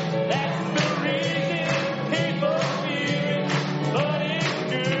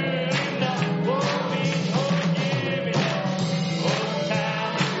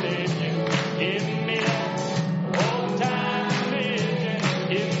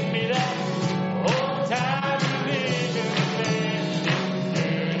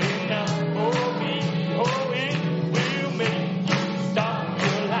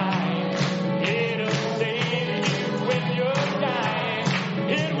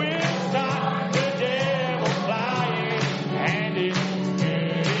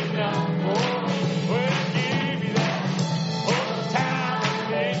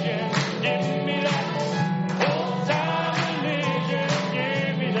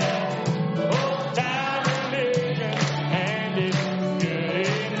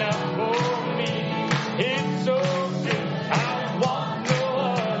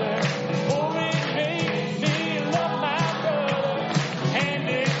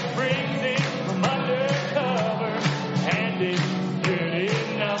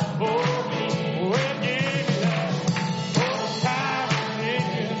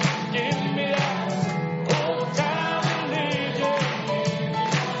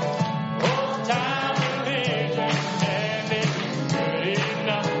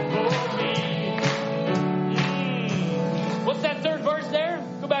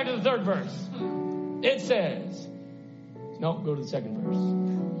back to the third verse. It says, no, go to the second verse.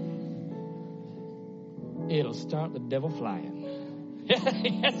 It'll start the devil flying.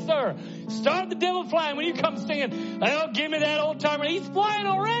 Yes, sir. Start the devil flying when you come singing, oh, give me that old timer. He's flying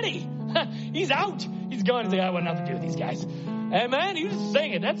already. He's out. He's gone. He's like, I want nothing to do with these guys. Amen. You just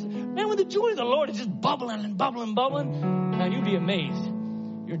sing it. Man, when the joy of the Lord is just bubbling and bubbling and bubbling, man, you'd be amazed.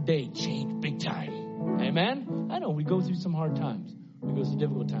 Your day changed big time. Amen. I know we go through some hard times. We go through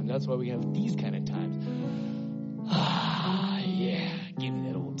difficult times. That's why we have these kind of times. Yeah. Give me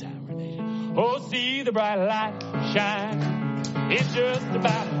that old timer. Oh, see the bright light shine. It's just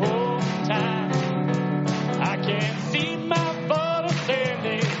about home time. I can see my father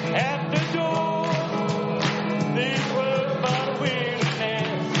standing at the door. This was but a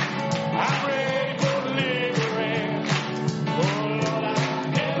witness. I'm ready for deliverance. Oh Lord, I've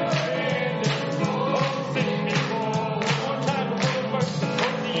never been this low. Oh, send me more. One more time before the verse. Oh,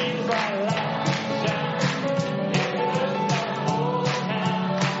 see the bright light shine. It's just about home time.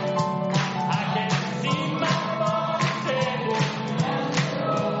 I can see my father standing.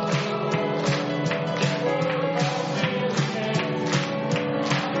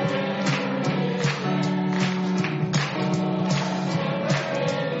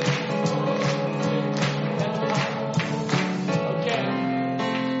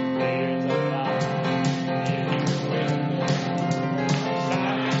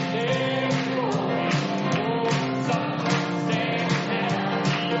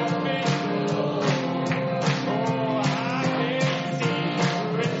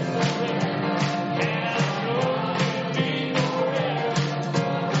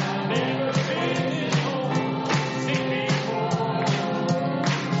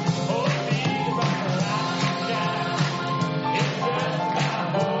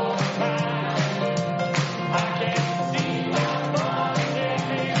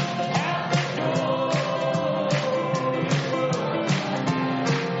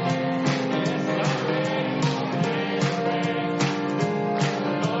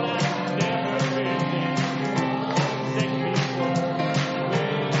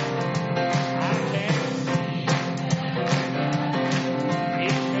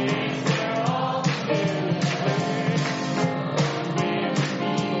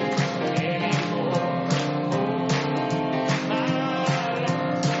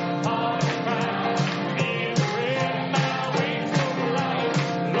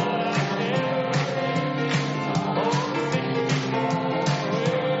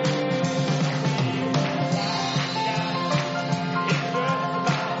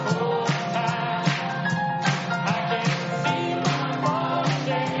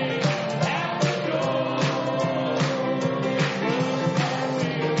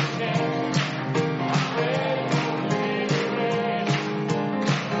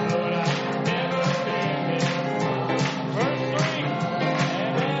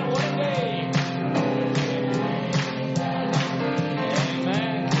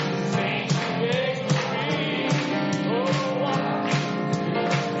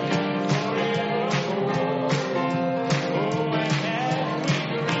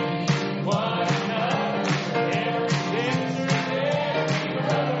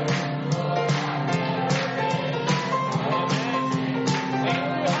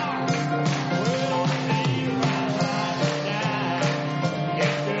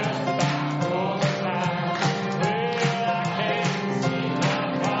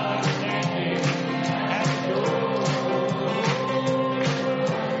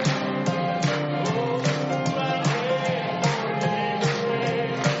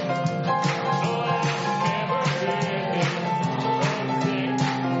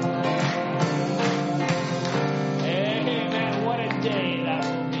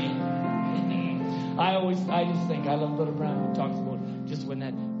 I just think, I love Brother Brown who talks about just when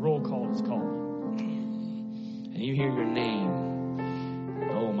that roll call is called. And you hear your name.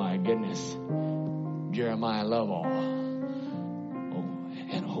 Oh my goodness. Jeremiah Lovell. Oh,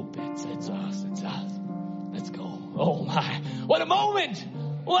 and hope it's us. Let's go. Oh my. What a moment.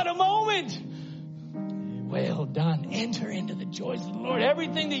 What a moment. Well done. Enter into the joys of the Lord.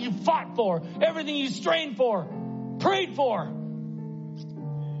 Everything that you fought for, everything you strained for, prayed for,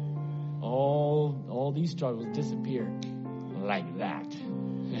 all these struggles disappear like that.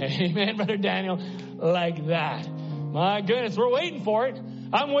 Amen, Brother Daniel, like that. My goodness, we're waiting for it.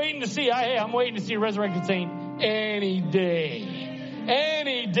 I'm waiting to see a resurrected saint any day.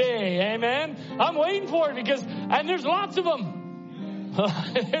 Any day, amen. I'm waiting for it and there's lots of them.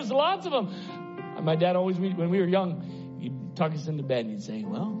 There's lots of them. My dad always, when we were young, he'd tuck us into bed and he'd say,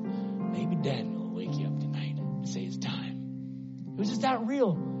 well, maybe Daniel will wake you up tonight and say it's time. It was just that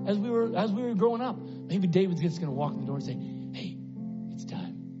real. as we were growing up. Maybe David's just going to walk in the door and say, hey, it's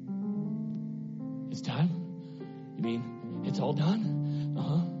time. It's time? You mean it's all done?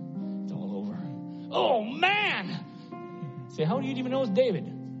 Uh-huh. It's all over. Oh, man! Say, how do you even know it's David?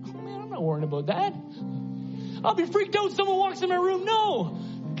 Oh, man, I'm not worrying about that. I'll be freaked out if someone walks in my room. No,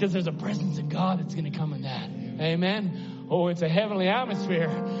 because there's a presence of God that's going to come in that. Amen. Oh, it's a heavenly atmosphere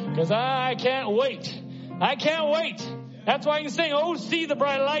because I can't wait. I can't wait. That's why I can sing, oh, see the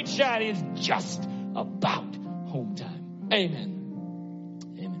bright light shine. It's just about home time. Amen.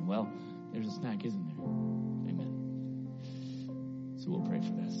 Amen. Well, there's a snack, isn't there? Amen. So we'll pray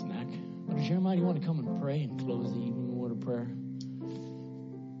for that snack. Brother Jeremiah, do you want to come and pray and close the evening with a word of prayer?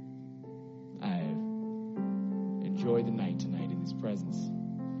 I've enjoyed the night tonight in His presence.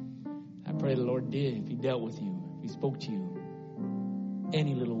 I pray the Lord did. If He dealt with you, if He spoke to you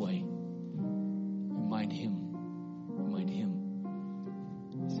any little way, remind Him. Remind Him.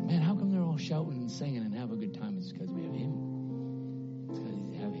 He said, man, how come they're all shouting and singing and have a good time? It's because we have Him. It's because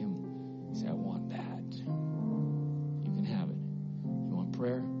we have Him. Say, I want that. You can have it. You want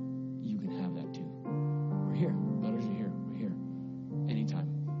prayer? You can have that too. We're here. Brothers are here. We're here. Anytime.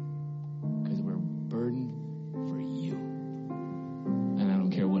 Because we're burdened for you. And I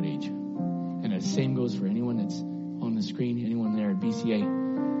don't care what age. And the same goes for anyone that's on the screen, anyone there at BCA.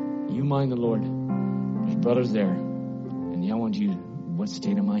 You mind the Lord. There's brothers there. And I want you, what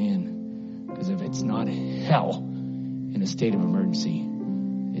state am I in? Because if it's not hell in a state of emergency,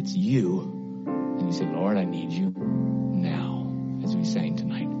 it's you. And you say, Lord, I need you now. As we sang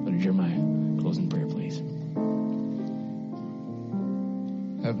tonight. Brother Jeremiah, closing prayer, please.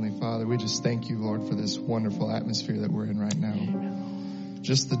 Heavenly Father, we just thank you, Lord, for this wonderful atmosphere that we're in right now. Amen.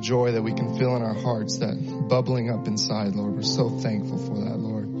 Just the joy that we can feel in our hearts, that bubbling up inside, Lord. We're so thankful for that,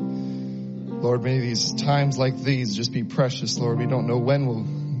 Lord. Lord, may these times like these just be precious, Lord. We don't know when we'll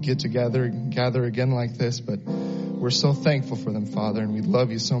get together, gather again like this, but we're so thankful for them, Father, and we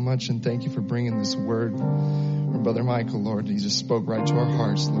love you so much, and thank you for bringing this word from Brother Michael, Lord. He just spoke right to our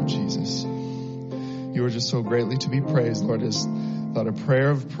hearts, Lord Jesus. You are just so greatly to be praised, Lord. As thought a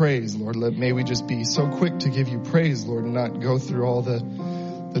prayer of praise, Lord. May we just be so quick to give you praise, Lord, and not go through all the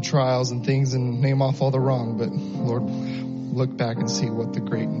trials and things and name off all the wrong, but Lord, look back and see what the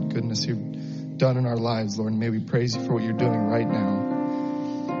great and goodness you've done in our lives, Lord, and may we praise you for what you're doing right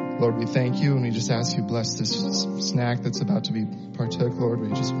now. Lord, we thank you, and we just ask you bless this snack that's about to be partook, Lord. We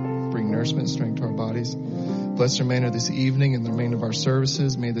just bring nourishment and strength to our bodies. Bless the remainder of this evening and the remainder of our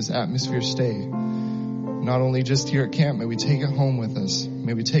services. May this atmosphere stay. Not only just here at camp, may we take it home with us.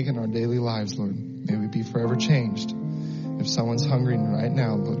 May we take it in our daily lives, Lord. May we be forever changed. If someone's hungry right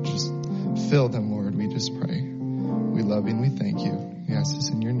now, Lord, just fill them, Lord. We just pray. We love you and we thank you. We ask this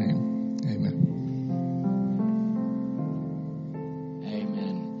in your name. Amen.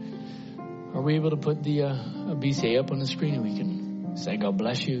 Are we able to put the BCA up on the screen and we can say God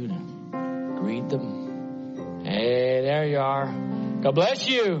bless you and greet them? Hey, there you are. God bless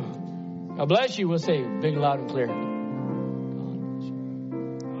you. God bless you. We'll say big, loud, and clear. God bless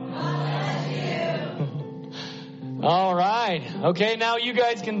you. All right. Okay, now you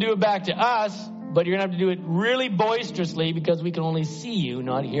guys can do it back to us, but you're going to have to do it really boisterously because we can only see you,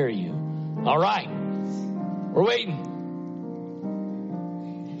 not hear you. All right. We're waiting.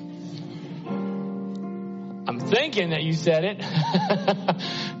 I'm thinking that you said it.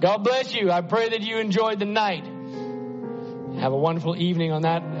 God bless you. I pray that you enjoyed the night. Have a wonderful evening on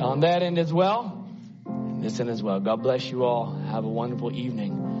that end as well. And this end as well. God bless you all. Have a wonderful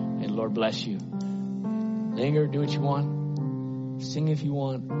evening. And Lord bless you. Linger, do what you want. Sing if you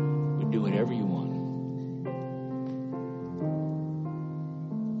want. We'll do whatever you want.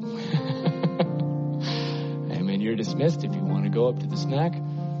 Amen. You're dismissed if you want to go up to the snack.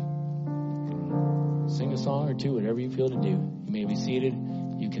 Sing a song or two, whatever you feel to do. You may be seated.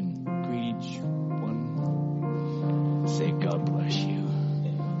 You can greet each one. Say, God bless you.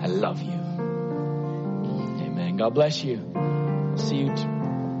 I love you. Amen. God bless you. See you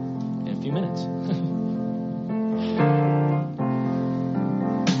in a few minutes.